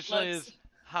 wait, occasionally is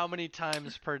how many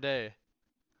times per day?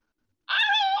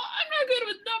 I'm not good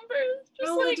with numbers. Just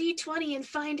roll like a d20 and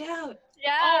find out.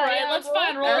 Yeah. All right, let's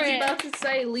find roll. I was about to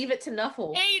say, leave it to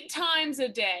Nuffle. 8 times a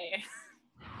day.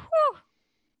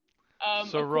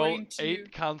 So roll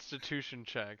 8 Constitution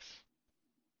checks.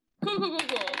 Cool.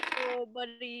 Oh,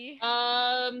 buddy.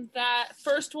 That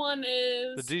first one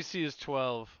is. The DC is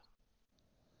 12.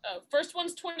 Oh, first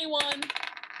one's 21.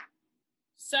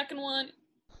 Second one.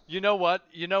 You know what?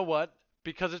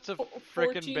 Because it's a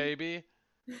frickin' 14. baby.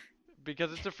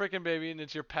 Because it's a frickin' baby and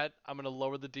it's your pet, I'm gonna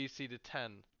lower the DC to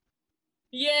 10.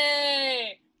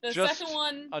 Yay! The Just second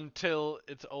one. Until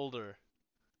it's older.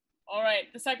 All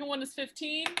right. The second one is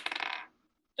 15.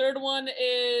 Third one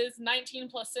is 19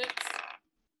 plus 6.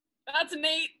 That's an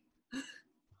 8.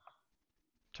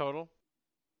 Total?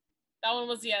 That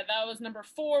was number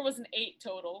 4 was an 8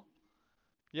 total.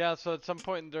 Yeah, so at some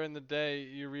point during the day,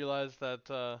 you realize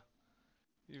that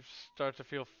you start to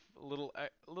feel a little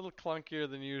clunkier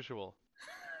than usual.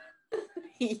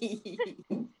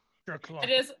 It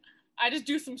is. I just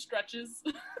do some stretches.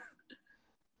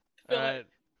 All right,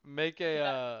 make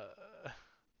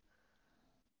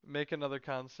another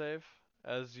con save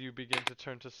as you begin to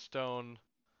turn to stone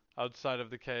outside of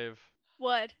the cave.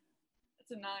 What?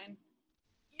 It's a 9.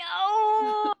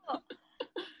 No.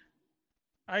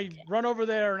 I run over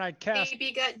there and I cast.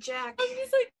 Baby got Jack. I'm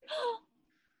just like,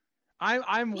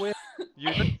 I'm with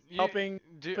helping.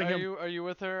 bring him- Are you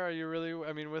with her? Are you really?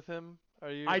 I mean, with him?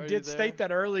 I Are did you there? state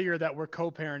that earlier that we're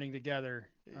co-parenting together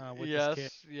with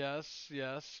this kid.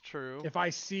 Yes, true. If I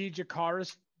see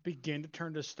Jakaris begin to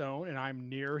turn to stone and I'm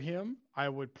near him, I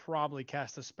would probably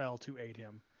cast a spell to aid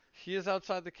him. He is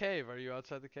outside the cave. Are you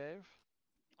outside the cave?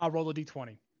 I'll roll a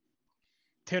d20.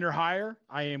 10 or higher,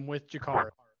 I am with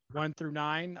Jakaris. 1 through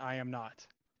 9, I am not.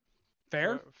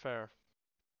 Fair? Fair.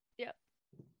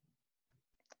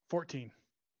 14.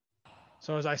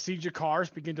 So as I see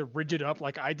Jakaris begin to rigid up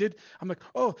like I did, I'm like,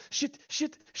 oh, shit.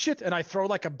 And I throw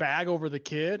like a bag over the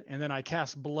kid, and then I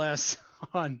cast Bless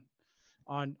on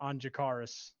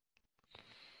Jakaris.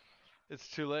 It's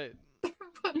too late.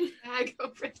 Put a bag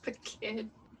over the kid.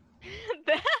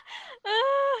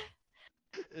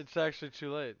 It's actually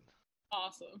too late.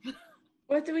 awesome.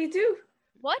 What do we do?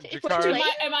 What? It's Jakara- too Am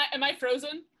late? am I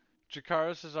frozen?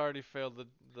 Jakaris has already failed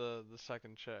the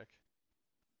second check.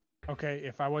 Okay,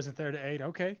 if I wasn't there to aid,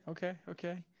 okay.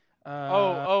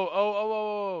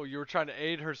 Oh! You were trying to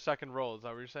aid her second roll. Is that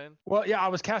what you're saying? Well, yeah, I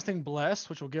was casting Bless,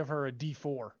 which will give her a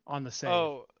d4 on the save.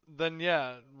 Oh, then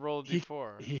yeah, roll a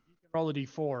d4. He can roll a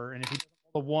d4, and if he doesn't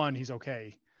roll a 1, he's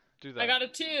okay. Do that. I got a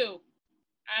 2.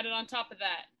 Added on top of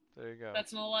that. There you go.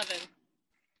 That's an 11.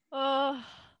 Oh.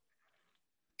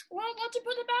 Why don't you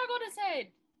put the bag on his head?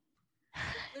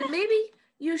 Maybe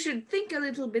you should think a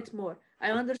little bit more. I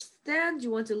understand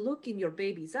you want to look in your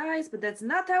baby's eyes, but that's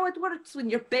not how it works when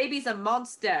your baby's a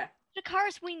monster.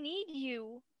 Jakaris, we need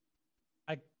you.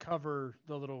 I cover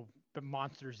the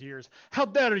monster's ears. How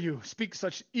dare you speak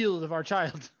such ill of our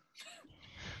child?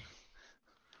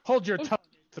 Hold your tongue,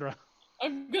 Mithra.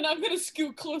 I'm gonna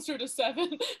scoot closer to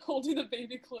 7, holding the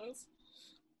baby close.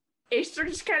 Aster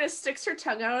just kind of sticks her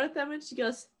tongue out at them and she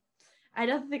goes, I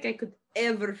don't think I could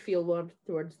ever feel warmth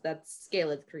towards that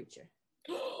scaled creature.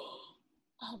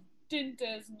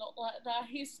 Dinta is not like that.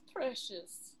 He's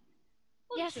precious.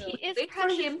 Yes, he is Wait for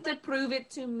precious. him to prove it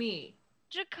to me.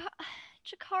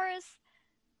 Jakaris,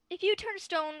 if you turn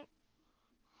stone,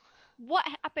 what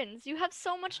happens? You have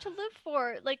so much to live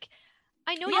for. Like,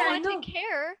 I know you Yeah, I want to know. take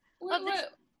care of this.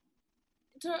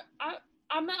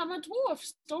 I'm a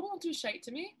dwarf. Don't do shit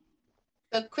to me.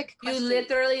 A quick question. You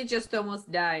literally just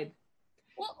almost died.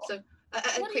 What, So, a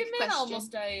what do you quick mean I question.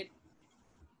 almost died?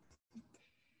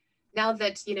 Now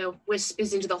that, Wisp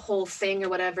is into the whole thing or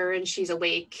whatever, and she's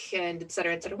awake, and et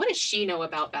cetera, what does she know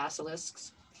about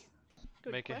basilisks?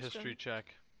 Good Make question. a history check.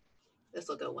 This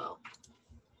will go well.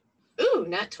 Ooh,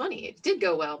 nat 20. It did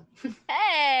go well.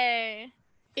 Hey!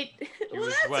 It You well,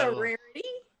 as that's well. a rarity.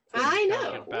 I know.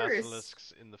 Encountered worse.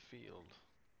 basilisks in the field.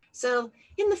 So,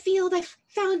 in the field, I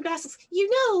found basilisks.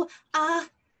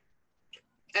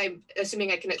 I'm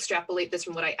assuming I can extrapolate this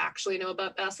from what I actually know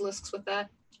about basilisks with that.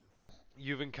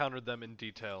 You've encountered them in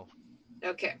detail.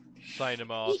 Okay.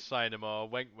 Cynema,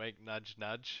 wink, wink, nudge,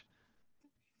 nudge.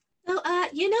 So,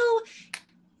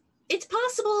 it's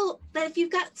possible that if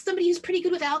you've got somebody who's pretty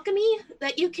good with alchemy,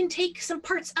 that you can take some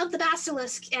parts of the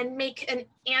basilisk and make an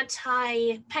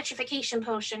anti-petrification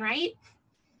potion, right?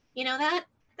 You know that?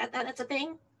 That's a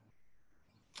thing?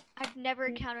 I've never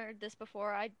encountered this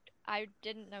before. I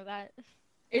didn't know that.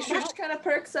 Aster just kind of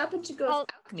perks up and she goes, Well,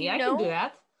 Alchemy, I can do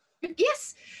that.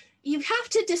 Yes. You have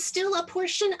to distill a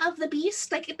portion of the beast,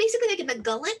 basically in the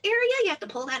gullet area. You have to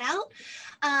pull that out.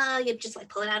 You just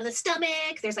pull it out of the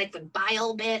stomach. There's the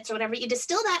bile bits or whatever. You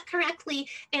distill that correctly,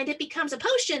 and it becomes a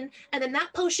potion. And then that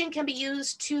potion can be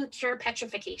used to cure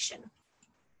petrification.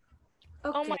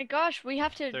 Okay. Oh my gosh, we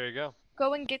have to There you go.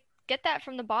 go and get that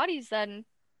from the bodies then.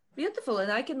 Beautiful,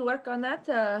 and I can work on that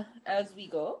as we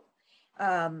go.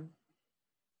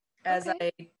 As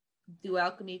Okay.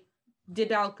 I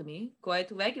did alchemy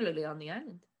quite regularly on the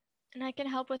island. And I can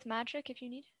help with magic if you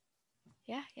need.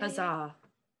 Yeah. Huzzah.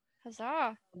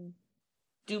 Huzzah.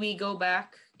 Do we go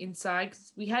back inside?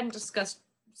 'Cause we hadn't discussed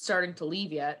starting to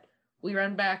leave yet. We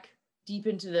run back deep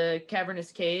into the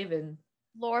cavernous cave and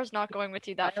Laura's not going with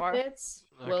you that far. bits.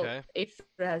 Well, Okay. Aether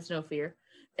has no fear.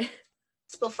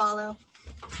 This will follow.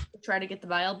 Try to get the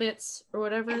vile bits or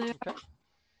whatever. they are.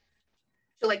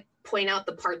 To point out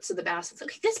the parts of the basilisk.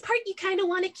 Okay, this part you kind of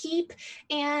want to keep.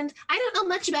 And I don't know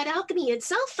much about alchemy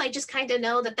itself. I just kind of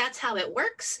know that that's how it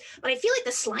works. But I feel like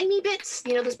the slimy bits,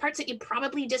 those parts that you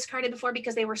probably discarded before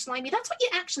because they were slimy, that's what you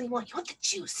actually want. You want the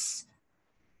juice.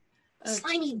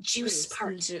 Slimy juice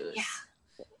part. Juice.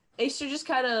 Yeah. Aster just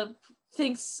kind of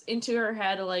thinks into her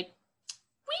head we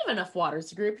have enough water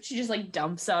as a group. She just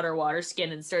dumps out her water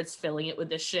skin and starts filling it with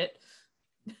this shit.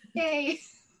 Yay.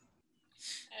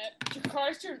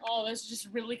 Jakaris during all this is just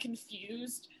really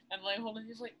confused And like holding,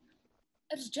 he's like,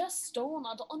 it's just stone.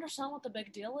 I don't understand what the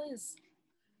big deal is.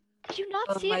 Did you not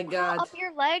Oh see my it crawl God. up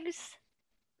your legs?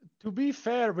 To be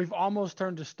fair, we've almost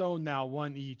turned to stone now,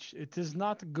 one each. It is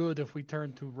not good if we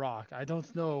turn to rock. I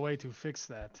don't know a way to fix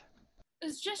that.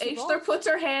 It's just Ishtar rock. puts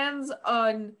her hands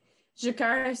on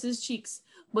Jakaris's cheeks.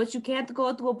 But you can't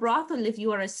go to a brothel if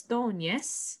you are a stone,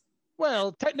 yes?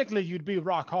 Well, technically, you'd be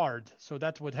rock hard, so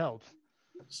that would help.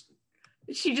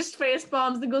 She just face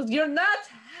bombs and goes, "You're not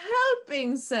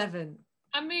helping, Seven.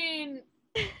 I mean,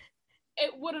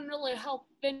 it wouldn't really help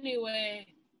anyway.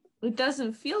 It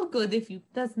doesn't feel good if you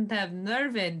doesn't have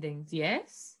nerve endings,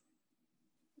 yes?"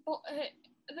 But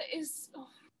that is,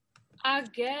 I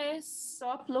guess.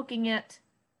 Stop looking at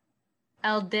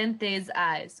Al Dente's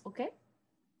eyes, okay?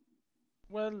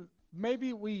 Well,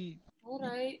 maybe we... All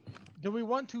right. Do we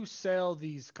want to sell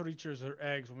these creatures or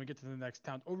eggs when we get to the next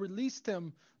town, or release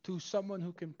them to someone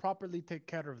who can properly take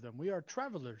care of them? We are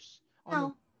travelers on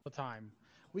No. the time.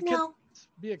 We No. can't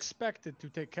be expected to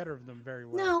take care of them very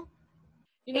well. No.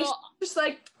 You know, It's just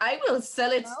like, I will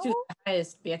sell it to No? the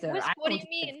highest bidder. Wisp, I what do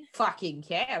don't you even mean? fucking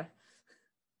care.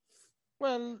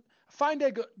 Well, find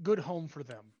a good home for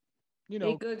them. You A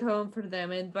know, good home for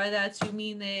them, and by that you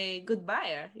mean a good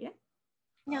buyer, yeah?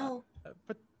 No.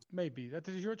 but maybe that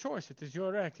is your choice. It is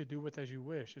your act. You do it as you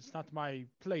wish. It's not my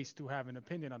place to have an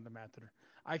opinion on the matter.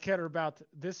 I care about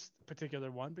this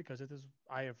particular one because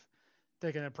I have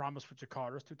taken a promise with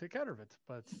Jakaris to take care of it.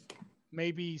 But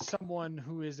maybe someone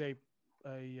who is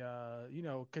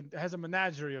has a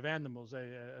menagerie of animals,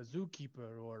 a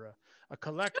zookeeper or a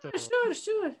collector,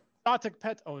 Sure. exotic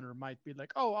pet owner might be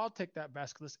like, oh, I'll take that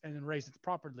basilisk and raise it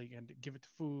properly and give it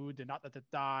food and not let it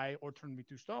die or turn me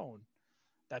to stone.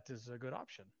 That is a good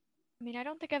option. I mean, I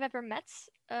don't think I've ever met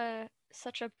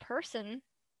such a person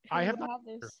who I have would not have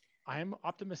either. this. I am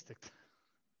optimistic.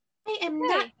 I am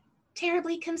not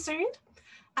terribly concerned.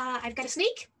 I've got a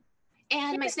snake,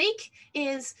 and my snake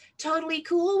is totally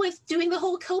cool with doing the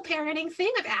whole co-parenting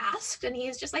thing. I've asked, and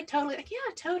he's just like totally like,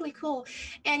 yeah, totally cool.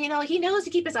 And he knows to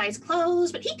keep his eyes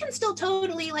closed, but he can still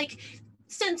totally like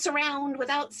sense around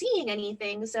without seeing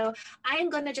anything. So I'm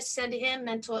gonna just send him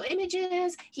mental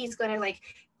images. He's gonna like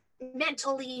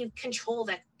mentally control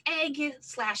the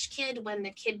egg/kid when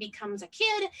the kid becomes a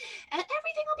kid, and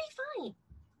everything will be fine.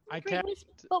 I Wait, can't.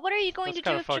 but what are you going That's to do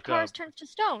kinda if fucked Jakaris up. turns to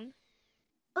stone?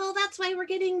 Well, that's why we're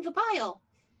getting the bile.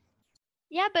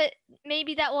 Yeah, but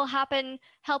maybe that will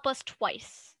help us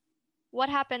twice. What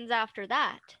happens after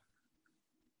that?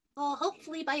 Well,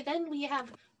 hopefully by then we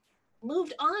have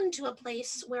moved on to a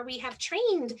place where we have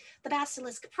trained the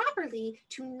basilisk properly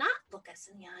to not look us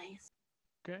in the eyes.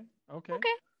 Okay.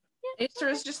 Ishtar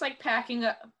is just like packing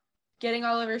up, getting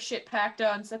all of her shit packed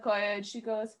on Sequoia, and she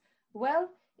goes, "Well,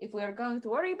 if we are going to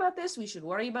worry about this, we should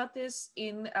worry about this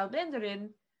in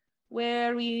Albendarin,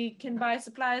 where we can buy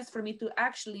supplies for me to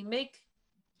actually make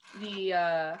the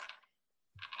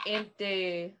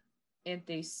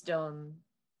anti-stone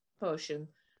potion,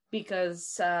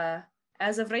 because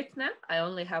as of right now, I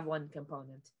only have one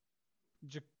component."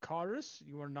 Jakaris,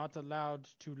 you are not allowed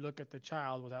to look at the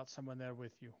child without someone there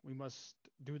with you. We must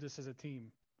do this as a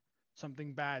team.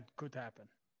 Something bad could happen.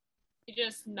 he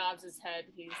just nods his head.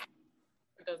 He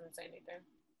doesn't say anything.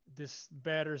 This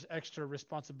bears extra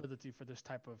responsibility for this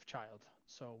type of child.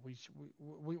 So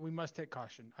we must take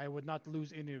caution. I would not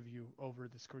lose any of you over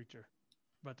this creature,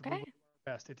 but we will do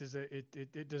our best.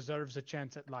 It deserves a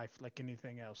chance at life like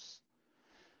anything else.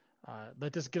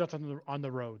 Let us get out on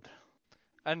the road.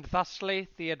 And thusly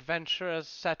the adventurers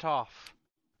set off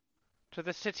to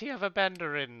the city of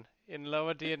Abendarin in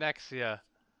Lower Dianexia.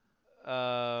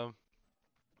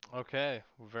 Okay,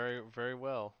 very, very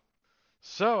well.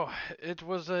 So, it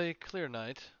was a clear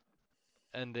night,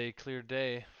 and a clear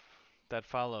day that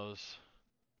follows.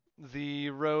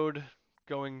 The road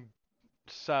going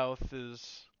south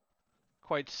is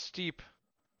quite steep,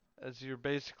 as you're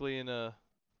basically in a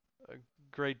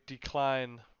great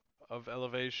decline of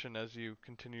elevation as you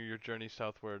continue your journey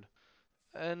southward.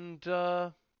 And,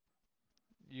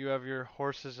 you have your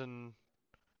horses and...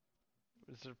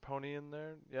 Is there a pony in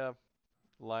there? Yeah,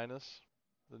 Linus,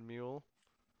 the mule.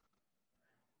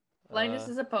 Linus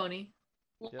is a pony.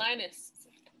 Yep. Linus.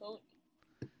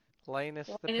 Linus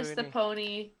Linus the pony.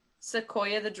 pony,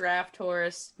 Sequoia the draft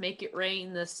horse, Make It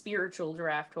Rain the spiritual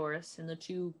draft horse, and the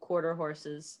 2 quarter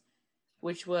horses,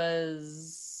 which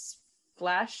was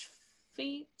Flash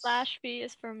Feet Flash fee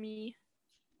is for me.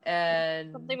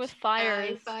 and Something with fire.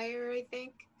 Skyfire, I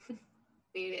think.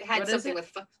 It had What is something it?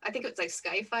 with. I think it was like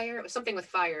Skyfire. It was something with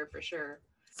fire for sure.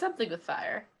 something with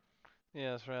fire.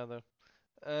 Yes, rather.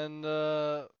 And,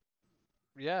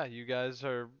 yeah, you guys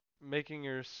are making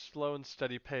your slow and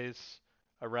steady pace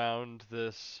around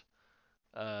this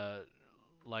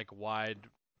like wide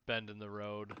bend in the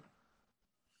road.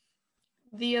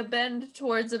 The bend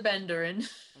towards a benderin.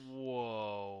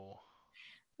 Whoa.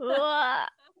 Wha-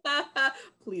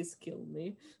 Please kill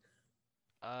me.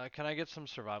 Can I get some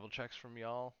survival checks from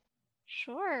y'all?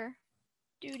 Sure.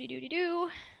 Doody doody doo.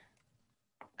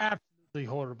 Absolutely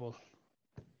horrible.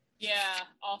 Yeah,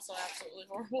 also absolutely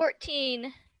horrible.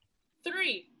 14.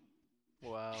 3.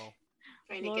 Wow.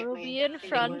 Trying to Laura get will my be in thing to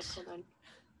front. work. Hold on.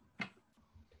 Did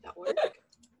that work?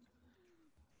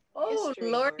 Oh,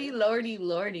 History lordy, word. lordy,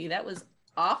 lordy. That was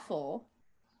awful.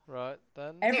 Right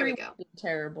then. we Everyone go. did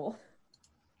terrible.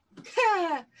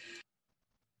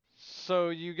 So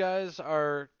you guys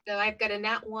are So I've got a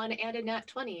nat 1 and a nat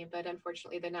 20, but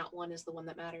unfortunately the nat 1 is the one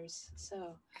that matters.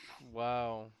 So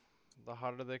wow. The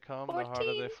harder they come, the harder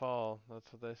 14. they fall.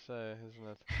 That's what they say, isn't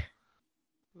it?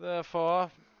 Therefore,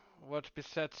 what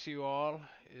besets you all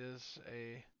is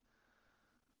a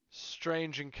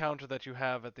strange encounter that you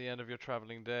have at the end of your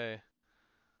traveling day.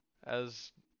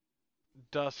 As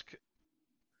dusk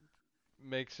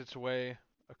makes its way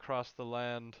across the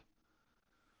land,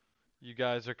 you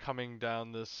guys are coming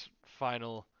down this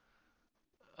final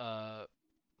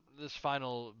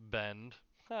bend.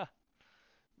 Huh.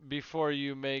 Before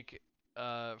you make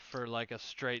for like a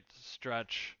straight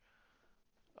stretch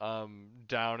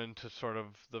down into sort of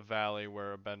the valley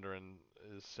where a Benderin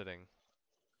is sitting.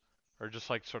 Or just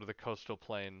like sort of the coastal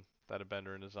plain that a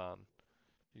Benderin is on.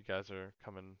 You guys are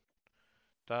coming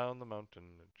down the mountain.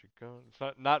 It's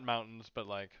not mountains, but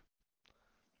like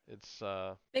it's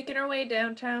Making our way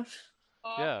downtown.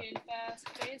 Yeah. Walking fast,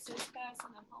 faces fast,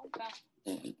 and I'm home fast.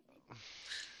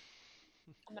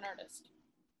 I'm an artist.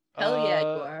 Hell yeah, you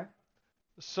are.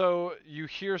 So you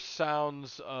hear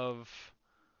sounds of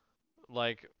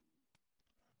like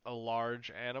a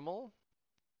large animal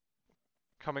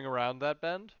coming around that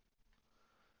bend.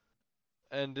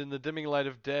 And in the dimming light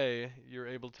of day, you're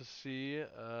able to see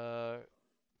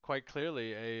quite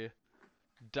clearly a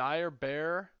dire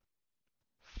bear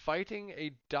fighting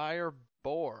a dire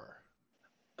boar.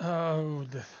 Oh,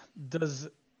 does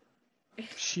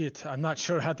shit. I'm not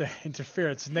sure how to interfere.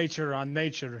 It's nature on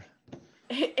nature.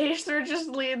 Acer just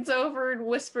leans over and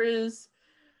whispers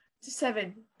to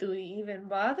Seven, do we even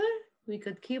bother? We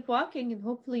could keep walking and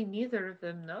hopefully neither of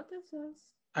them notice us.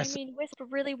 I mean, Wisp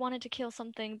really wanted to kill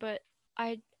something, but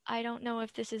I don't know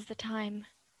if this is the time.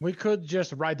 We could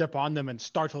just ride up on them and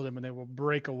startle them, and they will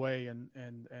break away and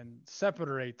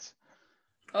separate.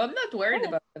 Oh, I'm not worried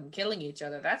about them killing each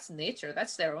other. That's nature.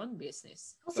 That's their own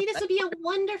business. well, see, this would be a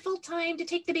wonderful time to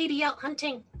take the baby out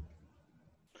hunting.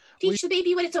 Teach the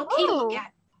baby what it's okay to look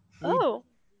at. Oh,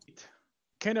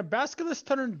 Can a basilisk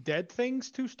turn dead things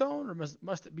to stone, or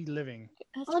must it be living?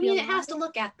 has Well, I to be mean, it has alive. to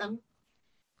look at them.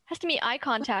 Has to be eye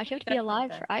contact. You have to be Eye alive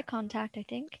contact. for eye contact, I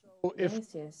think. So if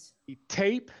Yes. we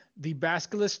tape the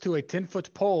basilisk to a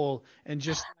 10-foot pole and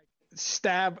just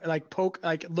stab, like poke,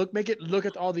 like make it look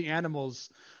at all the animals,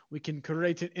 we can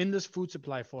create an endless food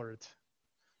supply for it.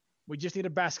 We just need a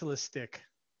basilisk stick.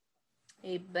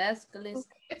 A basilisk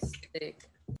stick.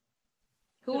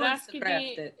 Who You're wants to asking craft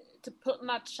me it? to put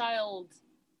my child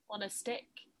on a stick.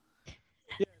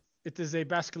 It is a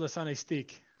basilisk on a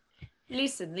stick.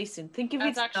 Listen. Think of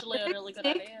That's it actually not a as really good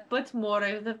stick, idea. but more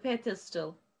of the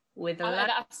pedestal with a Oh, lot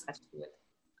that's- attached to it.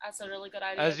 That's a really good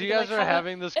idea. As you because, guys like, are how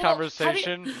having this it'll-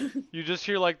 conversation, you just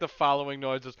hear like the following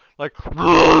noises, like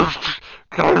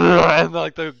and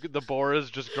like the boar is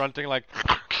just grunting like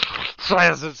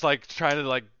as it's like trying to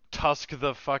like tusk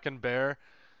the fucking bear,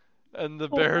 and the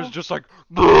bear is just like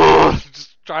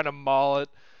just trying to maul it,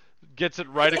 gets it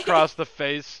right across the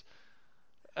face.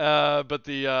 But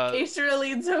the Acer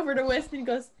leans over to West and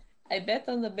goes, I bet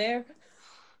on the bear.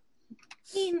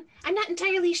 I mean, I'm not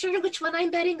entirely sure which one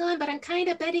I'm betting on, but I'm kind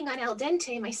of betting on Al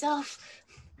Dente myself.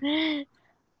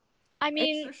 I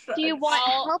mean, Extra do you shrugs. want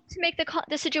Well- help to make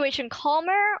the situation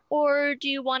calmer, or do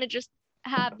you want to just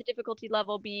have the difficulty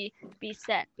level be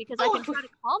set? Because I can Oh. try to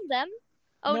calm them.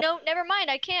 Oh No. no, never mind.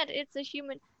 I can't. It's a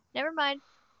human. Never mind.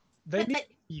 They But- need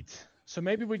to eat, so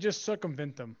maybe we just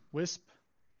circumvent them. Wisp.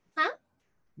 Huh?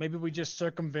 Maybe we just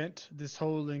circumvent this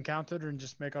whole encounter and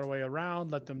just make our way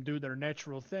around, let them do their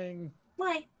natural thing.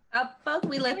 Why? How about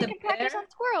we let We the can practice bear on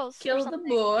squirrels. or kill the something.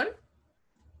 boar,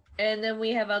 and then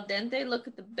we have Al Dente look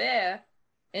at the bear,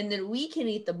 and then we can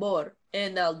eat the boar,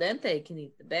 and Al Dente can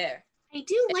eat the bear. I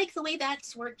do like the way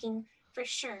that's working for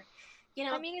sure. You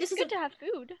know, I mean, this it's is good to have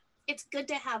food. it's good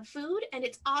to have food, and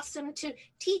it's awesome to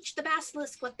teach the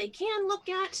basilisk what they can look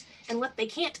at and what they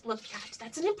can't look at.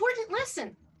 That's an important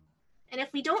lesson. And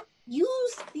if we don't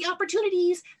use the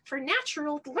opportunities for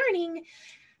natural learning,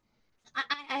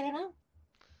 I don't know.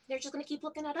 They're just going to keep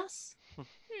looking at us.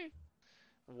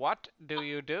 What do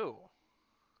you do?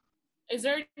 Is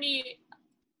there any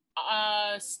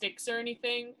sticks or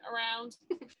anything around?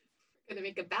 Going to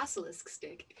make a basilisk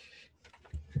stick.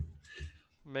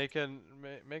 Make a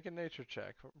nature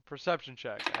check, perception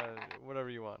check, whatever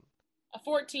you want. A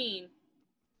 14.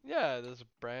 Yeah, there's a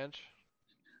branch.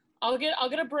 I'll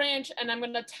get a branch, and I'm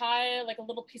gonna tie like a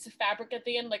little piece of fabric at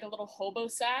the end, like a little hobo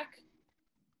sack.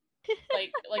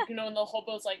 like you know when the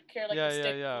hobos like carry like the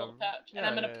stick, the little pouch. And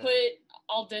I'm gonna put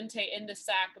Al Dente in the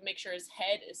sack, but make sure his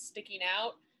head is sticking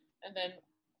out, and then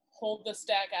hold the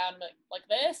stack out and like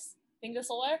this. Think this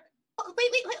will work? Oh,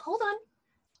 wait, hold on.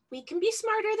 We can be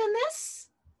smarter than this.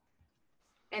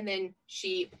 And then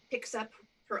she picks up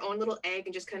her own little egg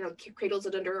and just kind of cradles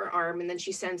it under her arm, and then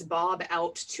she sends Bob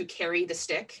out to carry the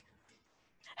stick.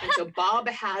 And so Bob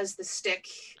has the stick.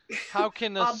 How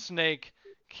can a snake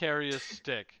carry a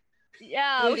stick?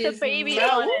 Yeah, with a baby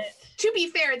on it. To be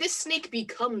fair, this snake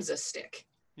becomes a stick.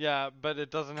 Yeah, but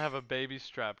it doesn't have a baby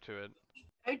strapped to it.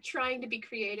 I'm trying to be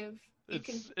creative.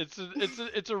 It's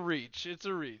a reach. It's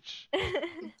a reach.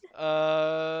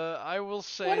 I will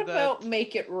say What that. about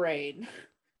Make It Rain?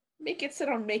 Make it sit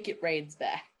on Make It Rain's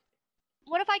back.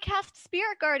 What if I cast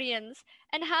Spirit Guardians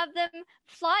and have them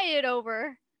fly it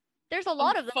over? There's a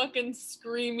lot of them. Fucking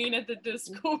screaming at the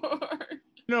Discord.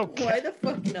 No, Why the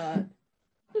fuck not?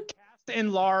 cast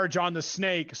enlarge on the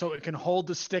snake so it can hold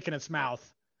the stick in its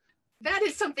mouth. That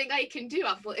is something I can do.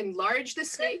 I will enlarge the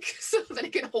snake so that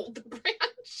it can hold the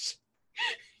branch.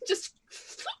 Just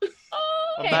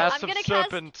A massive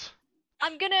serpent.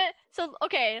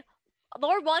 Okay,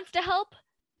 Lord wants to help,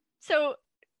 so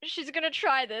she's gonna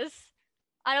try this.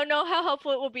 I don't know how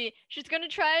helpful it will be. She's gonna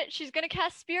try it. She's gonna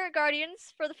cast Spirit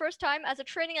Guardians for the first time as a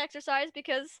training exercise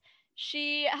because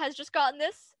she has just gotten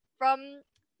this from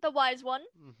the Wise One.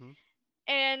 Mm-hmm.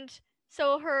 And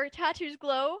so her tattoos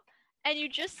glow, and you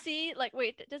just see, like,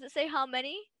 wait, does it say how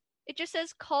many? It just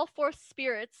says call forth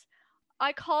spirits.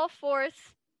 I call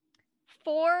forth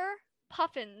 4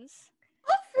 puffins.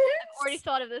 I've already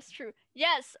thought of this, true.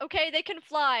 Yes, okay, they can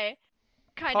fly.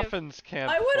 Puffins can't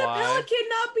Why would fly. a pelican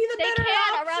not be the They better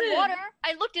can option? around water.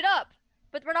 I looked it up,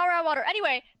 but we're not around water.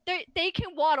 Anyway, they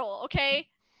can waddle, okay?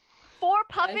 4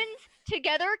 puffins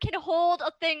together can hold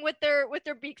a thing with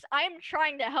their beaks. I am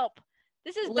trying to help.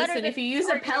 This is better Listen, than if you use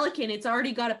a pelican, it's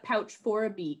already got a pouch for a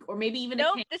beak, or maybe even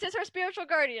Nope, a can. this is her spiritual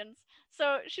guardians.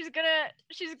 So she's gonna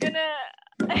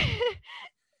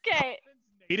Okay.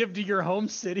 Native to your home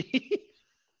city.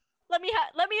 Let me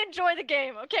enjoy the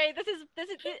game, okay? This is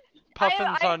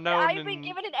Puffins are known I've been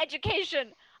given an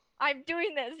education. I'm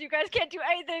doing this. You guys can't do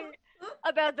anything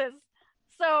about this.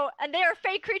 So, and they are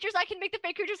fake creatures. I can make the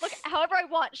fake creatures look however I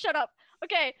want. Shut up.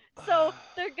 Okay, so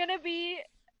they're gonna be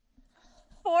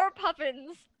 4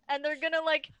 puffins, and they're gonna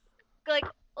like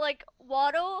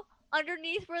waddle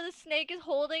underneath where the snake is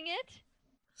holding it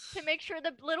to make sure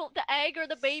the egg or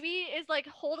the baby is like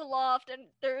hold aloft, and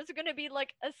there's gonna be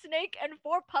like a snake and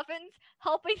 4 puffins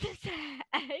helping this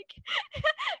egg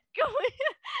going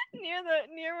near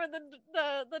where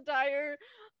the dire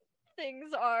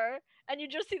things are, and you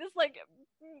just see this like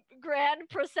grand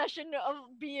procession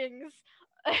of beings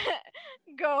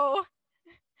go.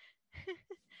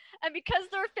 And because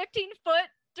they're 15-foot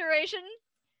duration,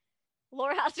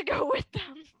 Laura has to go with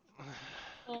them.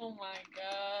 Oh my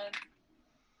god.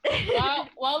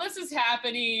 While this is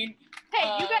happening...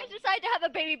 Hey, you guys decide to have a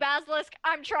baby basilisk.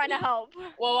 I'm trying to help.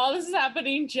 Well, while this is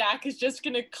happening, Jack is just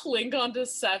gonna cling onto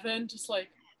Seven, just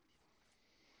like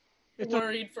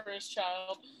worried for his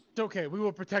child. It's okay. We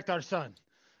will protect our son.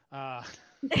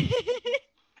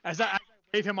 As I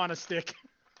wave him on a stick.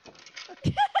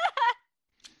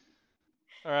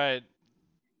 All right.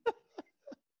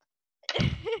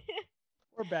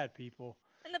 We're bad people.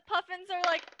 And the puffins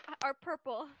are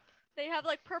purple. They have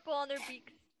like purple on their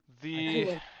beaks.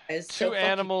 The two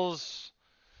animals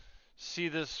see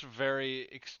this very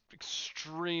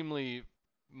extremely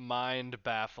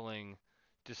mind-baffling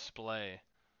display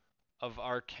of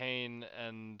arcane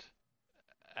and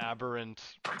aberrant,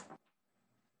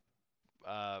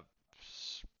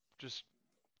 just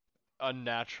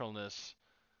unnaturalness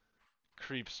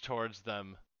creeps towards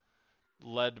them,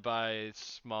 led by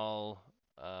small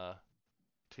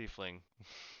tiefling.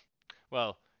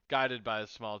 Well, guided by a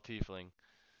small tiefling.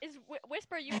 Is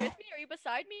Whisper, you with me? Are you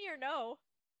beside me or no?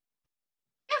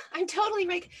 Yeah, I'm totally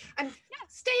like I'm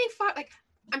staying far. Like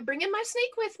I'm bringing my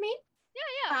snake with me.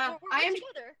 Yeah, we're I am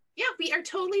together. Yeah, we are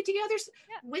totally together.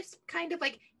 Yeah. Wisp kind of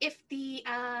like, if the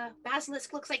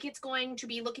basilisk looks like it's going to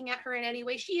be looking at her in any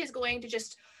way, she is going to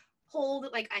just hold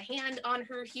like a hand on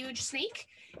her huge snake,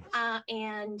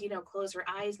 and close her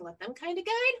eyes and let them kind of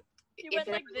guide. You If went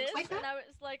it like ever looks this, like that. and I was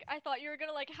like, I thought you were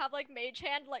gonna like have like mage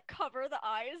hand like cover the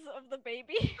eyes of the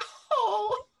baby.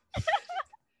 Oh,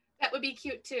 that would be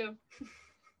cute too.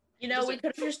 You know, we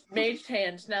could have just mage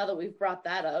hands now that we've brought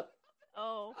that up.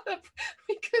 Oh.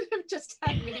 We could have just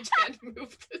had mage hand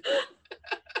move.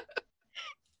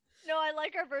 No, I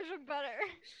like our version better.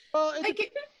 Well,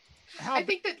 I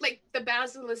think that like the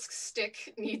basilisk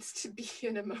stick needs to be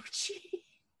an emoji.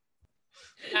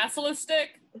 Basilisk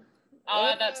stick. I'll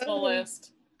add that to the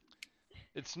list.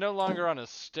 It's no longer on a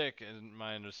stick, in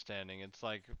my understanding. It's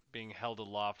like being held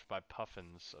aloft by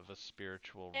puffins of a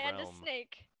spiritual And realm. a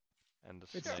snake. And a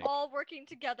They're snake. all working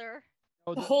together.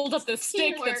 Hold up the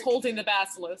stick Teamwork. that's holding the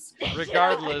basilisk.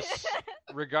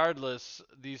 Regardless,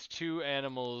 these two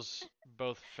animals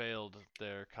both failed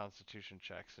their constitution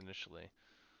checks initially.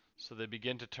 So they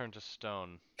begin to turn to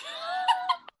stone.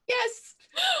 Yes.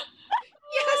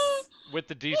 Yes. With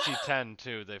the DC 10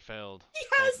 too, they failed.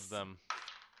 Yes. Both of them.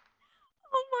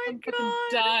 Oh my I'm fucking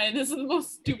dying. This is the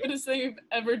most stupidest thing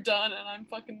I've ever done, and I'm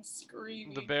fucking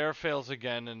screaming. The bear fails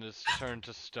again and is turned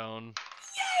to stone.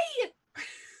 Yay!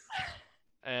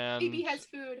 And Baby has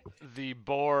food. the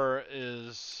boar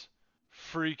is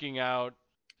freaking out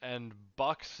and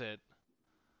bucks it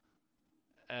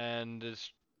and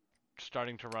is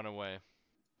starting to run away.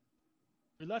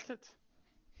 We let it.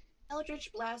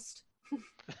 Eldritch Blast.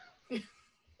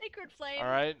 Sacred flame. All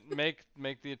right, make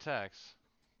the attacks.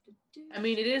 I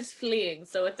mean, it is fleeing,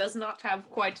 so it does not have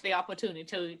quite the opportunity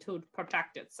to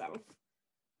protect itself.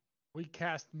 We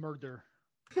cast murder.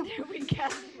 We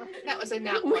cast murder. That was a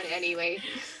nat one anyway.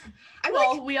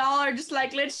 We all are just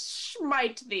like, let's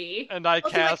smite thee. And I Also,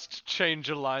 cast change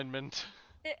alignment.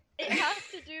 It has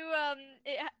to do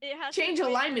it has Change to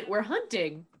alignment, we're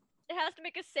hunting. It has to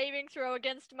make a saving throw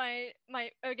against my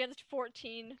against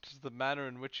 14. This is the manner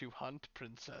in which you hunt,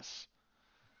 princess.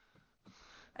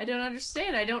 I don't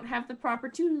understand. I don't have the proper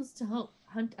tools to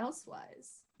hunt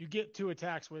elsewise. You get 2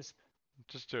 attacks, Wisp.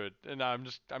 Just do it. And I'm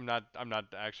not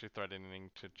actually threatening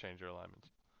to change your alignments.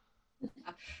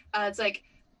 It's like,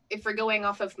 if we're going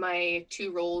off of my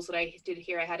 2 rolls that I did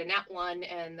here, I had a nat 1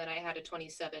 and then I had a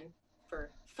 27 for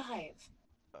 5.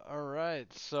 All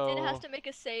right, so And it has to make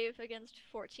a save against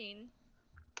 14.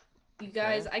 You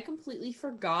guys, I completely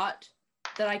forgot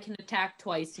that I can attack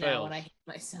twice now and I Fails. hate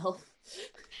myself.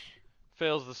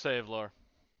 fails the save, Lore.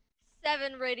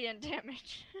 7 radiant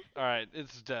damage. All right,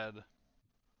 it's dead.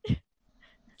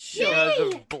 Sure. You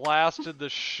guys have blasted the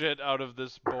shit out of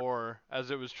this boar as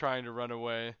it was trying to run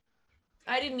away.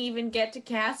 I didn't even get to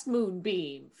cast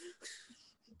Moonbeam.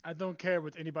 I don't care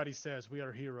what anybody says. We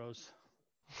are heroes.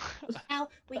 Now,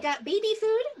 we got baby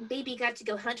food. Baby got to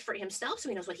go hunt for himself, so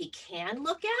he knows what he can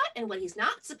look at and what he's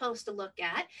not supposed to look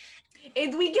at.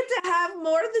 And we get to have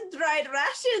more than dried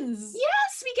rations.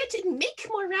 Yes, we get to make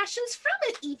more rations from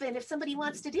it, even if somebody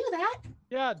wants to do that.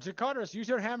 Yeah, Jakartas, use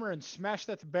your hammer and smash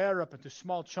that bear up into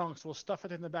small chunks. We'll stuff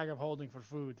it in the bag of holding for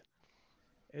food.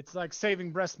 It's like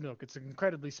saving breast milk. It's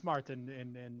incredibly smart and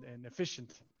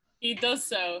efficient. He does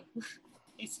so.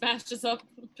 He smashes up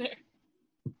the bear.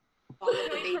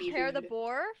 Can we prepare the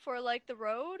boar for like the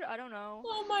road? I don't know.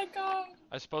 Oh my god.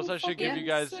 I suppose Oh, I should give fucking you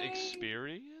guys insane.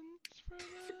 experience for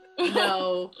that.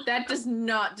 No, that does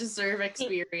not deserve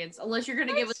experience. Unless you're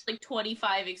gonna give us like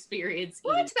 25 experience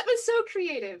What? each. That was so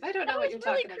creative. I don't know That what was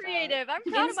you're really talking creative. I'm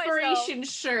proud of myself. Inspiration,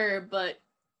 sure, but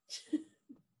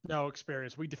No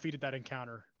experience. We defeated that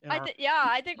encounter.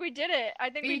 I think we did it. I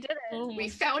think we did it. about. We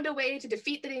found a way to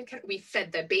defeat the encounter. We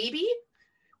fed the baby.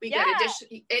 We got Yeah.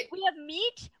 addition. We have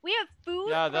meat. We have food.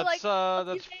 Yeah, for, that's like, a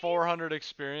few that's days. 400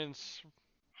 experience.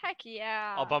 Heck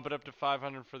yeah. I'll bump it up to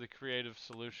 500 for the creative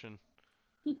solution.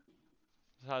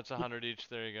 That's 100 each.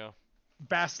 There you go.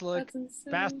 Basilisk That's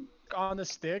insane. Basilisk on the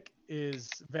stick is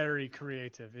very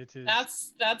creative. It is.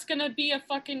 That's gonna be a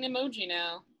fucking emoji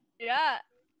now. Yeah.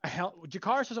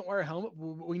 Jakaris doesn't wear a helmet.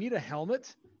 We need a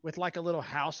helmet with like a little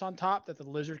house on top that the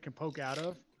lizard can poke out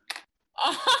of.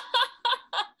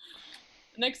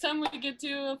 Next time we get to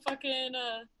a fucking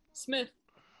Smith.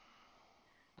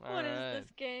 What is Alright.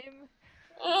 this game?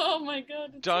 Oh my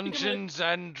god. it's Dungeons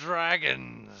and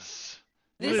Dragons.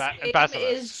 this game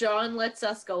Basilisk. is John lets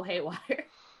us go haywire.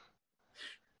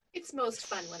 It's most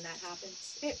fun when that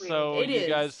happens. It really So It you is.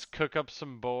 guys cook up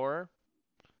some boar.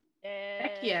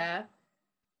 Heck yeah.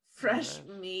 Fresh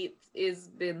meat. It's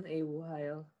been a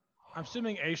while. I'm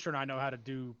assuming Aster and I know how to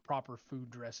do proper food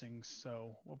dressings,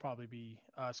 so we'll probably be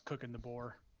us cooking the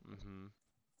boar. Mm-hmm.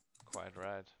 Quite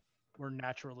right. We're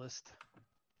naturalist.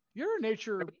 You're a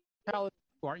nature paladin,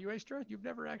 aren't you, Astra? You've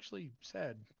never actually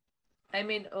said. I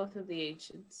mean, Oath of the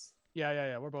Ancients.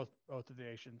 Yeah. We're both of the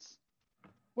Asians.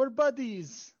 We're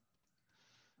buddies.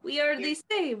 We are the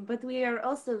same, but we are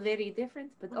also very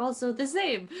different, but also the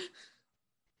same.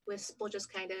 Wisp will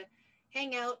just kind of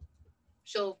hang out.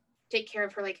 She'll take care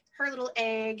of her, like, her little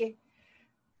egg.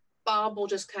 Bob will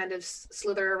just kind of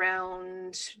slither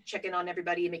around, checking on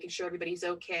everybody, making sure everybody's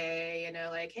okay. You know,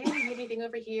 like, hey, need anything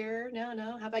over here?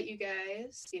 No. How about you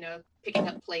guys? You know, picking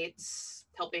up plates,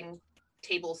 helping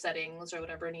table settings or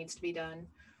whatever needs to be done.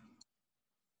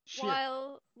 Shit.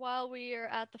 While we are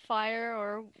at the fire,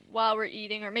 or while we're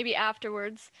eating, or maybe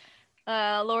afterwards,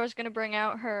 Laura's gonna bring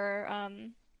out her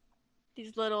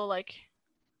these little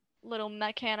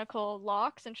mechanical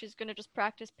locks, and she's gonna just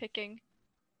practice picking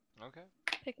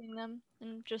them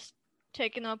and just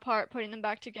taking them apart, putting them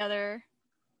back together.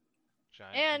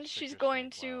 Giant And constrictor she's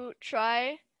going snake, wow. to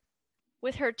try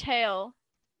with her tail.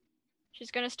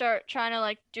 She's gonna start trying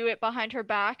to do it behind her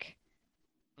back.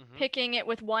 Mhm. Picking it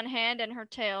with one hand and her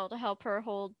tail to help her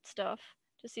hold stuff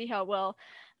to see how well.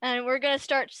 And we're gonna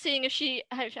start seeing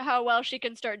if how well she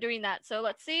can start doing that. So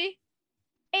let's see.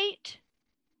 8.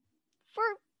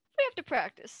 We have to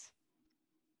practice.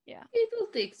 Yeah. It will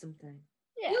take some time.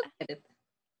 Yeah. You'll get it.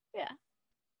 Yeah.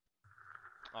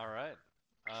 All right.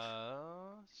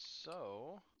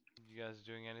 So you guys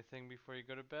doing anything before you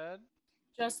go to bed?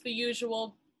 Just the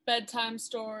usual bedtime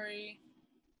story.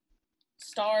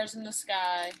 Stars in the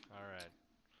sky. All right.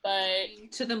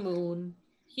 But To the moon.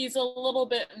 he's a little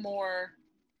bit more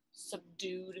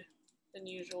subdued than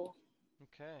usual.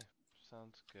 Okay.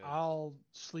 Sounds good. I'll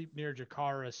sleep near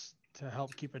Jakaris to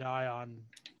help keep an eye on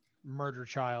Murder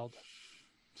Child.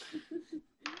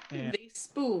 And They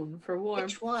spoon for warmth.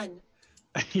 Which one?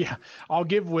 yeah, I'll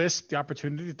give Wisp the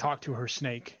opportunity to talk to her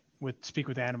snake speak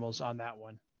with animals on that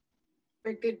one.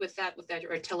 We're good with that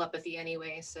or telepathy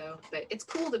anyway, so but it's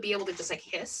cool to be able to just like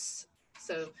hiss.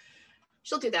 So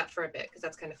she'll do that for a bit because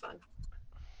that's kind of fun.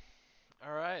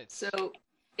 All right. So,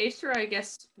 Acer, I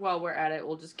guess while we're at it,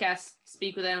 we'll just cast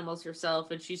Speak with Animals herself,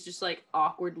 and she's just like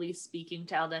awkwardly speaking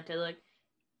to Aldente, like,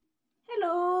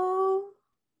 "Hello,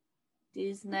 it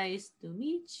is nice to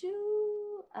meet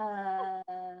you."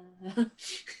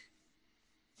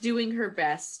 Doing her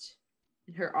best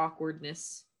in her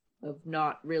awkwardness of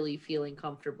not really feeling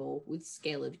comfortable with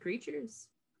scaled creatures.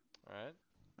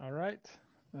 All right.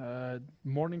 All right.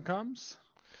 Morning comes.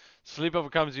 Sleep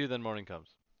overcomes you, then morning comes.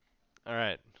 All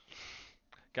right.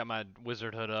 Got my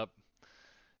wizard hood up,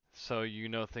 so you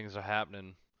know things are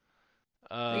happening.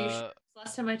 Are you sure?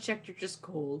 Last time I checked, you're just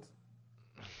cold.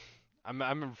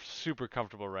 I'm super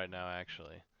comfortable right now,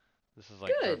 actually. This is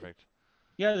like Good. perfect.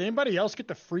 Yeah, did anybody else get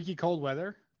the freaky cold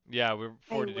weather? Yeah, we're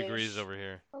 40 wish. degrees over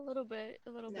here. A little bit.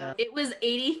 No. It was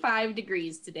 85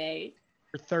 degrees today.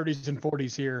 We're 30s and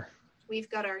 40s here. We've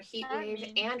got our heat I wave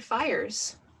mean- and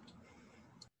fires.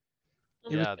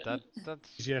 Yeah, that's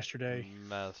Yesterday.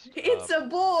 messed It's up. a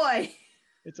boy.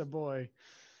 It's a boy.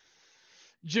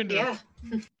 Gender. Yeah.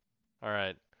 All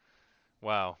right.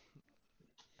 Wow.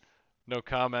 No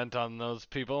comment on those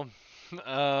people.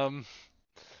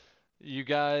 You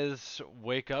guys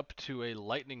wake up to a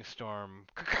lightning storm.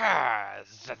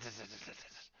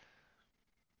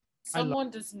 Someone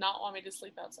does not want me to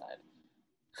sleep outside.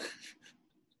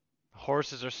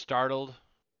 Horses are startled.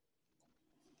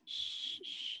 Shh,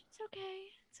 it's okay.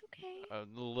 It's okay.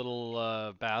 The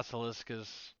little basilisk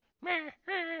is.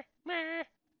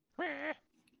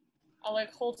 I'll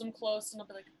hold him close and I'll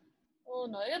be like, "Oh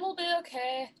no, it'll be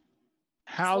okay."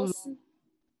 How Just listen.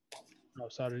 Oh,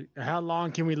 sorry. How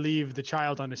long can we leave the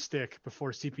child on a stick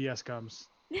before CPS comes?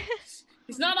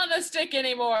 He's not on the stick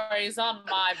anymore. He's on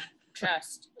my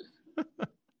chest. All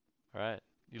right.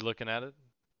 You looking at it?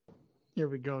 Here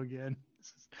we go again.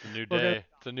 It's a new We're day. gonna-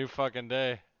 It's a new fucking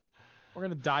day. We're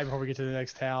gonna die before we get to the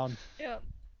next town. Yeah.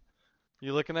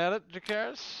 You looking at it,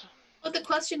 Jakaris? Well, the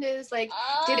question is, like,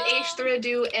 did Aishthra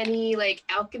do any, like,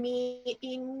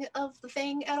 alchemying of the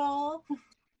thing at all?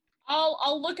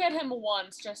 I'll look at him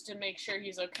once just to make sure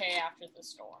he's okay after the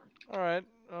storm. All right.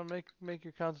 Make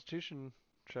your Constitution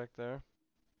check there.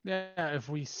 Yeah, if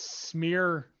we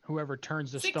smear whoever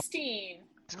turns the stone 16.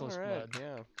 close All right. blood.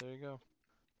 Yeah. There you go.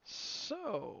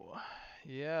 So,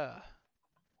 yeah.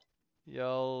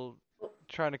 Y'all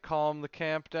trying to calm the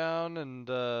camp down and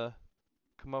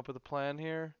come up with a plan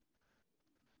here.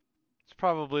 It's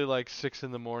probably like 6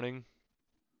 in the morning.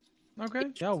 Okay.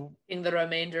 Yeah, In the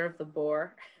remainder of the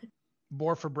boar.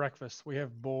 boar for breakfast. We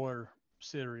have boar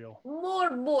cereal.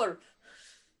 More.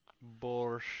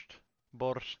 Borscht.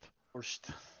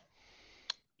 First.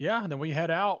 Yeah, and then we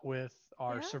head out with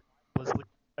our Yeah. survivalistic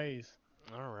ways.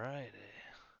 All righty.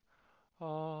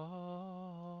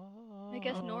 I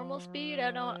guess normal speed.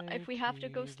 I don't know if we have to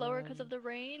go slower because of the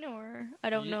rain, or I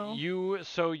don't know. You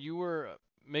were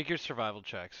make your survival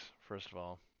checks first of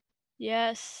all.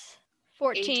 Yes.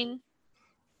 14.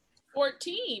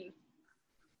 14.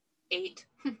 8.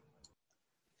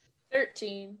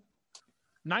 13.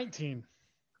 19.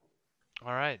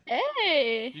 All right.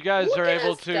 Hey. You guys Look are at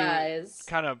able us, to guys.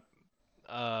 kind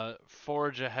of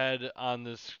forge ahead on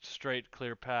this straight,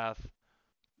 clear path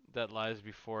that lies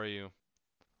before you.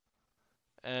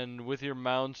 And with your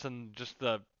mounts and just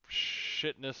the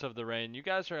shitness of the rain, you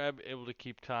guys are able to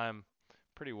keep time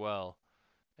pretty well.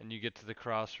 And you get to the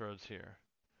crossroads here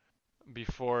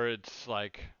before it's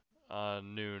like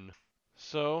noon.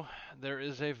 So there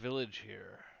is a village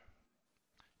here.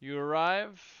 You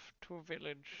arrive to a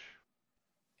village.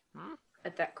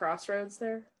 At that crossroads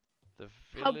there. The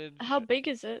How village. how big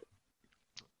is it?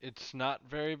 It's not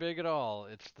very big at all.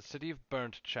 It's the city of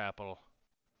Burnt Chapel.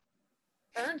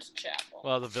 Burnt Chapel.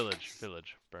 Well, the village,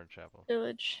 Burnt Chapel.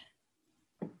 Village.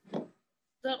 Is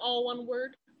that all one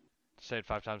word? Say it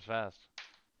 5 times fast.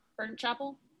 Burnt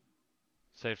Chapel?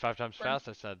 Say it 5 times Burnt- fast,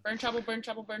 I said. Burnt Chapel, Burnt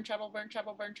Chapel, Burnt Chapel, Burnt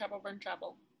Chapel, Burnt Chapel, Burnt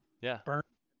Chapel. Yeah,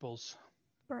 Apples.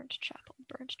 Burnt Chapel.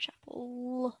 Burnt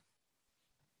Chapel.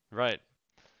 right.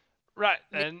 Right,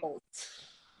 and Nichols.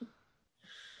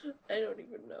 I don't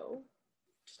even know.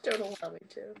 Just don't allow me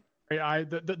to.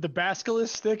 The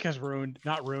basilisk stick has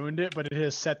not ruined it, but it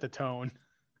has set the tone.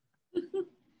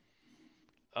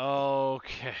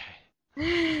 okay.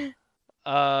 I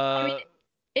Uh, mean,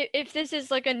 if this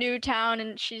is like a new town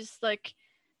and she's like,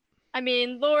 I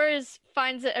mean, Laura's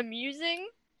finds it amusing,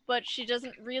 but she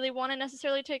doesn't really want to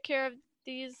necessarily take care of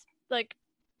these like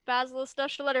basilisk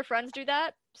stuff. She'll let her friends do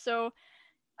that. So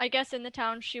I guess in the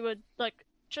town she would like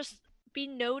just be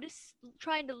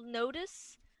trying to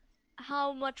notice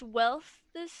how much wealth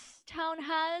this town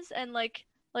has, and like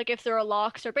if there are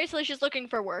locks, or basically she's looking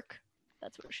for work.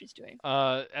 That's what she's doing.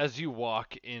 as you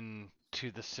walk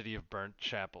into the city of Burnt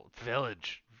Chapel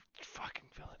village, fucking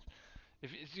village.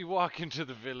 If you walk into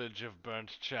the village of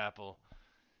Burnt Chapel,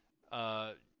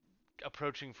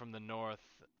 approaching from the north,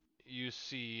 you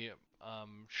see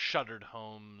shuttered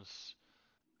homes,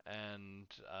 and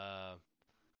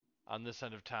on this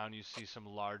end of town you see some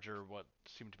larger, what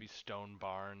seem to be stone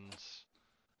barns.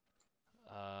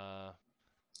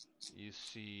 You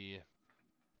see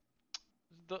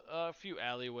a few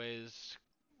alleyways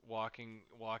walking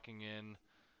in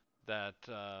that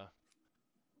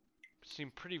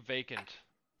seem pretty vacant.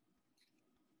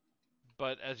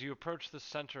 But as you approach the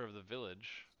center of the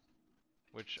village,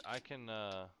 which I can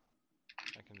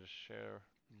just share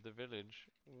the village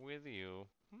with you.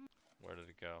 Where did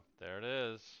it go? There it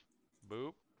is.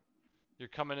 Boop. You're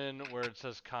coming in where it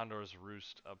says Condor's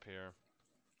Roost up here.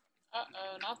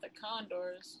 Uh-oh, not the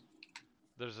condors.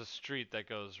 There's a street that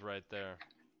goes right there.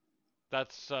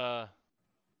 That's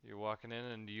you're walking in,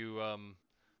 and you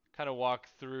kind of walk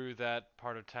through that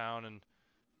part of town, and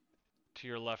to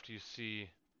your left you see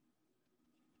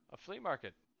a flea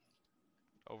market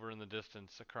over in the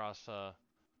distance across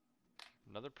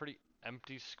another pretty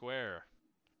empty square.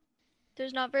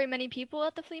 There's not very many people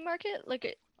at the flea market. Like,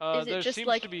 is it There just seems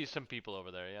like? to be some people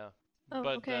over there, yeah. Oh,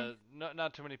 But okay.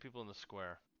 not too many people in the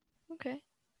square. Okay.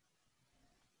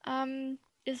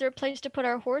 Is there a place to put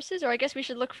our horses, or I guess we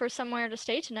should look for somewhere to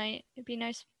stay tonight. It'd be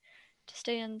nice to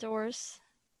stay indoors.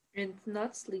 And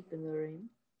not sleep in the rain.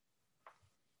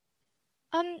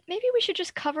 Maybe we should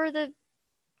just cover the.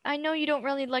 I know you don't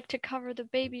really like to cover the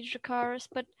baby Dracarys,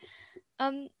 but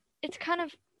it's kind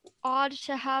of odd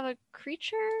to have a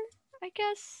creature, I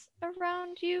guess,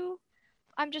 around you.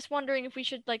 I'm just wondering if we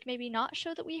should like maybe not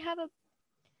show that we have a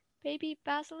baby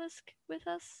basilisk with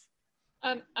us.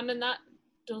 I mean, that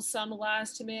does sound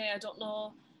wise to me. I don't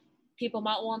know. People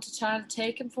might want to try to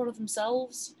take him for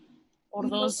themselves. Or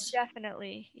Most those.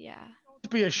 definitely, yeah.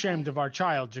 Don't be ashamed of our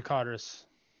child, Jacaris.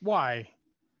 Why?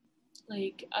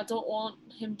 Like, I don't want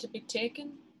him to be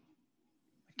taken.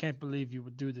 I can't believe you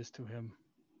would do this to him.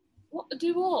 What?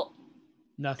 Do what?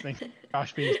 Nothing.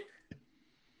 Josh being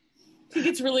He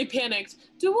gets really panicked.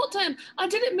 Do what time? I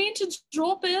didn't mean to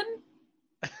drop in.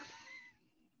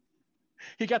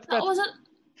 he got the That best.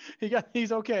 wasn't.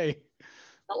 He's okay.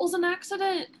 That was an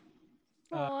accident.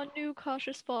 Oh, new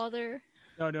cautious father.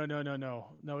 No.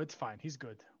 No, it's fine. He's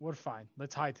good. We're fine.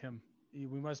 Let's hide him.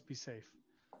 We must be safe.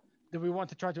 Do we want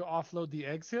to try to offload the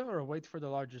eggs here or wait for the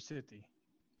larger city?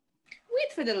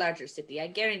 Wait for the larger city. I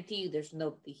guarantee you there's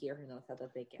nobody here who knows how to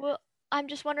take it. Well, I'm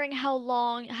just wondering how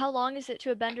long is it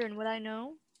to Abenderin? Would I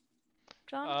know,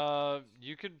 John?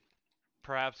 You could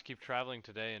perhaps keep traveling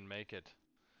today and make it.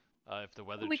 If the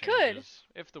weather We changes.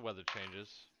 could. If the weather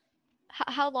changes.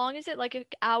 How long is it?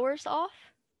 Like hours off?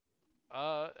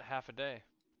 Half a day.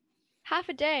 Half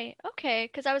a day. Okay,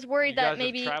 because I was You worried that guys have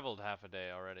maybe. traveled half a day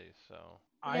already, so.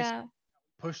 I Yeah.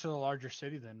 push to the larger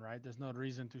city then, right? There's no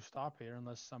reason to stop here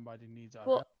unless somebody needs our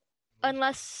Well, help.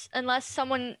 unless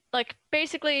someone like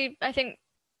basically, I think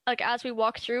like as we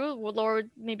walk through, Laura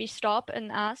would maybe stop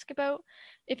and ask about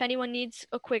if anyone needs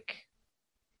a quick.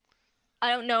 I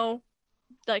don't know,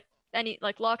 like any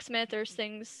like locksmith or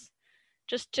things,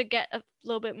 just to get a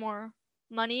little bit more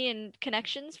money and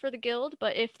connections for the guild.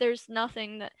 But if there's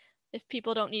nothing that if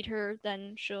people don't need her,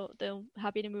 then they'll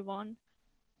happy to move on.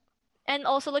 And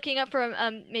also looking up for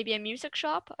maybe a music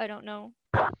shop. I don't know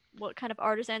what kind of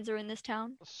artisans are in this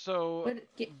town. So, But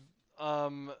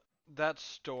that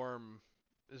storm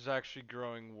is actually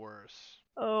growing worse.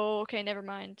 Oh, okay, never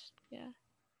mind. Yeah.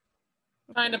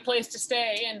 Find a place to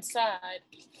stay inside.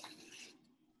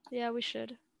 Yeah, we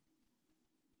should.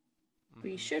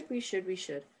 we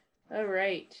should. All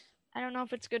right. I don't know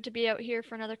if it's good to be out here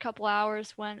for another couple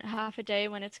hours half a day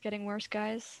when it's getting worse,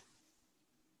 guys.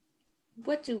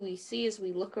 What do we see as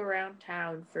we look around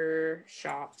town for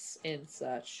shops and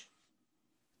such?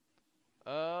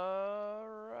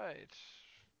 Right.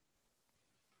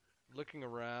 Looking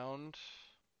around,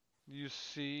 you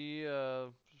see a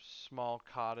small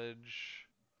cottage.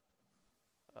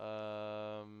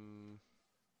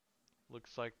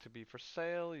 Looks like to be for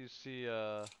sale. You see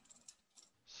a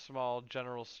small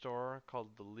general store called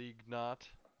the League Knot.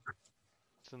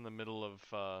 It's in the middle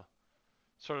of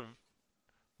sort of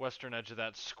western edge of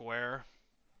that square.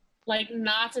 Like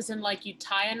knots as in like you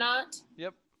tie a knot?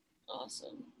 Yep.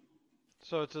 Awesome.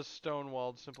 So it's a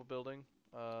stone-walled, simple building.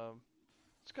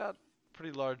 It's got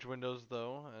pretty large windows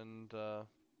though, and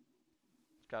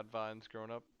it's got vines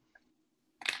growing up.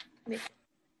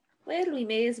 Well, we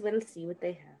may as well see what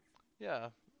they have. Yeah.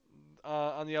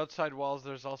 On the outside walls,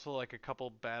 there's also like a couple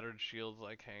battered shields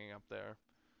like hanging up there.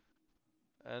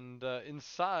 And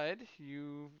inside,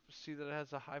 you see that it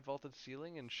has a high vaulted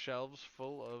ceiling and shelves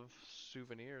full of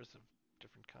souvenirs of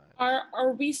different kinds.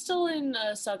 Are we still in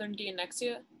southern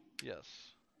Dianexia? Yes.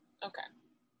 Okay.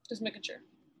 Just making sure.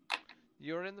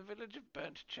 You're in the village of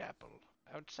Burnt Chapel,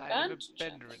 outside Burnt of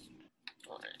Abenderin.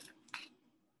 Alright.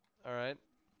 Alright.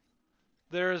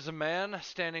 There is a man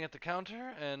standing at the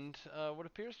counter and what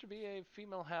appears to be a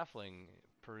female halfling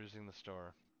perusing the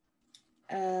store.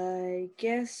 I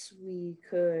guess we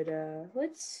could,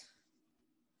 let's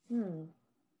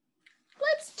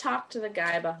talk to the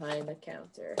guy behind the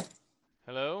counter.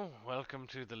 Hello, welcome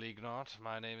to the League Knot.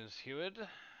 My name is Hewitt.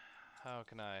 How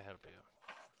can I help you?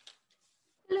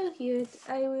 Hello, Hewitt.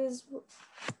 I was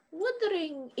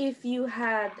wondering if you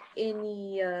had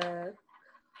any,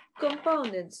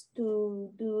 components to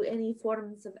do any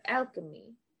forms of alchemy.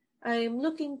 I'm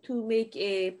looking to make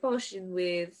a potion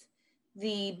with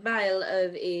the bile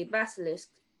of a basilisk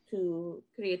to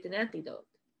create an antidote.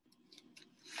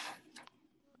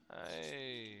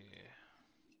 I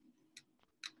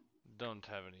don't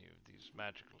have any of these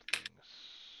magical things.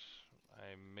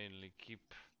 I mainly keep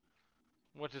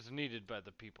what is needed by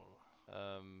the people.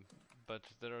 But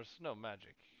there is no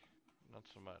magic. Not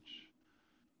so much.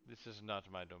 This is not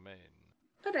my domain.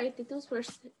 Alright, it was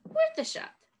worth a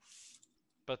shot.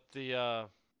 But the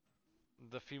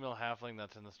female halfling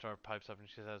that's in the store pipes up and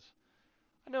she says,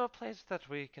 I know a place that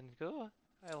we can go.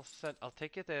 I'll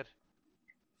take you there.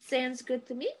 Sounds good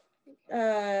to me.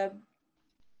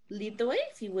 Lead the way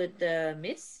if you would,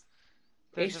 miss.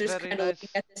 There's It's a just very kind of nice- looking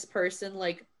at this person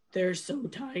like, they're so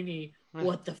tiny.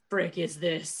 What the frick is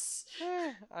this?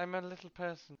 I'm a little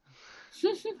person.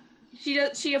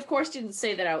 She of course didn't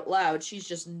say that out loud. She's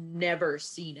just never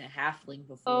seen a halfling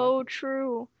before. Oh,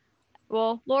 true.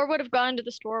 Well, Laura would have gone into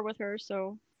the store with her,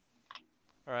 so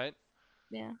All right.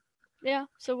 yeah.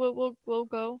 So we'll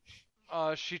go.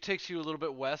 She takes you a little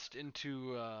bit west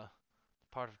into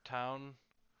part of town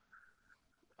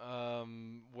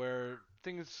where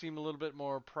things seem a little bit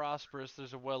more prosperous.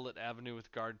 There's a well-lit avenue with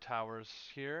guard towers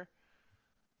here.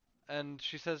 And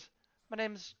she says, my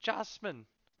name's Jasmine.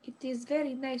 It is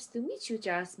very nice to meet you,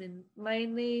 Jasmine. My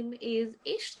name is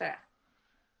Ishtra.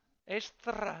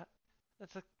 Ishtra.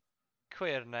 That's a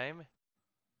queer name.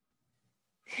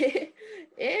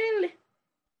 Well,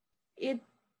 it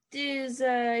is,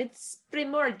 it's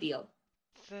primordial.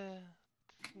 It's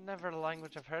never a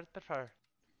language I've heard before.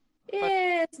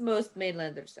 Yes, most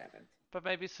mainlanders haven't. But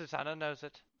maybe Susanna knows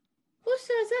it. Who's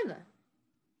Susanna?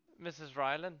 Mrs.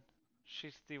 Rylan.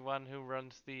 She's the one who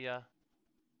runs the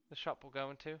the shop we'll go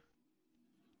into.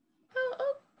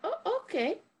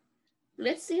 Okay.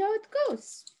 Let's see how it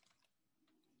goes.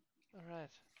 All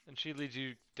right. And she leads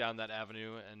you down that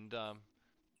avenue, and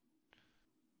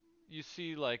you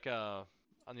see like on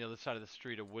the other side of the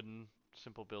street a wooden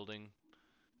simple building,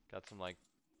 got some like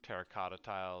terracotta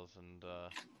tiles, and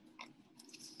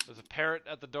there's a parrot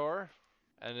at the door,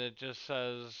 and it just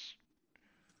says,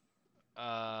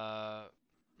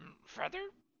 feather,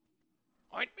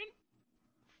 ointment,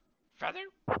 feather,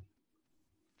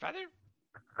 feather.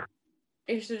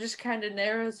 Aisha just kind of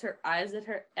narrows her eyes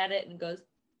at it and goes,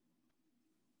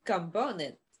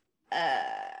 component.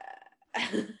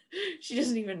 She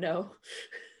doesn't even know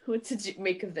what to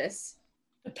make of this.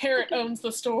 The parrot owns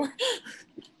the store.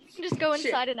 Just go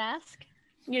inside and ask.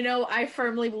 You know, I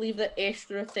firmly believe that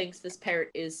Aisha thinks this parrot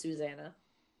is Susanna.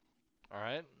 All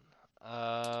right.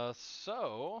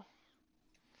 So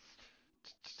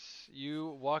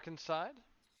you walk inside.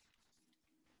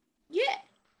 Yeah.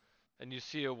 And you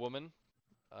see a woman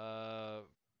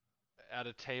at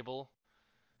a table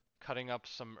cutting up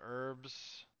some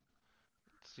herbs.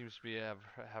 Seems to be have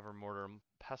her mortar and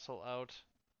pestle out,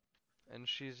 and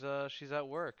she's at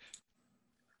work.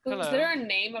 Hello. Is there a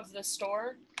name of the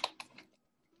store?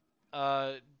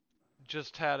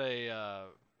 Just had a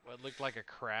what looked like a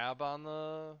crab on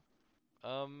the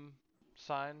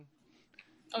sign.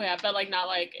 Oh yeah, but like not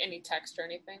like any text or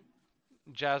anything.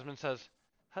 Jasmine says,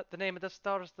 the name of the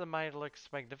store is the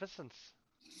Meyerlux Magnificence.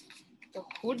 The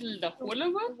hula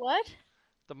what? What?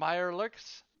 The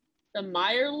Meyerlux. The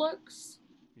Meyerlux?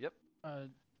 Yep.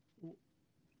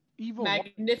 Evil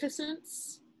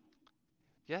Magnificence?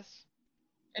 Yes.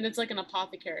 And it's like an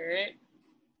apothecary, right?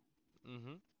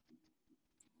 Mm-hmm.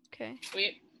 Okay.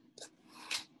 Sweet.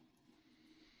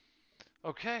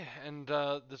 Okay, and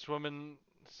this woman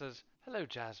says, hello,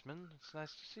 Jasmine. It's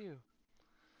nice to see you.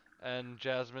 And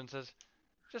Jasmine says,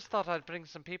 just thought I'd bring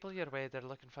some people your way. They're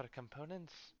looking for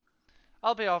components.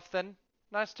 I'll be off then.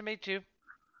 Nice to meet you.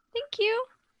 Thank you.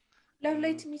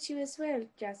 Lovely to meet you as well,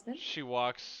 Jasmine. She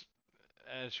walks,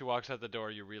 as she walks out the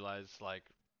door, you realize, like,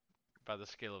 by the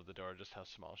scale of the door, just how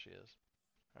small she is.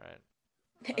 All right.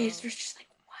 Acer's just like,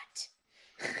 what?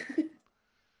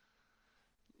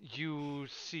 You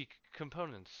seek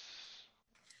components.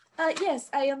 Yes,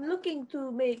 I am looking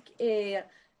to make a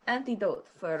antidote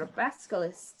for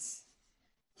basilisks.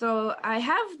 So I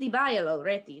have the bile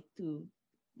already to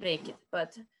make it,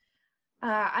 but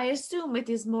I assume it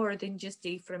is more than just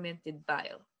a fermented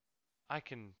bile. I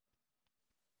can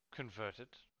convert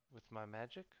it with my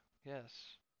magic,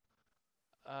 yes.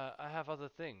 I have other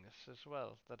things as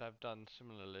well that I've done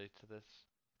similarly to this.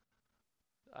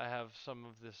 I have some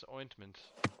of this ointment.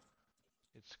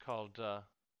 It's called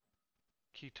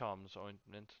Ketom's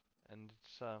ointment, and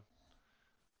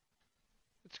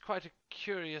it's quite a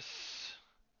curious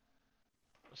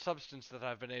substance that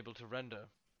I've been able to render.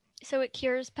 So it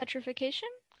cures petrification,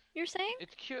 you're saying?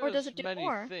 It cures or does it do many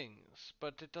more? things,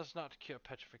 but it does not cure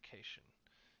petrification.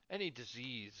 Any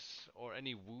disease or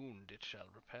any wound it shall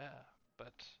repair,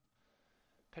 but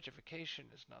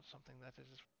petrification is not something that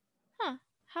is... Huh.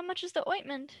 How much is the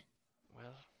ointment?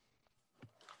 Well,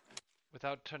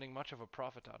 without turning much of a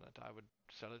profit on it, I would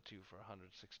sell it to you for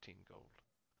 116 gold.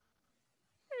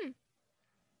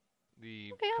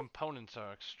 The components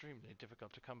are extremely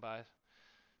difficult to come by,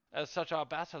 as such are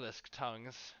basilisk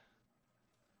tongues.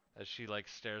 As she like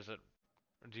stares at,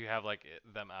 do you have like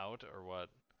them out or what?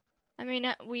 I mean,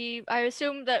 I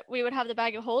assume that we would have the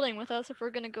bag of holding with us if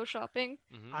we're gonna go shopping.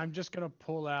 Mm-hmm. I'm just gonna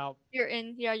pull out. You're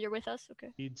with us,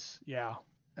 okay. Yeah.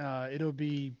 It'll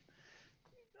be.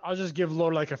 I'll just give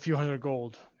Lord like a few hundred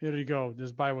gold. Here you go.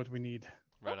 Just buy what we need.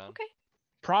 Right on. Okay.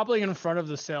 Probably in front of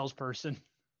the salesperson.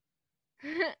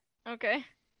 Okay.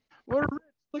 We're rich.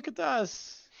 Look at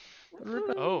us.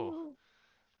 Oh.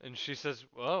 And she says,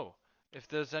 "Whoa, if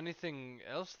there's anything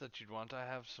else that you'd want, I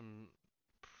have some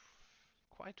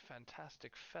quite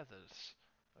fantastic feathers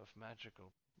of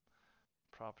magical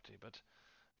property, but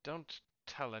don't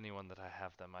tell anyone that I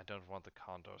have them. I don't want the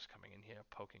condors coming in here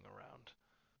poking around."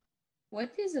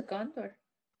 What is a condor?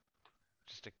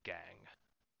 Just a gang.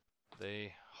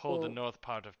 They hold the north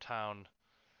part of town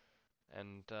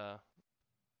and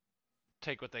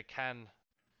take what they can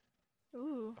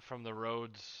from the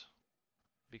roads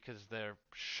because they're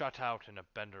shut out in a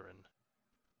Benderin.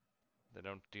 They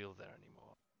don't deal there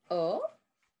anymore. Oh?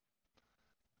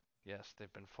 Yes,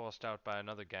 they've been forced out by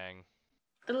another gang.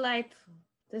 Delightful.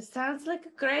 This sounds like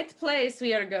a great place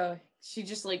we are going. She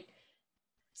just like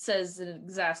says in an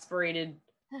exasperated,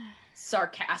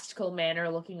 sarcastical manner,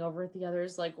 looking over at the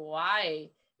others, like, why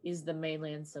is the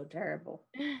mainland so terrible?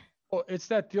 Oh, it's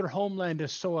that your homeland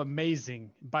is so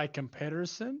amazing. By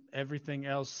comparison, everything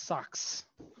else sucks.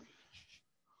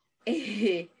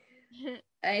 I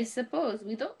suppose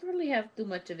we don't really have too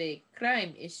much of a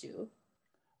crime issue,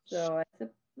 so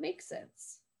it makes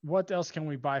sense. What else can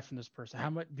we buy from this person? How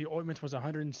much? The ointment was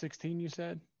 116, you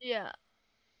said? Yeah,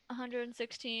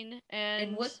 116,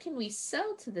 And what can we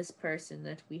sell to this person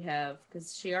that we have?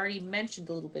 Because she already mentioned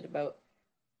a little bit about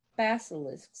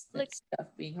basilisks and Like, stuff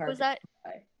being hard was to that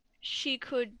buy. she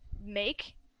could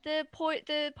make the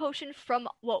potion from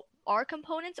our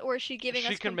components, or is she giving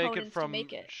She us can make components it from. to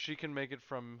make it? She can make it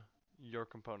from your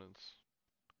components.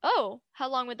 Oh, how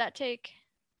long would that take?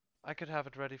 I could have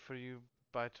it ready for you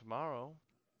by tomorrow.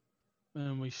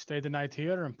 And we stay the night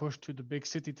here and push to the big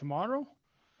city tomorrow?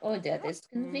 Oh, that is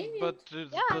convenient. But Yeah,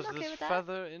 I'm does okay this with that.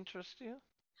 feather interest you?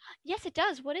 Yes, it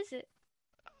does. What is it?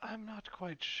 I'm not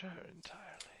quite sure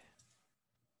entirely.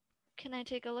 Can I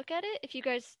take a look at it if you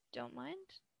guys don't mind?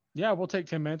 Yeah, we'll take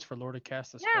 10 minutes for Lord to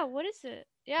cast this. Yeah, what is it?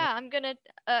 Yeah, I'm gonna.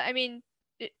 I mean,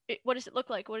 what does it look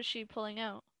like? What is she pulling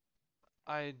out?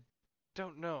 I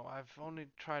don't know. I've only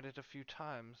tried it a few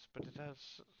times, but it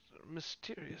has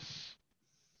mysterious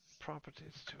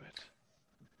properties to it.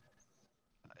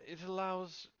 It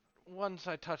allows. Once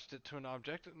I touched it to an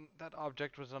object, and that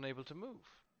object was unable to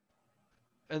move.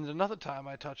 And another time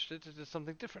I touched it, it is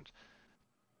something different.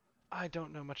 I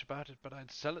don't know much about it, but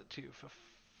I'd sell it to you for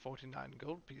 49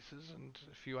 gold pieces, and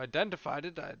if you identified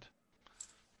it, I'd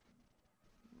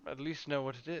at least know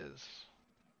what it is.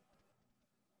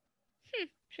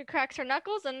 She cracks her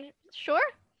knuckles and sure,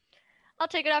 I'll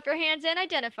take it off your hands and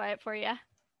identify it for you.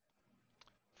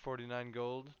 49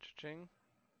 gold, cha-ching.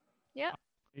 Yep.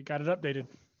 You got it updated.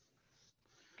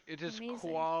 It is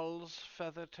Amazing. Qual's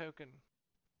feather token.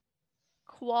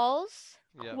 Qualls?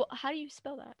 Yeah. How do you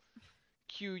spell that?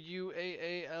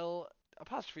 Quaal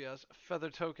apostrophe S feather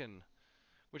token,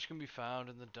 which can be found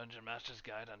in the Dungeon Master's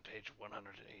Guide on page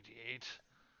 188.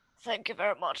 Thank you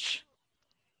very much.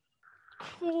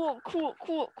 Cool So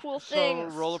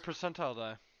things. roll a percentile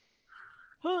die.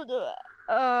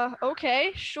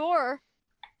 Okay, sure.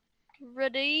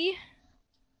 Ready?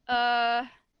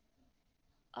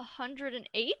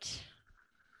 108?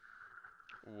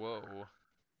 Whoa.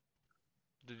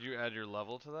 Did you add your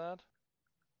level to that?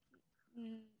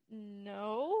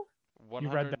 No. 100.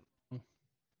 You read that.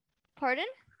 Pardon?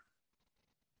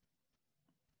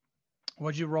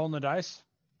 What'd you roll in the dice?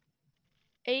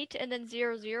 8 and then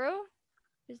 0, 0?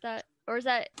 Is that, or is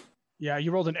that Yeah,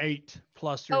 you rolled an 8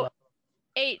 plus your Oh. level.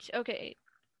 8? Okay, 8.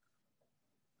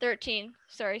 13.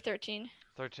 Sorry, 13.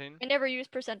 13? I never use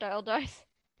percentile dice.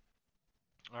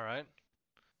 Alright.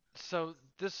 So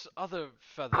this other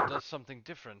feather does something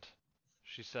different,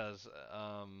 she says.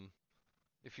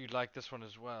 If you'd like this one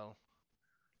as well.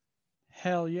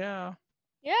 Hell yeah.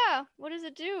 Yeah, what does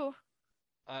it do?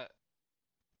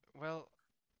 Well,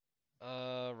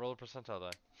 roll a percentile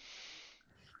die.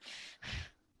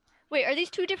 Wait, are these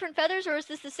two different feathers or is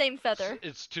this the same feather?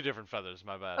 It's two different feathers,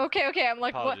 my bad. Okay, I'm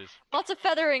like, what? Apologies. Lots of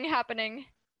feathering happening.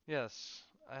 Yes,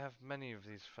 I have many of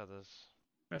these feathers.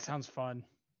 That sounds fun.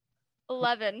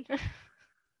 11.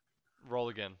 Roll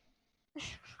again.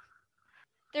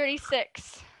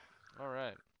 36.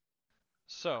 Alright.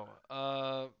 So,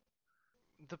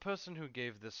 the person who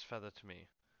gave this feather to me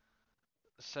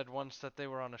said once that they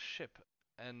were on a ship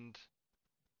and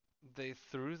they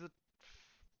threw the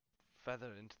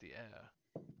feather into the air.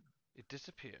 It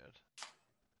disappeared.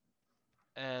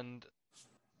 And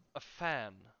a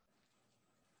fan,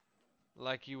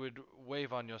 like you would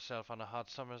wave on yourself on a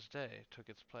hot summer's day, took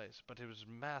its place, but it was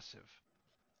massive.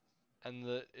 And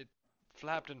it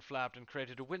flapped and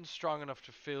created a wind strong enough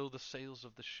to fill the sails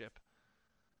of the ship,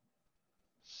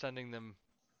 sending them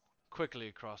quickly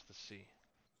across the sea.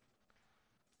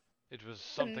 It was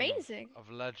something Amazing.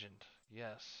 of legend,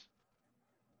 yes.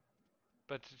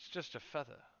 But it's just a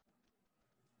feather.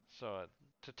 So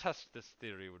to test this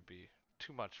theory would be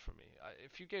too much for me.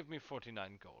 If you gave me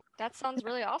 49 gold. That sounds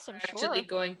really awesome, sure. Actually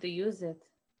going to use it.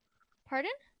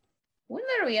 Pardon? When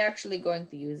are we actually going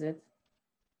to use it?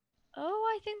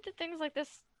 Oh, I think that things like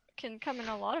this can come in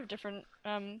a lot of different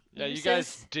Yeah, uses. you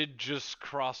guys did just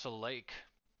cross a lake.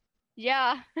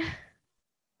 Yeah.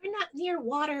 We're not near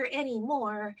water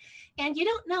anymore, and you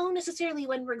don't know necessarily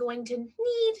when we're going to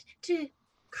need to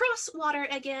cross water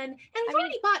again. And we've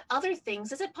already bought other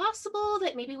things. Is it possible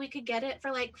that maybe we could get it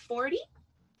for like 40?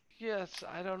 Yes,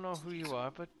 I don't know who you are,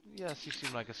 but yes, you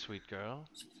seem like a sweet girl.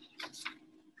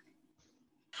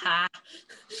 Ha!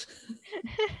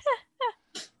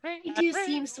 You do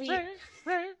seem sweet. All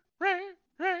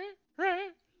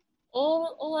right.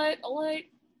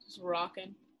 Just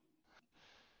rocking.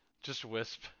 Just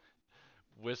wisp.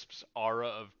 Wisp's aura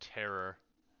of terror.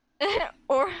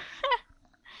 or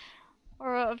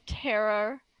aura of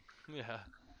terror. Yeah.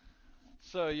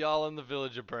 So y'all in the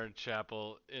village of Burnt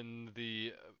Chapel in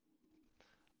the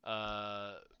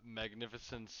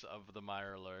magnificence of the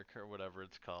Mirelurk, or whatever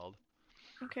it's called.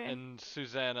 Okay. And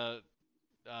Susanna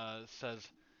says,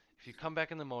 if you come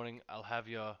back in the morning, I'll have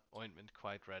your ointment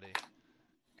quite ready.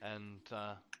 And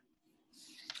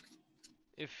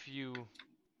if you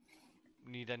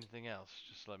need anything else,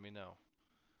 just let me know.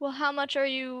 Well, how much are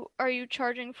you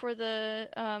charging for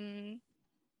the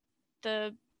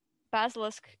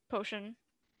basilisk potion?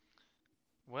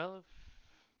 Well,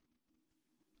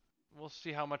 we'll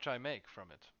see how much I make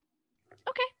from it.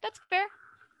 Okay, that's fair.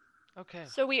 Okay.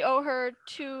 So we owe her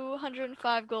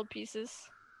 205 gold pieces.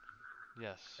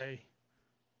 Yes. Hey.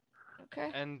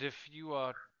 Okay. And if you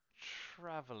are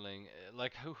traveling,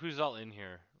 like who's all in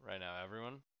here right now?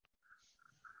 Everyone?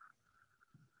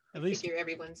 At I least figure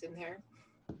everyone's in there.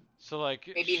 So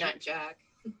like Maybe not Jack.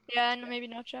 Yeah, no, maybe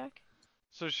not Jack.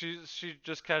 So she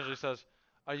just casually says,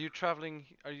 "Are you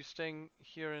traveling? Are you staying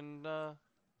here in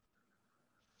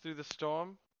through the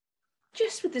storm?"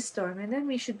 Just with the storm, and then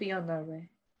we should be on our way.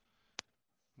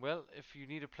 Well, if you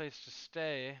need a place to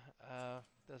stay,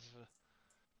 there's a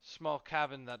small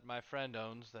cabin that my friend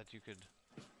owns that you could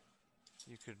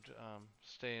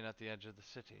stay in at the edge of the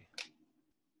city.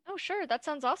 Oh, sure, that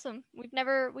sounds awesome. We've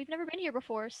never been here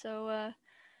before, so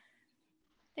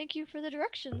thank you for the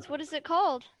directions. What is it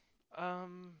called?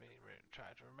 Try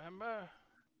to remember.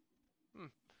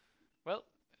 Well,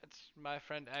 it's my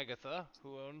friend Agatha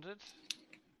who owns it.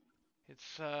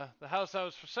 It's the house that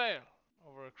was for sale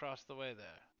over across the way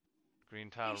there. Green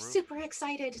tile I'm roof. super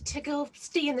excited to go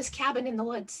stay in this cabin in the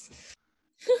woods.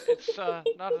 It's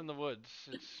not in the woods.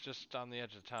 It's just on the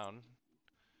edge of town.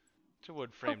 It's a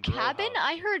wood-framed row cabin?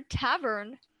 house. I heard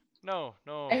tavern. No.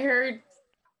 I heard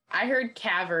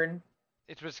cavern.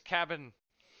 It was cabin.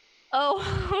 Oh,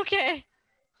 okay.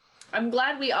 I'm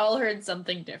glad we all heard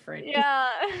something different. Yeah.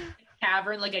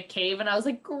 Cavern, like a cave, and I was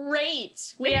like,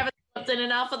 great! We haven't slept in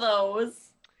enough of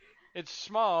those. It's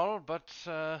small, but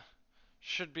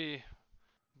should be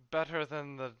better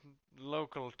than the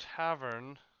local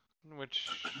tavern, which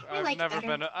I've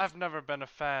never been a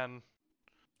fan.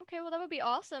 Okay, well that would be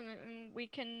awesome. And we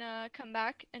can come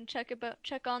back and check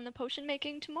on the potion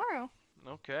making tomorrow.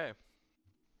 Okay.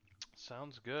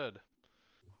 Sounds good.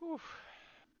 Whew.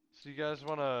 So you guys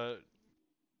want to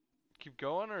keep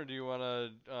going, or do you want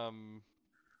to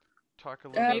talk a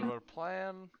little bit about a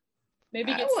plan?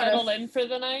 Maybe get settled in for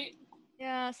the night.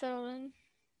 Yeah, settle in.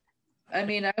 I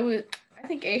mean, I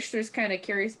think Aishter's kind of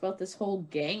curious about this whole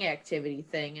gang activity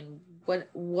thing and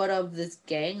what of this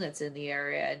gang that's in the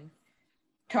area, and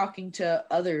talking to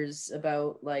others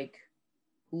about like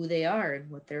who they are and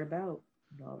what they're about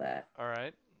and all that. All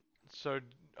right. So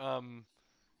the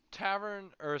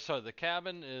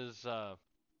cabin is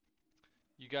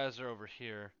you guys are over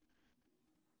here.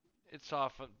 It's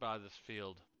off by this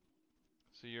field.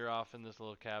 So you're off in this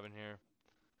little cabin here.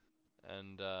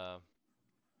 And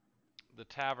the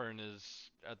tavern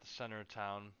is at the center of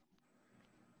town.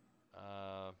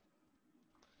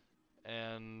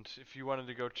 And if you wanted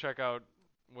to go check out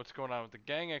what's going on with the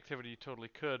gang activity, you totally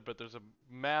could, but there's a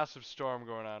massive storm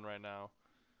going on right now.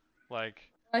 Like,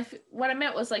 what I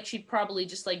meant was like she'd probably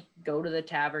just like go to the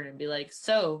tavern and be like,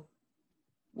 so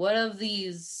what of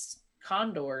these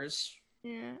condors?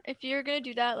 Yeah, if you're gonna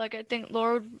do that, like I think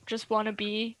Laura would just want to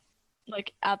be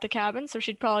like at the cabin, so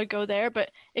she'd probably go there.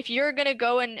 But if you're gonna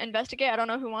go and investigate, I don't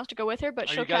know who wants to go with her, but are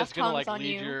she'll you guys cast gonna tongues like on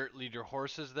you. lead your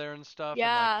horses there and stuff?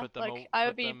 Yeah, and, like, put them I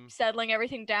would be settling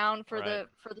everything down for Right.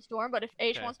 the storm. But if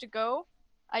Aish Okay. wants to go,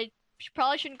 she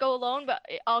probably shouldn't go alone. But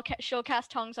she'll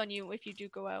cast tongues on you if you do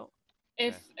go out.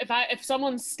 If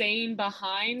someone's staying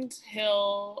behind,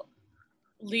 he'll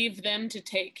leave them to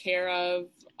take care of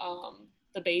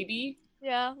the baby.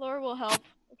 Yeah, Laura will help.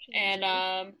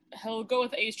 And he'll go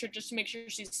with Aistra just to make sure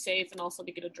she's safe and also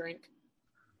to get a drink.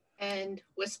 And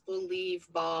Wisp will leave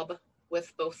Bob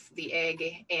with both the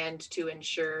egg and to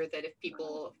ensure that if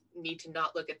people need to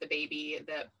not look at the baby,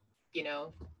 that, you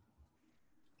know,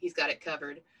 he's got it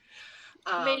covered.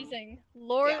 Amazing.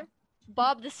 Laura, yeah.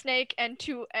 Bob the snake, and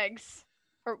 2 eggs.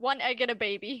 Or 1 egg and a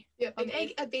baby. Yeah, an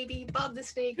egg, a baby, Bob the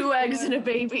snake. 2 eggs and a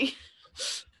baby.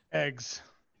 Eggs.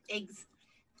 Eggs.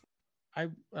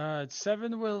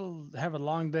 Seven will have a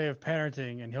long day of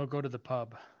parenting, and he'll go to the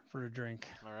pub for a drink.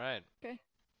 All right. Okay.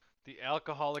 The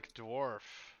Alcoholic Dwarf.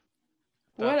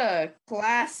 What a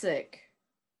classic.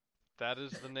 That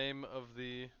is the name of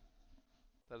the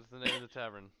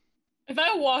tavern. If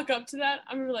I walk up to that,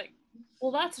 I'm gonna be like,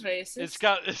 well, that's racist. It's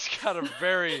got a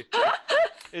very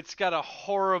It's got a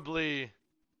horribly,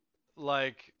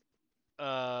 like,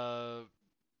 I'll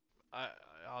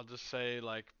just say,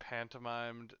 like,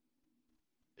 pantomimed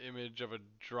image of a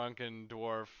drunken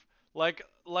dwarf. Like,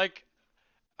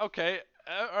 okay,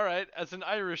 all right. As an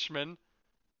Irishman,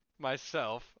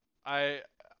 I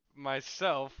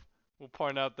myself will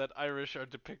point out that Irish are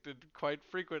depicted quite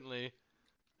frequently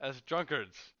as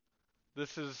drunkards.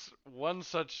 This is one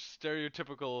such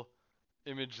stereotypical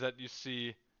image that you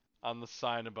see on the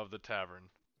sign above the tavern.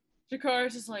 Jakar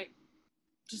is just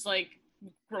like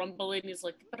grumbling. He's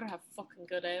like, better have fucking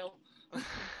good ale.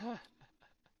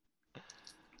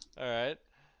 Alright.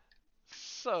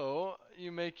 So,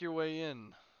 you make your way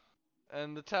in.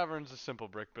 And the tavern's a simple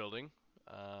brick building.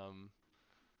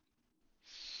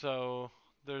 So,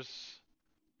 there's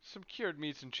some cured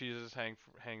meats and cheeses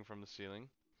hang from the ceiling.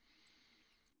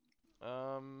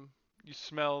 You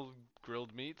smell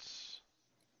grilled meats.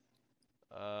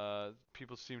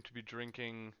 People seem to be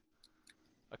drinking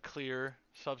a clear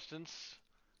substance.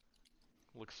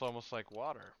 Looks almost like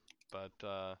water.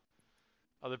 But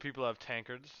other people have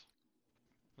tankards.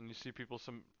 And you see people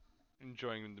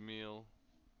enjoying the meal.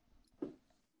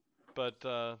 But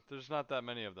there's not that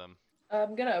many of them.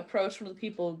 I'm gonna approach one of the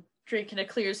people drinking a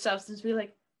clear substance and be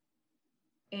like,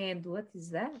 and what is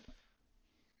that?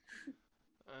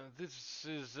 This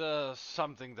is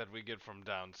something that we get from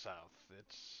down south.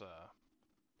 It's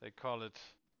they call it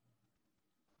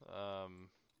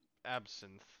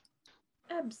absinthe.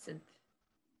 Absinthe.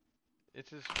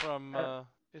 It is from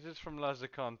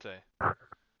Lazaconte.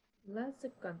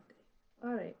 Lazaconte.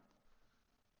 Alright.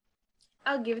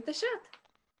 I'll give it a shot.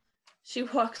 She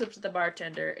walks up to the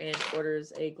bartender and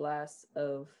orders a glass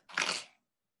of,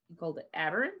 you called it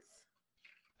Aberrant?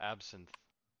 Absinthe.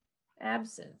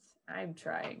 Absinthe. I'm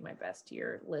trying my best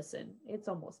here. Listen, it's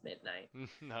almost midnight.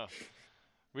 No.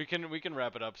 We can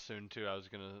wrap it up soon too. I was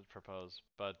gonna propose.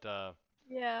 But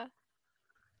Yeah.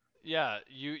 yeah,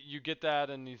 you get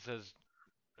that and he says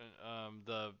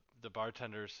the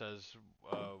bartender says,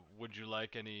 would you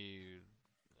like any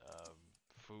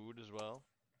food as well?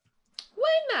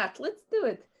 Why not? Let's do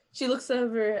it. She looks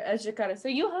over at Jakara. So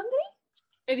you hungry?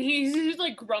 And he's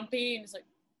like grumpy and he's like,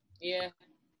 yeah.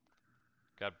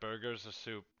 Got burgers or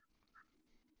soup?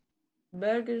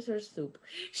 Burgers or soup?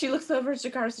 She looks over at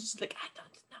Jakara and she's like, I don't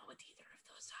know what either of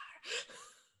those are.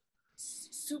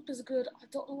 Soup is good. I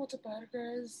don't know what a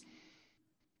burger is.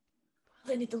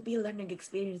 Then it'll be a learning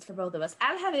experience for both of us.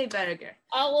 I'll have a burger.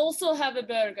 I'll also have a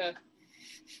burger.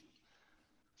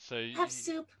 So Have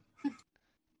soup.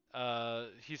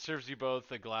 he serves you both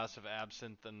a glass of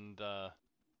absinthe and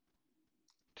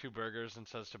 2 burgers and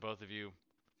says to both of you,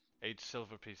 8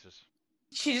 silver pieces.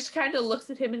 She just kind of looks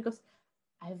at him and goes,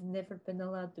 I've never been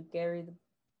allowed to carry the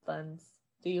funds.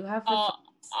 Do you have the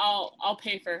funds? I'll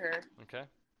pay for her. Okay.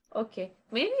 Okay.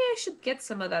 Maybe I should get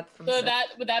some of that from So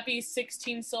Seth. would that be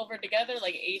 16 silver together,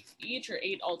 like 8 each, or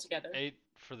 8 altogether? 8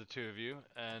 for the 2 of you,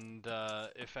 and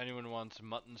if anyone wants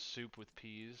mutton soup with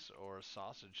peas or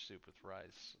sausage soup with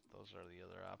rice, those are the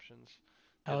other options.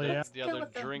 Hell yeah. The other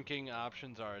drinking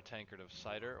options are a tankard of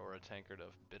cider or a tankard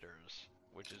of bitters,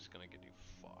 which is gonna get you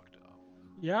fucked up.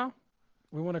 Yeah.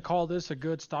 We want to call this a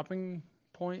good stopping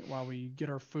point while we get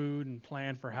our food and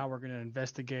plan for how we're going to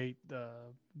investigate the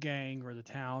gang or the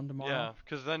town tomorrow. Yeah,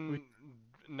 because then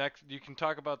next you can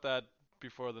talk about that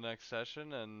before the next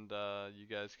session, and you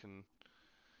guys can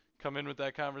come in with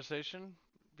that conversation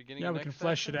beginning. Yeah, of we next can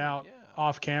flesh session. it out Yeah.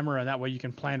 off camera, and that way you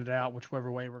can plan it out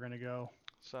whichever way we're going to go.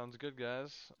 Sounds good,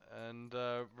 guys. And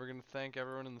we're gonna thank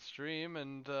everyone in the stream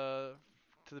and to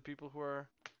the people who are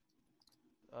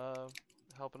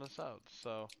helping us out.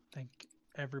 So Thank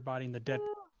everybody in the dead.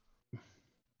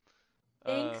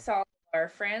 Thanks all of our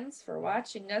friends for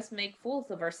watching us make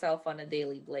fools of ourselves on a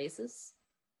daily basis.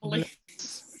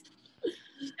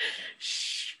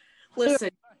 Shh.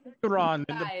 Listen, Ron,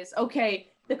 guys.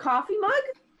 Okay, the coffee mug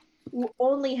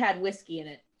only had whiskey in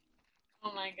it.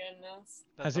 Oh my goodness.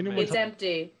 Has anyone It's told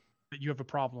empty. that you have a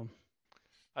problem?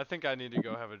 I think I need to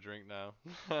go have a drink now.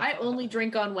 I only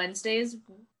drink on Wednesdays,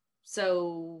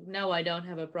 so no, I don't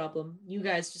have a problem. You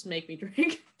guys just make me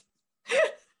drink.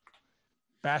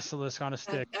 Basilisk on a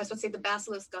stick. I was going to say the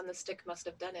basilisk on the stick must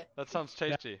have done it. That sounds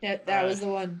tasty. Yeah, that was the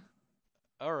one.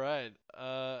 All right.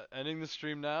 Ending the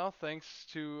stream now. Thanks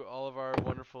to all of our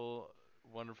wonderful,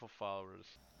 wonderful followers.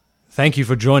 Thank you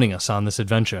for joining us on this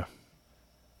adventure.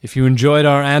 If you enjoyed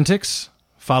our antics,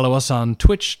 follow us on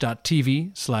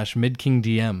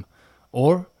twitch.tv/midkingdm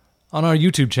or on our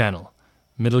YouTube channel,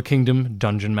 Middle Kingdom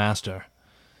Dungeon Master.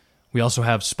 We also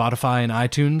have Spotify and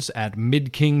iTunes at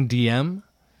MidKingDM.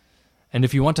 And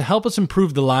if you want to help us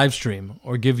improve the live stream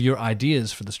or give your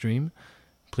ideas for the stream,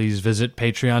 Please visit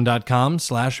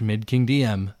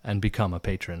patreon.com/midkingdm and become a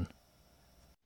patron.